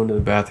he's going to the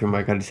bathroom,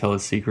 I gotta tell a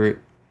secret.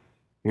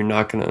 You're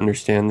not gonna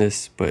understand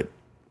this, but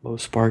Low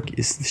Spark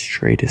is the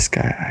straightest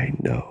guy I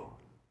know.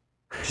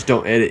 Just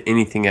don't edit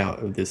anything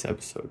out of this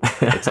episode.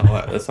 That's all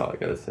I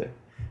gotta say.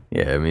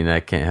 Yeah, I mean, I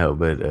can't help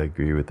but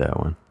agree with that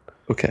one.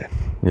 Okay.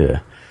 Yeah.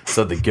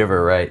 So The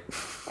Giver, right?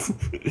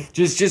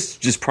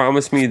 Just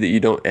promise me that you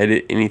don't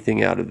edit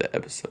anything out of the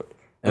episode.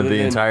 Of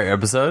the entire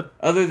episode?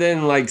 Other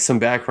than like some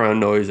background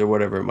noise or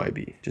whatever it might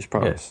be. Just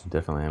promise. Yes,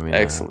 definitely. I mean,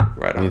 Excellent.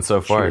 Right I mean, on.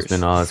 so far Cheers.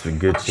 it's been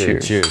good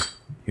shit. Cheers. Cheers.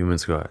 Human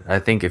Squad. I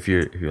think if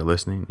you're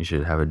listening, you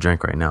should have a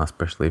drink right now,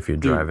 especially if you're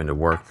driving to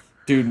work.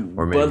 Dude,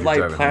 Or maybe Bud if you're Light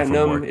driving home from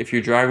Platinum, work. if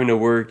you're driving to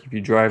work, if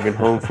you're driving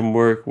home from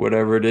work,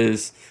 whatever it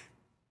is,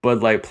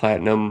 Bud Light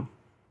Platinum,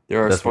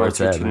 they're our That's where it's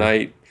sponsor at, man.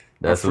 tonight.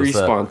 That's a free what's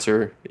up.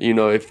 sponsor. You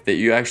know, if that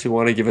you actually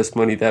want to give us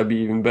money, that'd be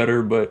even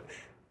better. But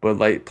Bud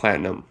Light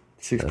Platinum,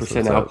 6% what's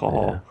up,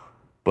 alcohol. yeah.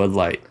 Bud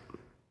Light.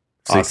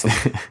 Awesome.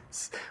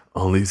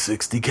 Only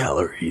 60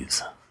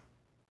 calories.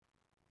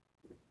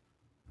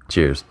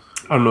 Cheers.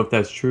 I don't know if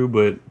that's true,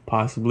 but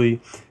possibly.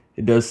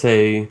 It does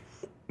say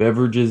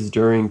beverages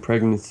during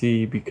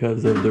pregnancy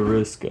because of the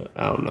risk.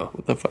 I don't know.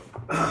 What the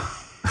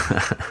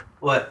fuck?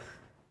 What?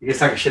 You guys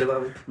talking shit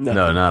about me?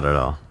 No, not at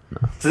all.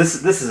 So this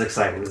is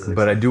exciting.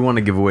 But I do want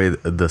to give away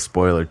the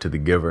spoiler to the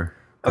giver.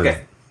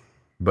 Okay.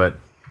 But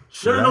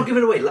No, don't give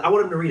it away. I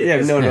want him to read it. Yeah,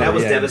 no, that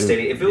was yeah,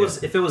 devastating. dude.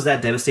 If it was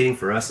that devastating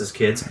for us as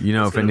kids, You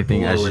know, it's if gonna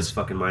anything, I blow should- his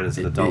fucking mind as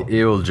an adult.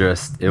 it will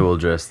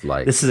just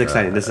like This is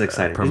exciting. This is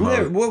exciting. promote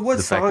Isn't there, what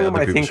the fact song that am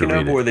other I people should thinking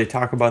of read it. where they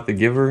talk about the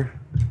giver?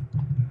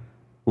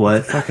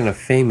 What Fucking a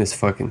famous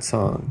fucking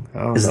song. I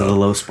don't is know. the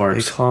Low They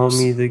Sparks? call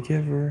me the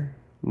giver.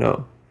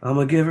 No. I'm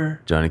a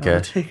giver. Johnny I'm a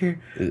Cash? taker.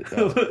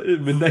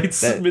 Midnight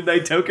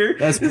toker.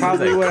 That's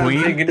probably what Queen?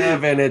 I'm thinking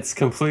of, and it's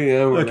completely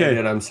unrelated.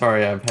 Okay. I'm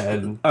sorry, I've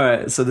had All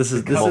right, so this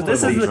is the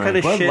kind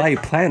of Bud shit.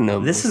 Light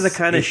Platinum. This is the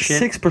kind of It's shit-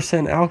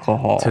 6%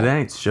 alcohol.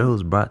 Tonight's show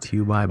is brought to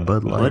you by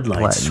Bud Light Bud Light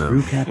Platinum.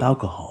 screw cap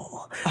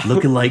alcohol,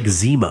 looking like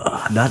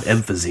Zima, not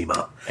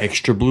emphysema.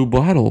 Extra blue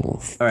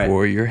bottle right.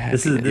 for your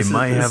happiness. This is It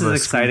might have a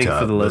exciting screw top,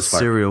 for the Low but Spark.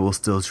 cereal will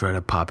still try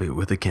to pop it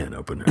with a can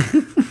opener.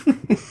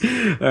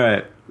 All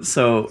right,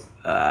 so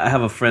I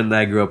have a friend that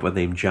I grew up with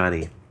named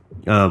Johnny.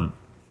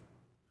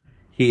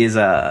 He is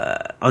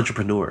a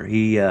entrepreneur.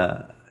 He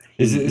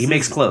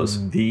makes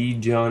clothes. The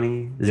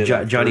Johnny. It's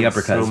that I've Johnny heard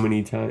Uppercuts. So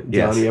many times.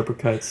 Yes. Johnny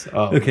Uppercuts.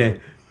 Oh, Okay,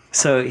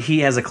 so he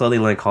has a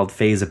clothing line called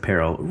Phase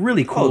Apparel.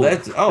 Really cool. Oh,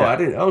 that's. Oh, I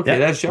didn't. Okay, Yeah.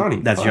 that's Johnny.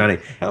 That's Fuck. Johnny.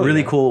 Hell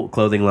Really yeah. cool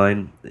clothing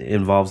line. It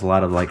involves a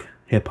lot of like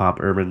hip hop,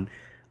 urban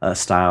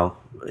style,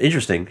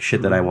 interesting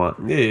shit that I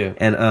want. Yeah.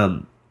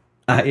 And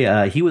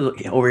he was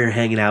over here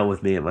hanging out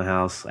with me at my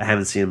house. I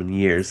haven't seen him in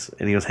years,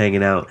 and he was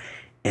hanging out,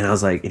 and I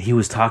was like, and he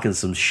was talking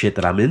some shit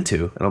that I'm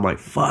into, and I'm like,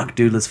 fuck,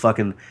 dude, let's talk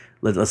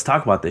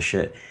about this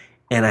shit.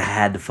 And I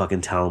had to fucking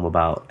tell him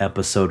about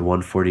episode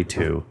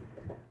 142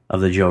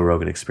 of the Joe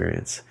Rogan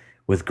Experience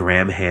with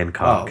Graham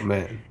Hancock. Oh,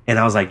 man. And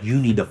I was like, you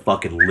need to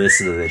fucking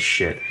listen to this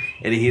shit.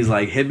 And he's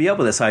like, hit me up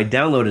with it. So I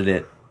downloaded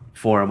it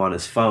for him on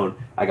his phone.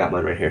 I got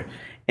mine right here.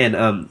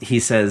 And he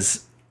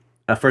says,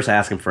 first I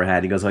asked him for a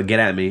hat. He goes, oh,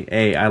 get at me.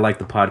 Hey, I like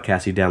the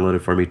podcast you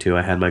downloaded for me too.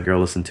 I had my girl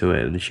listen to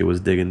it and she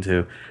was digging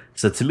too.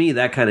 So to me,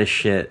 that kind of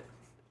shit,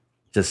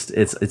 just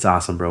it's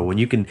awesome, bro. When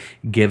you can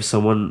give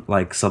someone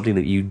like something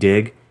that you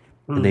dig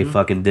and they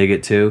fucking dig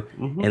it too.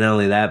 And not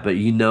only that, but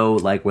you know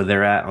like where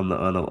they're at on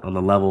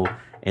the level,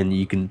 and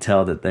you can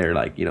tell that they're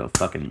like, you know,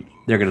 fucking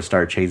they're gonna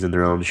start changing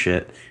their own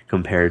shit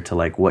compared to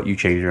like what you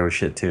change your own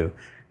shit to.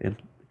 And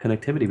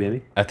connectivity,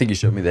 baby. I think you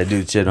showed me that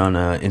dude shit on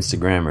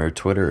Instagram or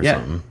Twitter or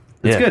something.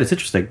 It's good. It's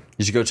interesting.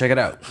 You should go check it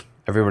out.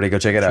 Everybody go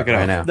check it out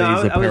right now.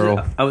 No, Phase I was-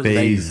 Apparel. I was-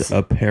 Phase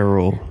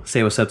Apparel.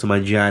 Say what's up to my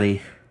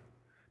Johnny,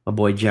 my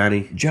boy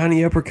Johnny.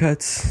 Johnny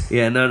Uppercuts.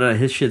 Yeah, no,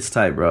 his shit's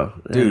tight, bro.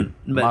 Dude,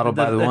 And- modeled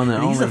by the one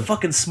that he's a only-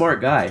 fucking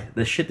smart guy.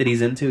 The shit that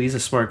he's into, he's a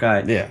smart guy.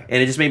 Yeah.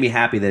 and it just made me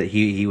happy that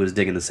he was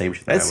digging the same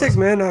shit. That That's I was. sick,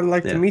 man. I'd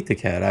like Yeah. to meet the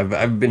cat.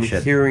 I've been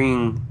should.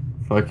 hearing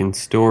fucking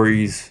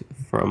stories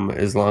from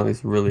as long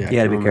as really I You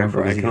gotta can be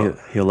careful remember.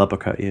 because he'll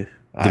uppercut you.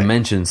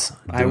 Dimensions.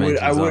 I would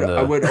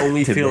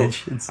only feel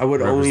Dimensions. I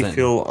would only Represent.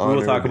 feel honored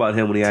We'll talk about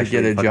him when he to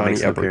actually get a fucking Johnny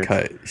makes an appearance.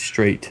 uppercut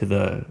straight to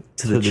the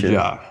chin.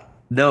 jaw.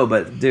 No,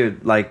 but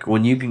dude, like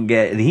when you can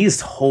get, and he's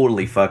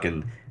totally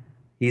fucking,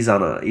 he's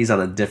on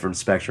a different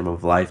spectrum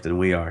of life than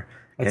we are.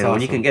 That's and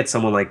when you awesome. can get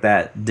someone like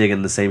that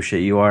digging the same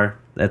shit you are,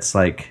 that's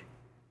like,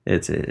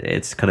 it's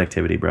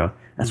connectivity, bro.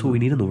 That's what we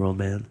need in the world,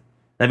 man.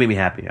 That made me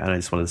happy. I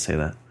just wanted to say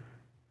that.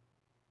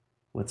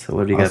 What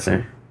do you got Awesome.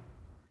 there?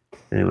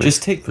 Anyway,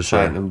 Just take the sure.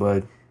 platinum,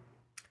 bud.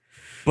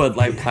 Bud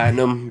Light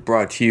Platinum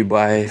brought to you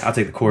by I'll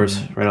take the course.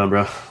 Right on,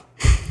 bro.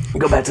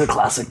 Go back to the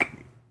classic.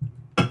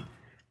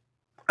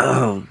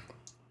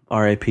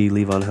 R.I.P.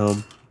 Levon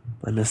Helm.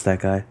 I miss that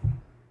guy.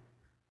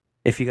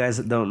 If you guys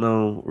don't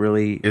know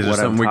really Is there what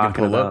I'm something we can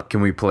talking pull about, up?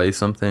 Can we play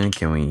something?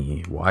 Can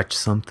we watch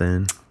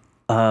something?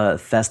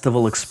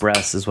 Festival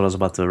Express is what I was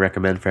about to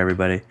recommend for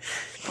everybody.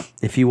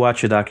 If you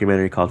watch a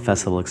documentary called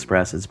Festival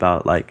Express, it's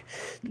about like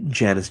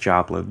Janis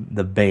Joplin,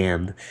 the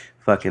band,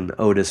 fucking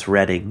Otis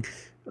Redding,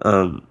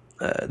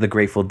 the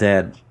Grateful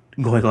Dead,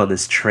 going on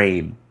this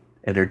train,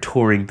 and they're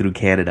touring through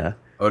Canada.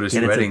 Otis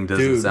And it's a- Redding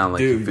doesn't dude, sound like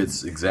dude. he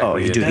fits Oh,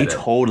 exactly. dude, into he that.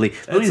 totally.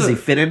 Not only does he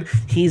fit in,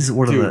 he's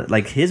one of Dude. the,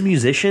 like, his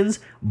musicians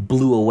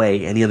blew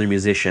away any other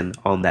musician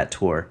on that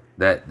tour.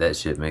 That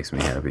shit makes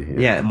me happy.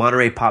 Yeah,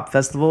 Monterey Pop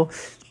Festival.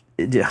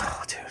 Dude,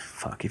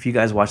 fuck. If you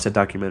guys watched that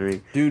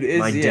documentary, dude.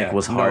 my dick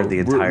was hard the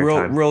entire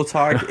time. Real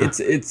talk.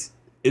 It's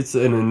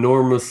an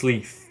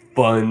enormously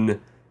fun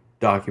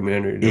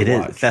documentary to It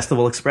watch. is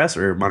Festival Express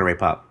or Monterey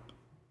Pop.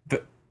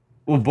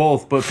 Well,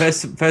 both, but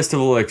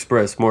Festival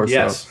Express more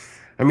Yes. so.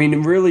 I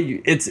mean,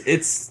 really,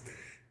 it's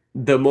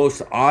the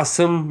most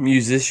awesome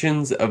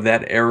musicians of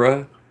that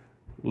era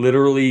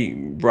literally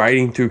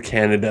riding through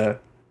Canada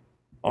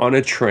on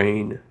a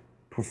train,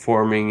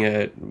 performing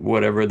at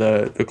whatever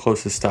the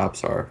closest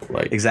stops are.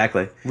 Like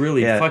Exactly.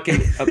 really Yeah.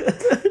 fucking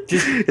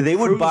just They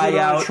would cruising buy on a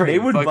out. train, They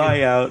would fucking-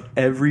 buy out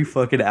every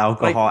fucking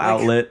alcohol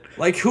outlet.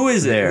 Like who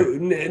is there.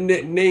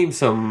 it? Name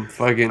some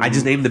fucking. I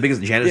just named the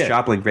biggest: Janis Yeah.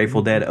 Joplin,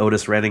 Grateful Dead,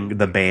 Otis Redding,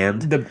 the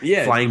band,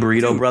 Flying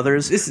Burrito dude,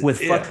 Brothers,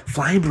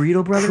 Flying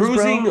Burrito Brothers,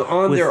 cruising bro?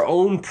 on With- their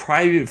own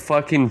private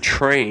fucking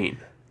train.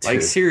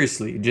 Like Dude.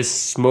 seriously,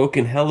 just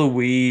smoking hella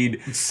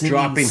weed, Singing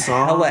dropping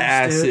songs, hella dude.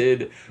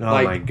 acid. Oh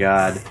like, my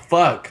god!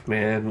 fuck,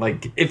 man.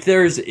 Like if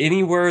there's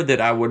anywhere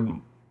that I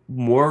would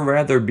more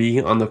rather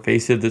be on the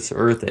face of this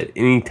earth at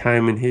any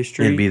time in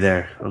history, It'd be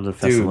there on the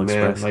Festival dude,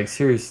 man. Express. Like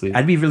seriously,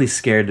 I'd be really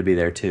scared to be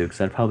there too,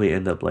 because I'd probably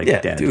end up like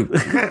yeah, dead. dude.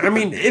 I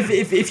mean,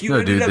 if you No,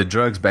 ended dude, up, the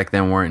drugs back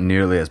then weren't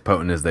nearly as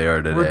potent as they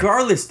are today.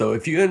 regardless though,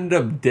 if you ended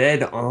up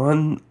dead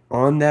on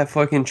that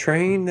fucking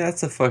train,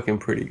 that's a fucking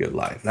pretty good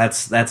life.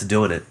 That's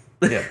doing it.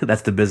 Yeah.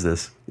 That's the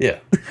business. Yeah,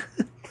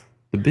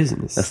 the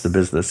business. That's the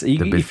business. If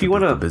business you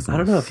want is the to, business. I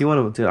don't know if you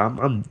want to.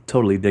 I'm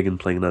totally digging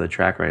playing another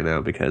track right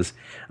now because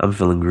I'm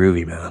feeling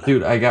groovy, man.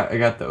 Dude, I got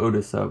the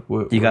Otis up.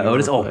 You got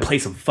Otis? Oh, play play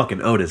some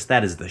fucking Otis.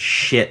 That is the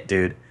shit,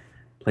 dude.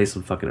 Play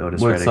some fucking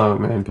Otis what Redding.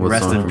 song, man? What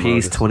Rest song in from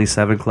peace, Otis?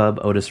 27 Club,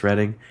 Otis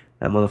Redding.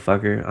 That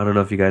motherfucker. I don't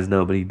know if you guys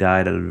know, but he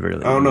died at a very I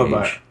don't know, young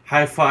but age.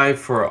 high five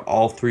for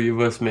all three of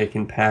us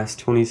making past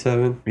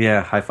 27.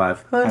 Yeah, high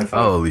five. High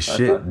five. Holy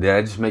shit! Did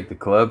I just make the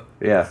club?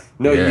 Yeah.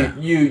 No, Yeah.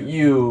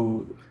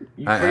 you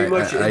pretty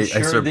much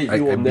ensure that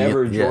you will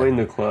never yeah. join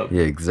the club.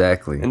 Yeah,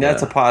 exactly. And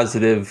that's a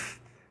positive,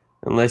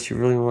 unless you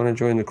really want to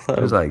join the club.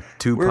 It was like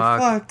We're Tupac,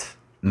 fucked.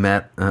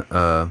 Matt,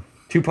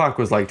 Tupac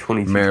was like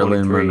 22,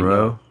 Marilyn 23,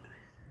 Monroe.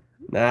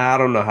 Nah, I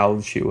don't know how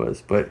old she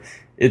was, but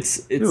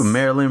it's Dude,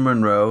 Marilyn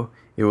Monroe.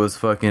 It was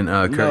fucking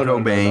Kurt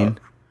Cobain.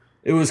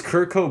 It was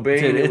Kurt Cobain.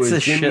 Dude, it it's a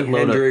was Jimi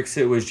shitload of- Hendrix.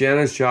 It was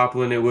Janis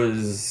Joplin. It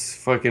was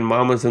fucking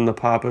Mamas and the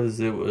Papas.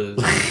 It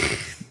was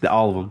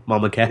All of them.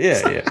 Mama Cats.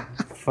 yeah.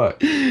 Fuck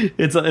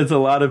It's a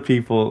lot of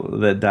people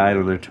that died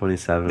when they're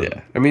 27.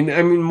 yeah. I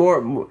mean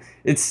more.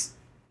 It's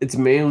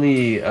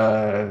mainly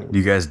Do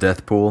you guys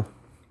death pool?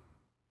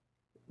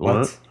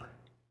 what?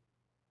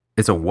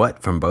 It's a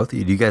what from both of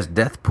you? Do you guys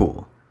death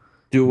pool?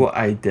 Do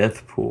I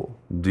death pool?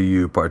 Do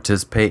you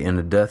participate in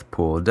a death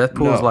pool? Death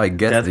pool is No. like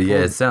Death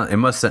yeah. pool? It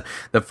must sound,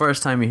 the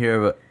first time you hear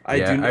of it. I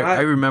yeah, do not-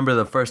 I remember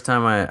the first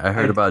time I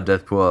heard about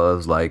death pool. I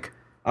was like,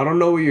 I don't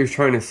know what you're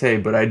trying to say,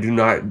 but I do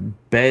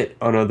not bet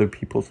on other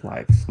people's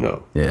lives.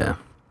 No, yeah,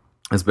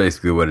 that's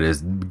basically what it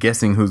is.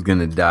 Guessing who's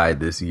gonna die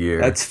this year.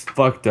 that's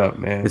fucked up,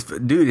 man.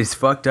 Dude, it's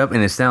fucked up,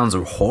 and it sounds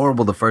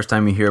horrible the first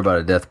time you hear about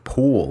a death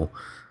pool.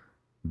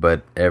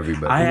 But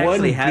everybody, I $1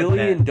 actually had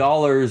billion that.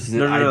 dollars that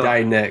No, no, no. I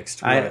die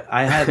next. I What?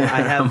 have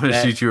I'm gonna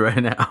bet shoot you right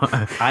now.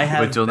 I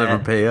have but you'll never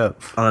bet- pay up.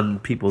 on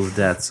people's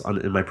deaths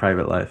in my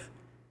private life,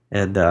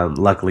 and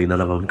luckily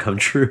none of them come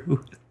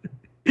true.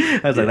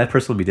 I was like, that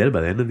person will be dead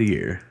by the end of the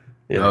year.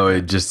 Yeah. Oh,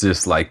 it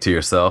just like to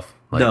yourself.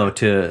 Like, No,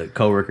 to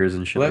coworkers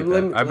and shit like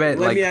that. I bet,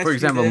 let like me ask for you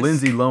example, this.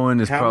 Lindsay Lohan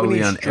is How probably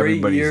many on straight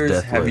everybody's years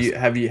death have list.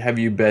 have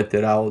you bet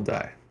that I will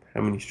die?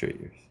 How many straight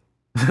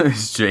years?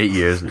 Straight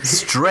years,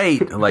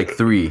 straight like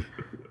 3.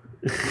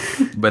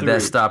 But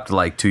that stopped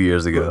like 2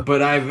 years ago.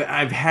 But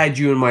I've had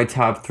you in my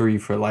top 3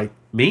 for like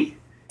Me?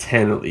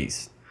 10 at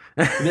least.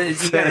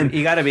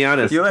 You gotta be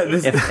honest. You know what,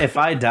 this- If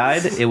I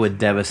died, it would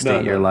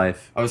devastate No, your no.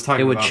 life. I was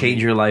talking It would about change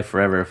me. your life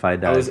forever if I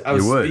died. I was It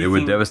would. It would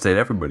speaking- devastate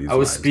everybody's I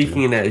was lives, dude.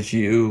 speaking as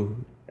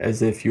you,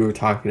 as if you were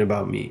talking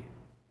about me.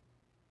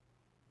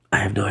 I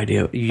have no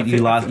idea. You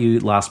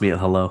lost me at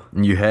hello.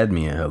 You had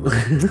me at hello.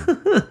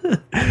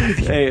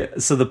 Hey,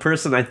 so the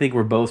person I think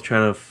we're both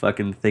trying to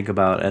fucking think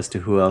about as to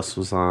who else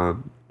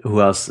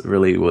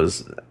really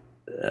was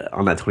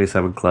on that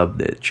 27 club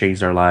that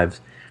changed our lives.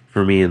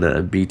 For me and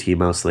the BT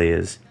mostly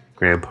is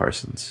Graham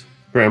Parsons.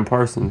 Graham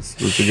Parsons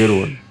was a good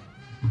one.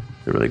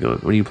 They're really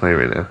good. What are you playing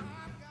right now?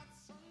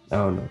 I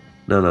don't know.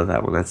 No,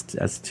 that one. That's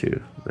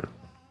 2. No.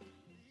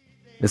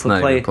 It's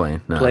not Play- even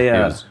playing. No, play, it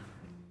uh, was-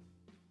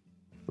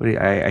 What do you,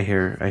 I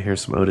hear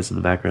some Otis in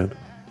the background.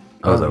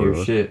 oh, is I that don't what it hear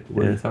was? shit.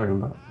 What are Yeah. you talking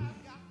about?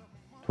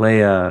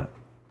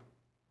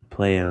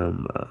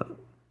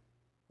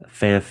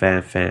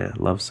 Fan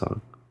love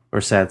song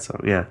or sad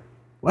song. Yeah,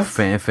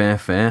 Fan.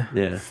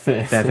 yeah.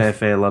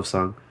 Fan love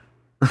song.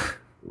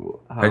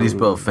 How do you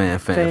spell fan?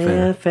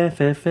 Fan.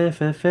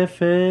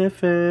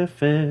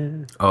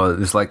 Oh,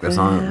 it's like the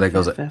song that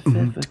goes like.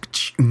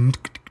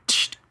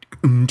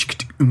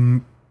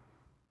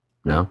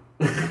 No.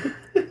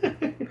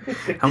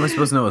 How am I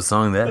supposed to know what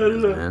song that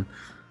is, man?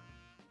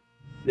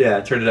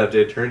 Yeah, turn it up,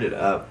 dude. Turn it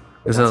up.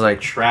 It sounds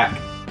like Track.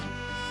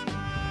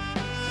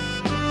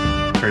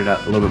 Turn it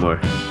up a little bit more.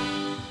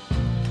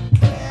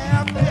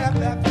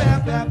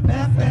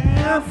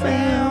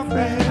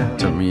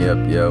 turn me up,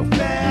 yo.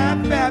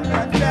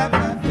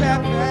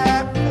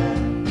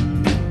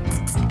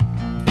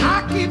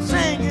 I keep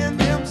singing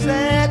them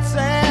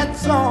sad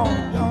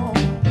songs,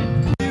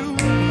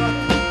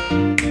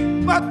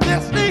 but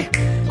this the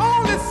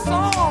only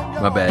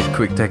My bad.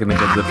 Quick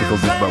technical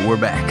difficulties, but we're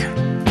back.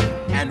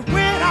 And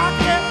when I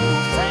get to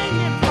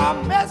singing my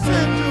message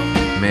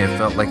to me, May have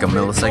felt like a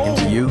millisecond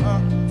to you.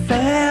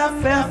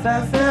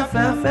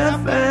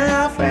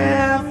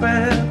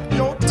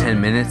 10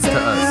 minutes to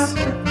us.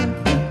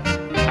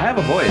 I have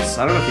a voice.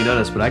 I don't know if you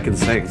noticed, but I can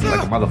sing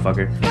like a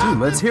motherfucker. Dude,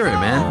 let's hear it,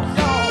 man.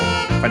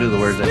 If I knew the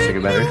words, I'd sing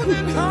it better.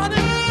 honey,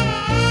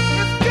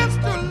 it's just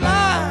a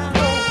line.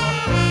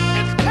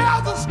 It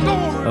tells a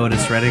story.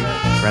 Otis Redding,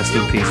 rest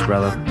in peace,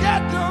 brother. Get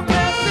the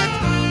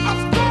message,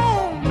 a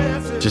strong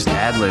message. Just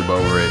ad-lib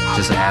over it.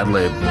 Just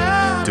ad-lib.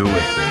 Do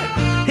it.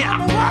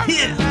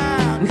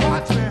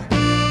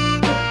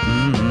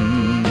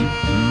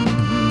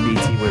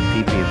 BT went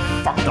pee-pee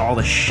and fucked all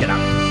the shit up.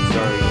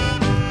 Sorry.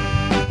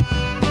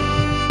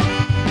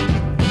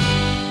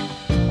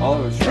 All I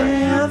was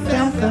trying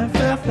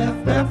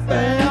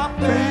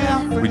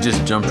We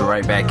just jumped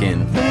right back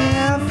in.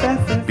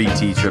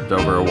 BT tripped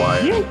over a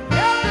wire.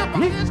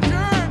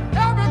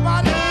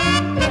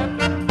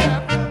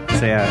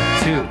 So yeah,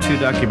 two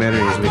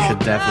documentaries we should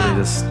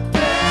definitely just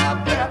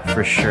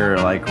for sure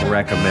like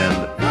recommend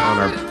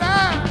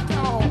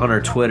on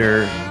our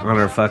Twitter, on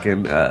our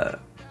fucking on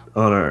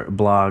our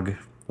blog,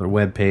 our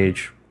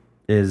webpage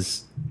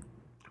is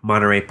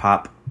Monterey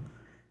Pop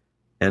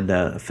and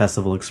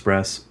Festival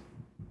Express.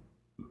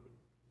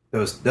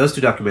 Those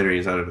two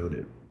documentaries, I don't know,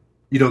 dude.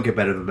 You don't get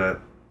better than that.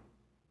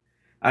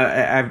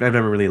 I've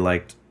never really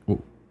liked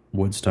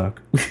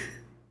Woodstock.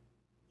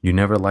 You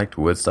never liked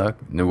Woodstock?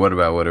 No, what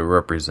about what it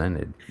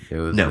represented? It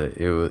was No.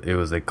 it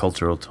was a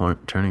cultural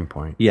turning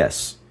point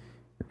Yes.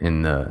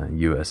 in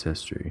U.S.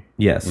 history.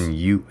 Yes. In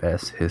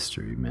U.S.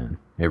 history, man.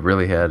 It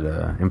really had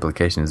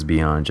implications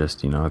beyond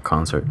just, a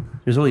concert.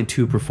 There's only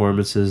two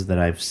performances that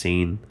I've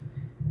seen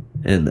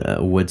in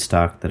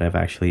Woodstock that I've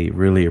actually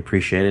really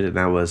appreciated, and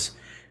that was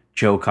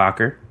Joe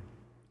Cocker.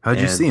 How'd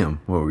you And- see him?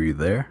 What, were you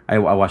there? I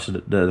watched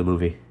the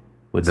movie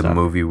Woodstock. The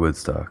movie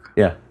Woodstock.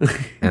 Yeah.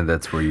 And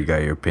that's where you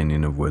got your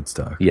opinion of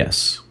Woodstock.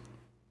 Yes.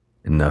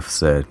 Enough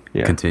said.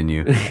 Yeah.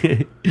 Continue.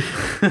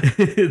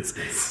 It's,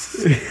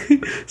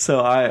 so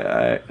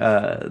I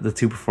the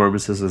two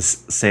performances was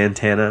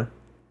Santana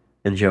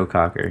and Joe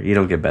Cocker. You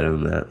don't get better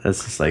than that.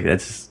 That's just like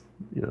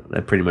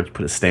that pretty much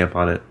put a stamp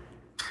on it.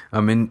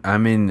 I'm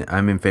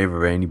in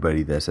favor of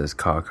anybody that says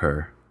cock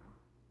her.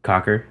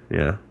 Cocker,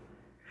 yeah.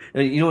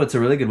 And you know what's a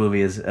really good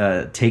movie is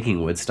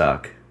Taking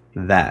Woodstock.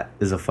 That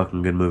is a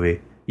fucking good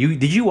movie.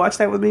 Did you watch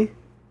that with me,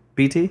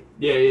 BT?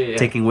 Yeah.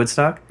 Taking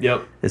Woodstock.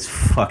 Yep. It's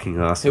fucking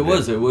awesome. It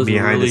was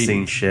behind really, the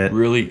scenes shit,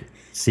 Really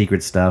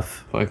secret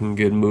stuff. fucking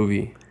good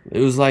movie. It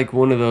was like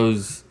one of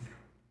those,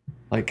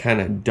 like, kind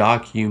of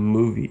docu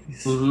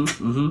movies.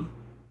 Mm-hmm.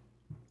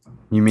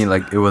 You mean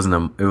like it wasn't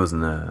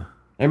a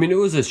I mean, it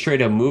was a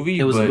straight up movie.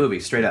 It was but, a movie,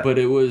 straight up. But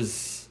it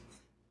was,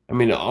 I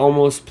mean, it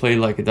almost played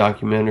like a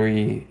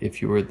documentary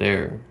if you were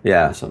there.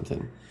 Yeah. Or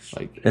something.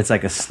 Like, It's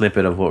like a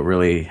snippet of what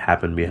really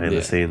happened behind Yeah.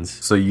 the scenes.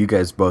 So you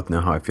guys both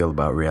know how I feel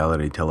about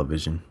reality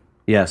television.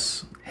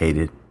 Yes. Hate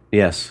it.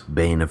 Yes.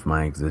 Bane of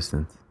my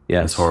existence.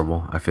 Yes. It's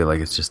horrible. I feel like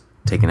it's just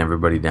taking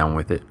everybody down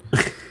with it.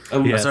 I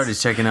Yes. started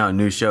checking out a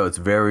new show. It's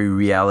very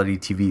reality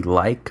TV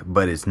like,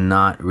 but it's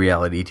not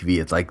reality TV.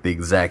 It's like the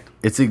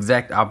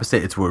exact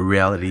opposite. It's what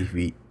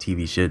reality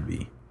TV should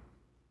be.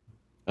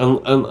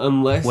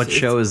 unless What it's-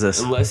 show is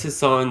this? Unless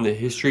it's on the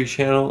History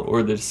Channel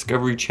or the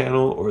Discovery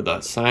Channel or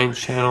the Science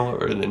Channel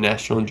or the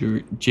National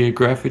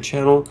Geographic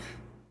Channel,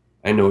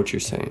 I know what you're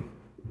saying.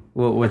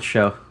 What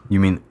show? You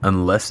mean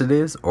unless it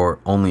is or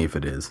only if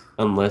it is?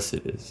 Unless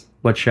it is.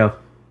 What show?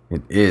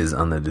 It is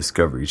on the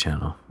Discovery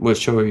Channel. What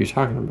show are you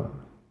talking about?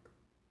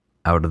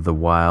 Out of the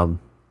Wild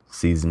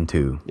Season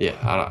 2. Yeah,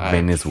 I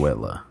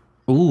Venezuela.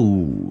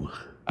 Ooh.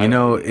 You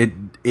know,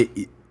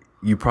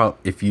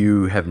 if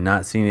you have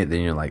not seen it,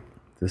 then you're like,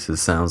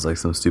 sounds like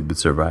some stupid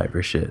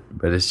Survivor shit.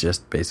 But it's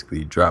just basically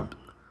you drop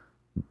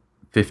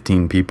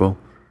 15 people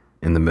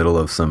in the middle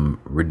of some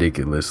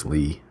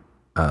ridiculously,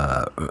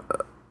 I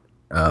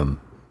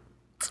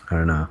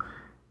don't know,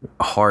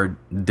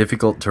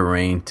 difficult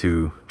terrain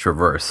to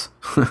traverse.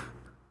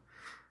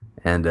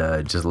 And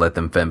just let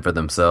them fend for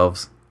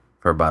themselves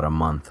for about a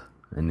month.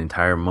 An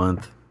entire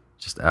month,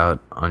 just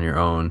out on your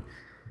own.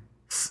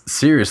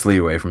 Seriously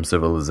away from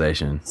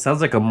civilization.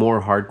 Sounds like a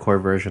more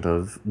hardcore version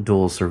of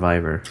Dual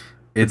Survivor.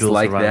 It's Dual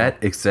like Survival. that,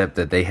 except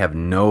that they have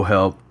no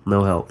help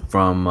No help.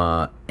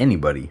 from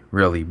anybody,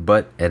 really.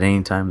 But at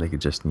any time, they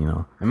could just, I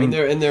mean,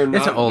 they're it's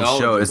not an old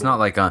show. It's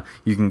knowledgeable. not like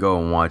you can go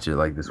and watch it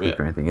like this week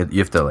Yeah. or anything. You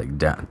have to like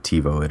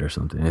TiVo it or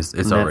something. It's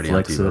already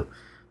on Netflix TiVo. it.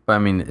 But I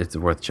mean, it's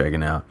worth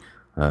checking out.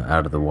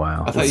 Out of the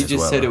Wild. I thought you just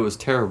Venezuela. said it was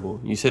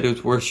terrible. You said it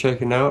was worth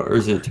checking out, or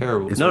is it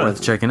terrible? It's No,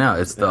 worth checking out.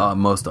 It's the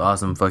most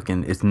awesome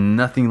fucking. It's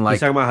nothing He's like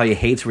talking about how he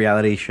hates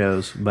reality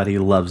shows, but he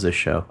loves this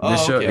show. Oh,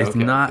 this show. okay, It's okay,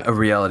 not okay. a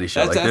reality show.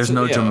 That's- Like there's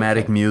no yeah,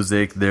 dramatic okay.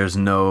 music. There's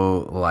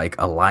no like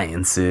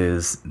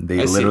alliances. They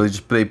I see. literally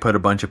just they put a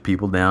bunch of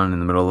people down in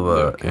the middle of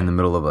Okay.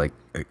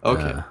 like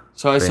Okay.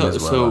 So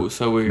Venezuela.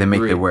 so we They make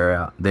agree. their way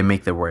out. They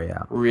make their way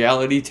out.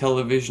 Reality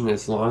television,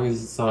 as long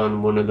as it's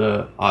on one of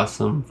the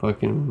awesome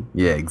fucking.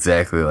 Yeah,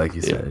 exactly like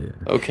you said.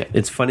 Yeah. Okay.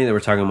 It's funny that we're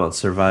talking about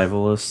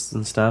survivalists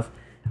and stuff.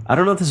 I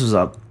don't know if this was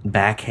a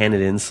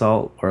backhanded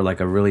insult or like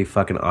a really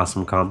fucking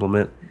awesome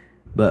compliment,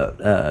 but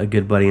a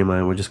good buddy of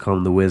mine, we'll just call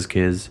him the Whiz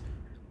Kids.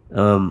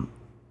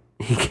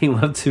 He came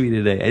up to me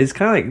today. It's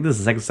kind of like, this is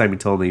the second time he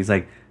told me. He's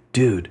like,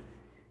 dude,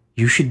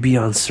 you should be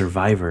on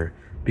Survivor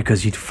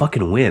because you'd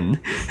fucking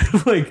win.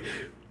 I'm like,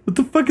 what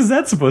the fuck is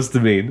that supposed to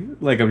mean?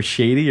 Like I'm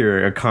shady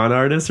or a con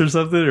artist or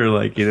something? Or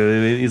like, you know what I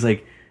mean? He's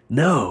like,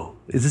 no,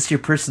 is this your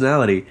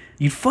personality?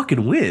 You'd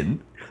fucking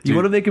win. You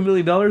want to make $1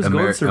 million? Go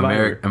on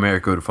Survivor.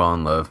 America would fall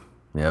in love.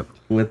 Yep.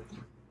 With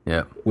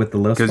the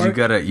low Because spark?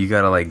 you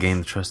gotta like gain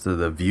the trust of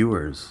the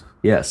viewers.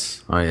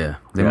 Yes. Oh yeah,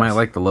 they Yes. might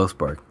like the low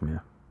spark. Yeah,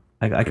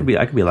 I could be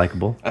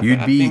likable.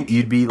 you'd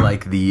be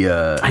like the.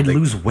 I'd like,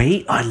 lose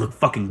weight. I'd look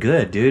fucking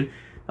good, dude.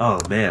 Oh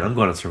man, I'm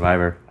going on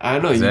Survivor. I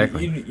don't know.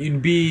 Exactly.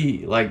 You'd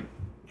be like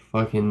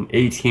fucking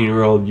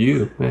 18-year-old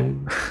you,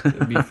 man.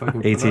 It'd be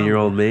fucking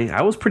 18-year-old me.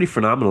 I was pretty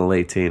phenomenal at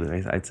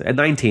 18. I'd say at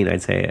 19,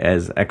 I'd say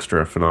as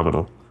extra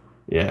phenomenal.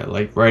 Yeah,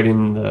 like right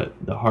in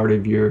the heart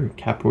of your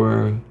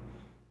capoeira.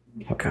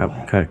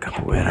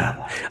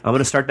 Capoeira. I'm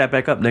gonna start that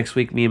back up next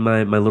week. Me and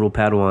my little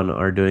Padawan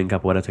are doing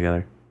capoeira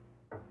together.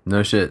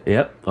 no shit.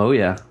 Yep. Oh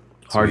yeah.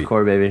 Sweet.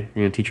 Hardcore, baby.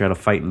 You're gonna teach her how to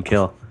fight and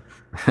kill,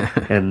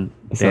 and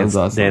sounds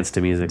awesome. dance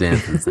to music.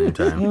 Dance at the same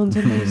time.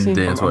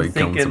 Dance while you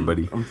come with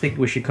somebody. I'm thinking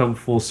we should come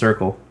full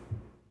circle.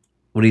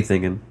 What are you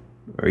thinking?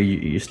 Are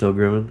you still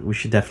grooming? We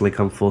should definitely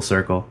come full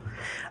circle.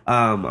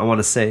 I want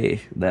to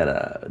say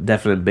that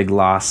definite big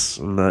loss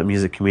in the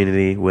music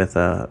community with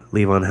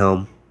Levon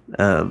Helm.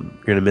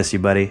 You're gonna miss you,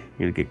 buddy.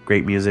 You're gonna get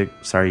great music.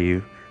 Sorry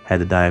you had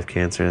to die of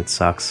cancer. It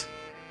sucks.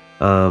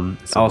 It's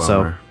a Also,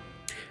 bummer.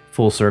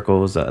 Full Circle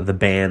was the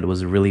band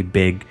was a really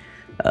big,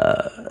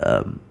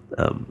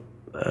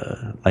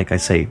 like I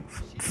say,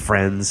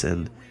 friends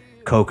and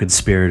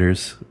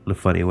co-conspirators in a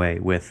funny way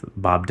with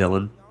Bob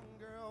Dylan,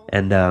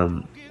 and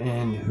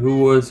And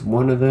who was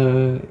one of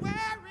the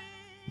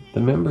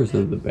members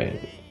of the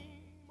band?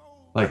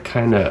 Like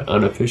kind of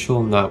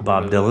unofficial, not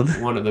Bob one of the-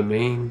 Dylan? one of the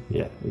main.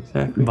 Yeah,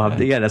 exactly. Bob.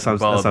 Yeah, that's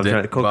what I'm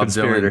trying to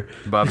co-conspirator,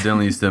 Bob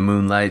Dylan used to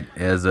moonlight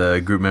as a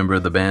group member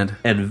of the band.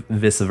 and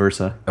vice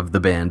versa, Of the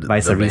band.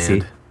 vice the versa,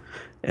 band.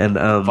 and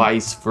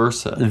Vice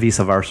versa. vice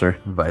versa.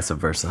 Vice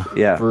versa.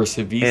 Yeah,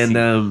 Versa vice.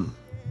 and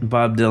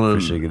Bob Dylan.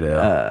 Appreciate it,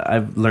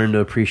 I've learned to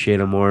appreciate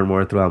him more and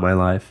more throughout my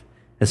life,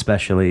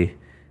 especially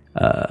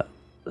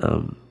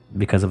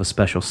because of a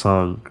special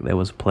song that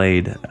was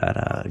played at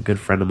a good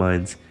friend of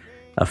mine's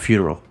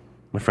funeral.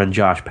 My friend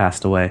Josh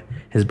passed away.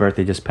 His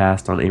birthday just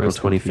passed on April Rest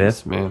in 25th.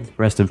 peace, man.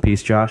 Rest in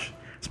peace, Josh.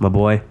 It's my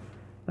boy.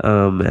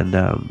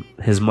 And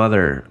his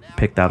mother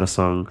picked out a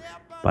song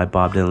by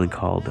Bob Dylan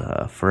called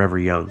Forever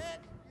Young.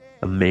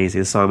 Amazing.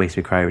 This song makes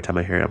me cry every time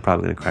I hear it. I'm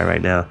probably going to cry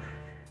right now.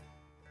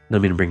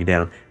 Don't mean to bring it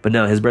down. But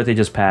no, his birthday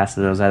just passed,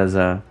 and I was at his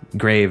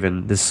grave,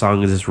 and this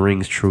song just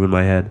rings true in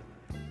my head.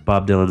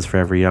 Bob Dylan's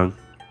Forever Young.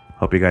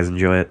 Hope you guys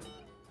enjoy it.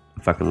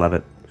 I fucking love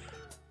it.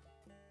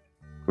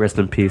 Rest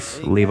in peace.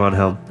 Levon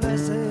Helm.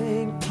 Blessing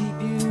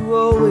keep you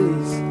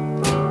always.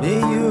 May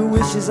your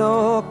wishes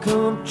all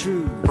come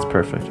true. That's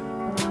perfect.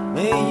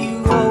 May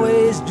you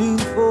always do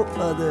for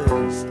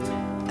others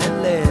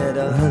and let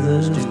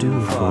others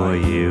do for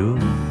you. you.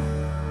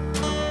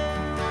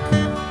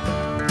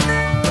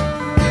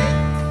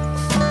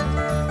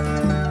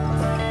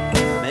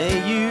 May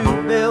you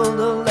build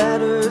a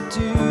ladder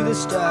to the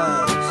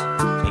stars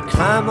and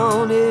climb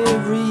on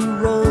every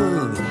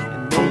rung,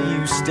 and may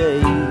you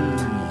stay.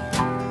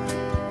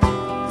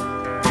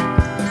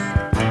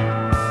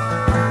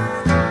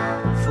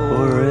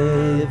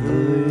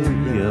 Forever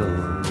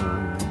young.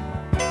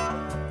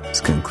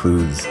 This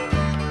concludes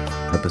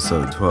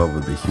episode 12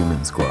 of the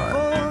Human Squad.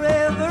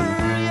 Forever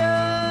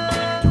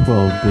young.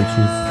 12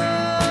 bitches.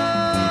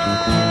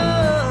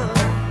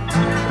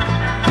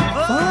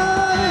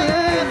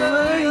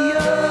 Forever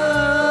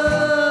young.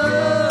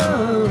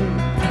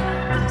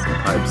 Some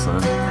pipe,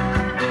 son.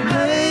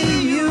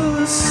 May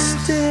you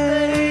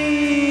stay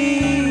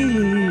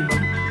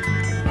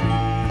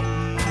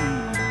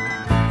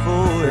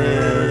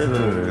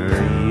forever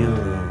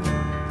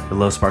young. The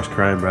Low Spark's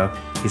crying, bro.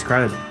 He's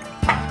crying.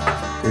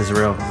 This is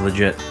real. It's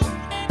legit.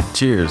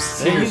 Cheers.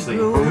 Seriously,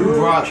 who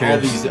brought all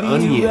these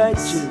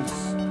onions?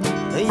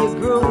 May you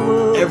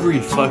grow up Every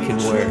fucking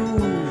where.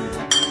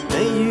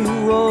 May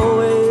you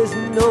always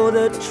know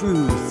the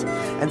truth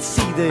and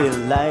see the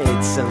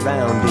light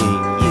surrounding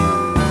you.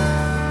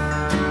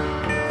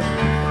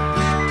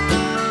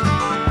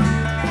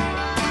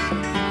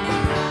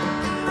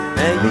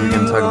 May What are we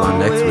gonna talk about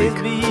next always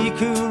week? Be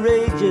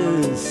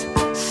courageous,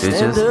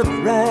 stand Bitches?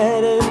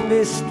 upright and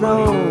be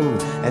strong,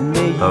 and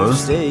may you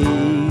Hoes? stay.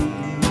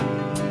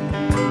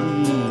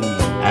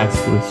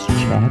 Assless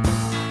chat.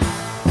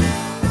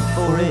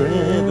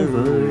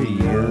 Forever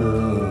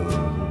young.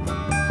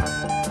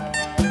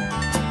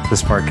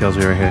 This part kills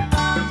me right here.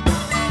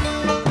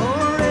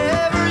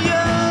 Forever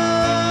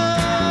young.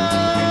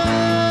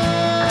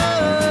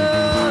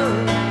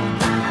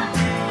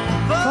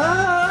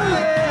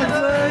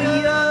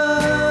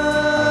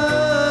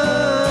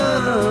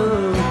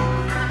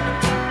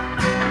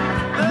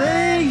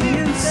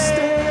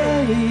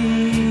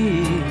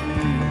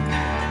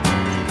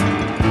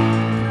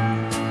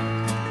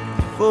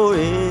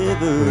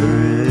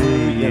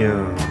 forever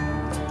young.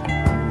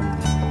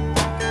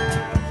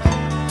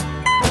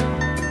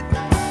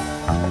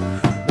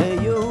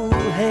 May your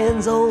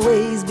hands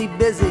always be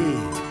busy,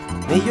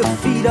 may your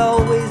feet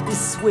always be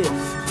swift.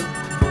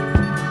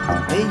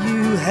 May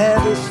you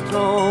have a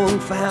strong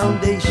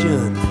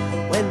foundation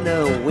when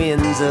the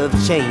winds of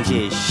change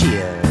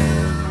shift.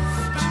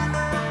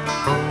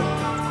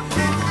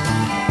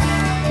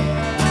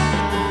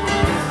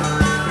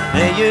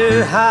 May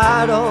your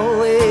heart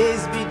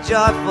always be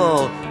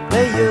joyful,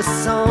 may your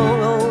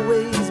song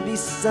always be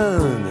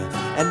sung,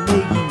 and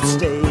may you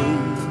stay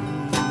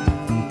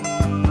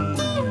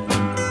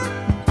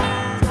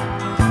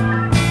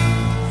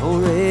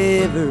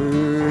forever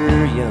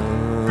young.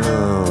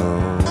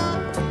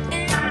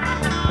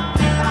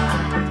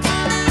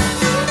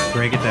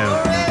 Break it down.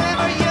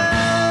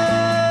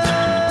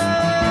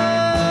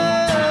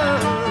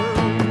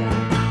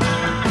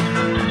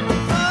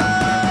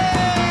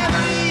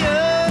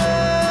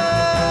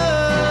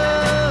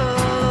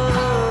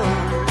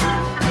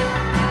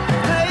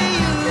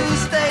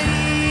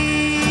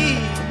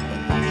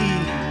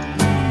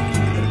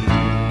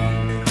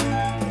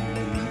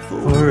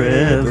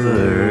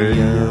 Forever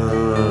young.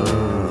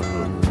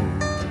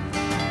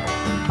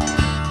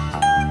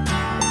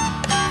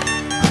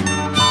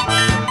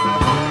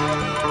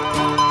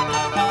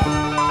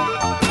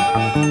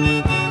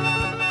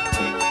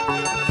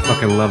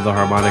 Fucking love the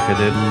harmonica,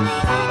 dude.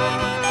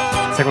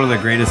 It's like one of the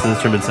greatest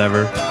instruments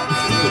ever.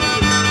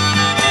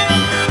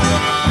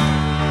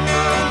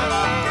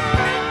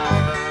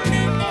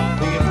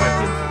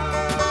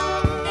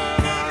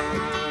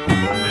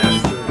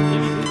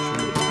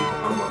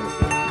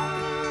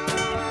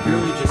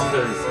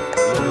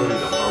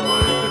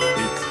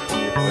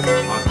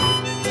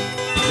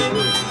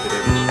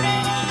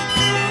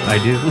 I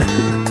do.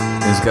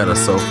 It's got a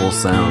soulful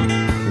sound.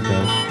 Get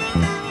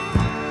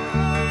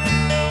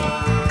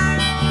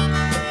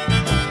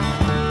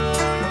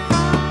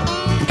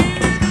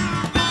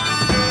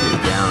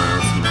down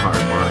on some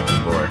harmonica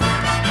board.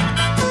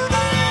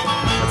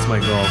 That's my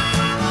goal.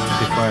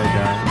 Before I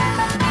die,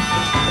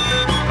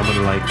 I'm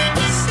gonna like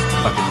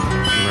fucking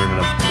learn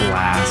how to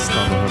blast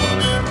on the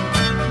harmonica.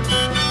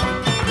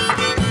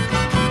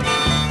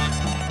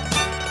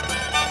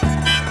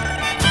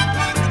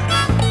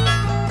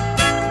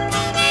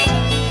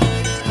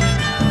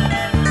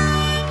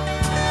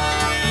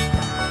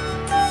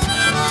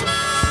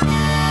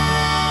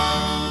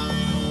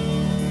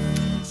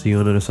 See you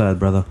on the other side,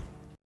 brother.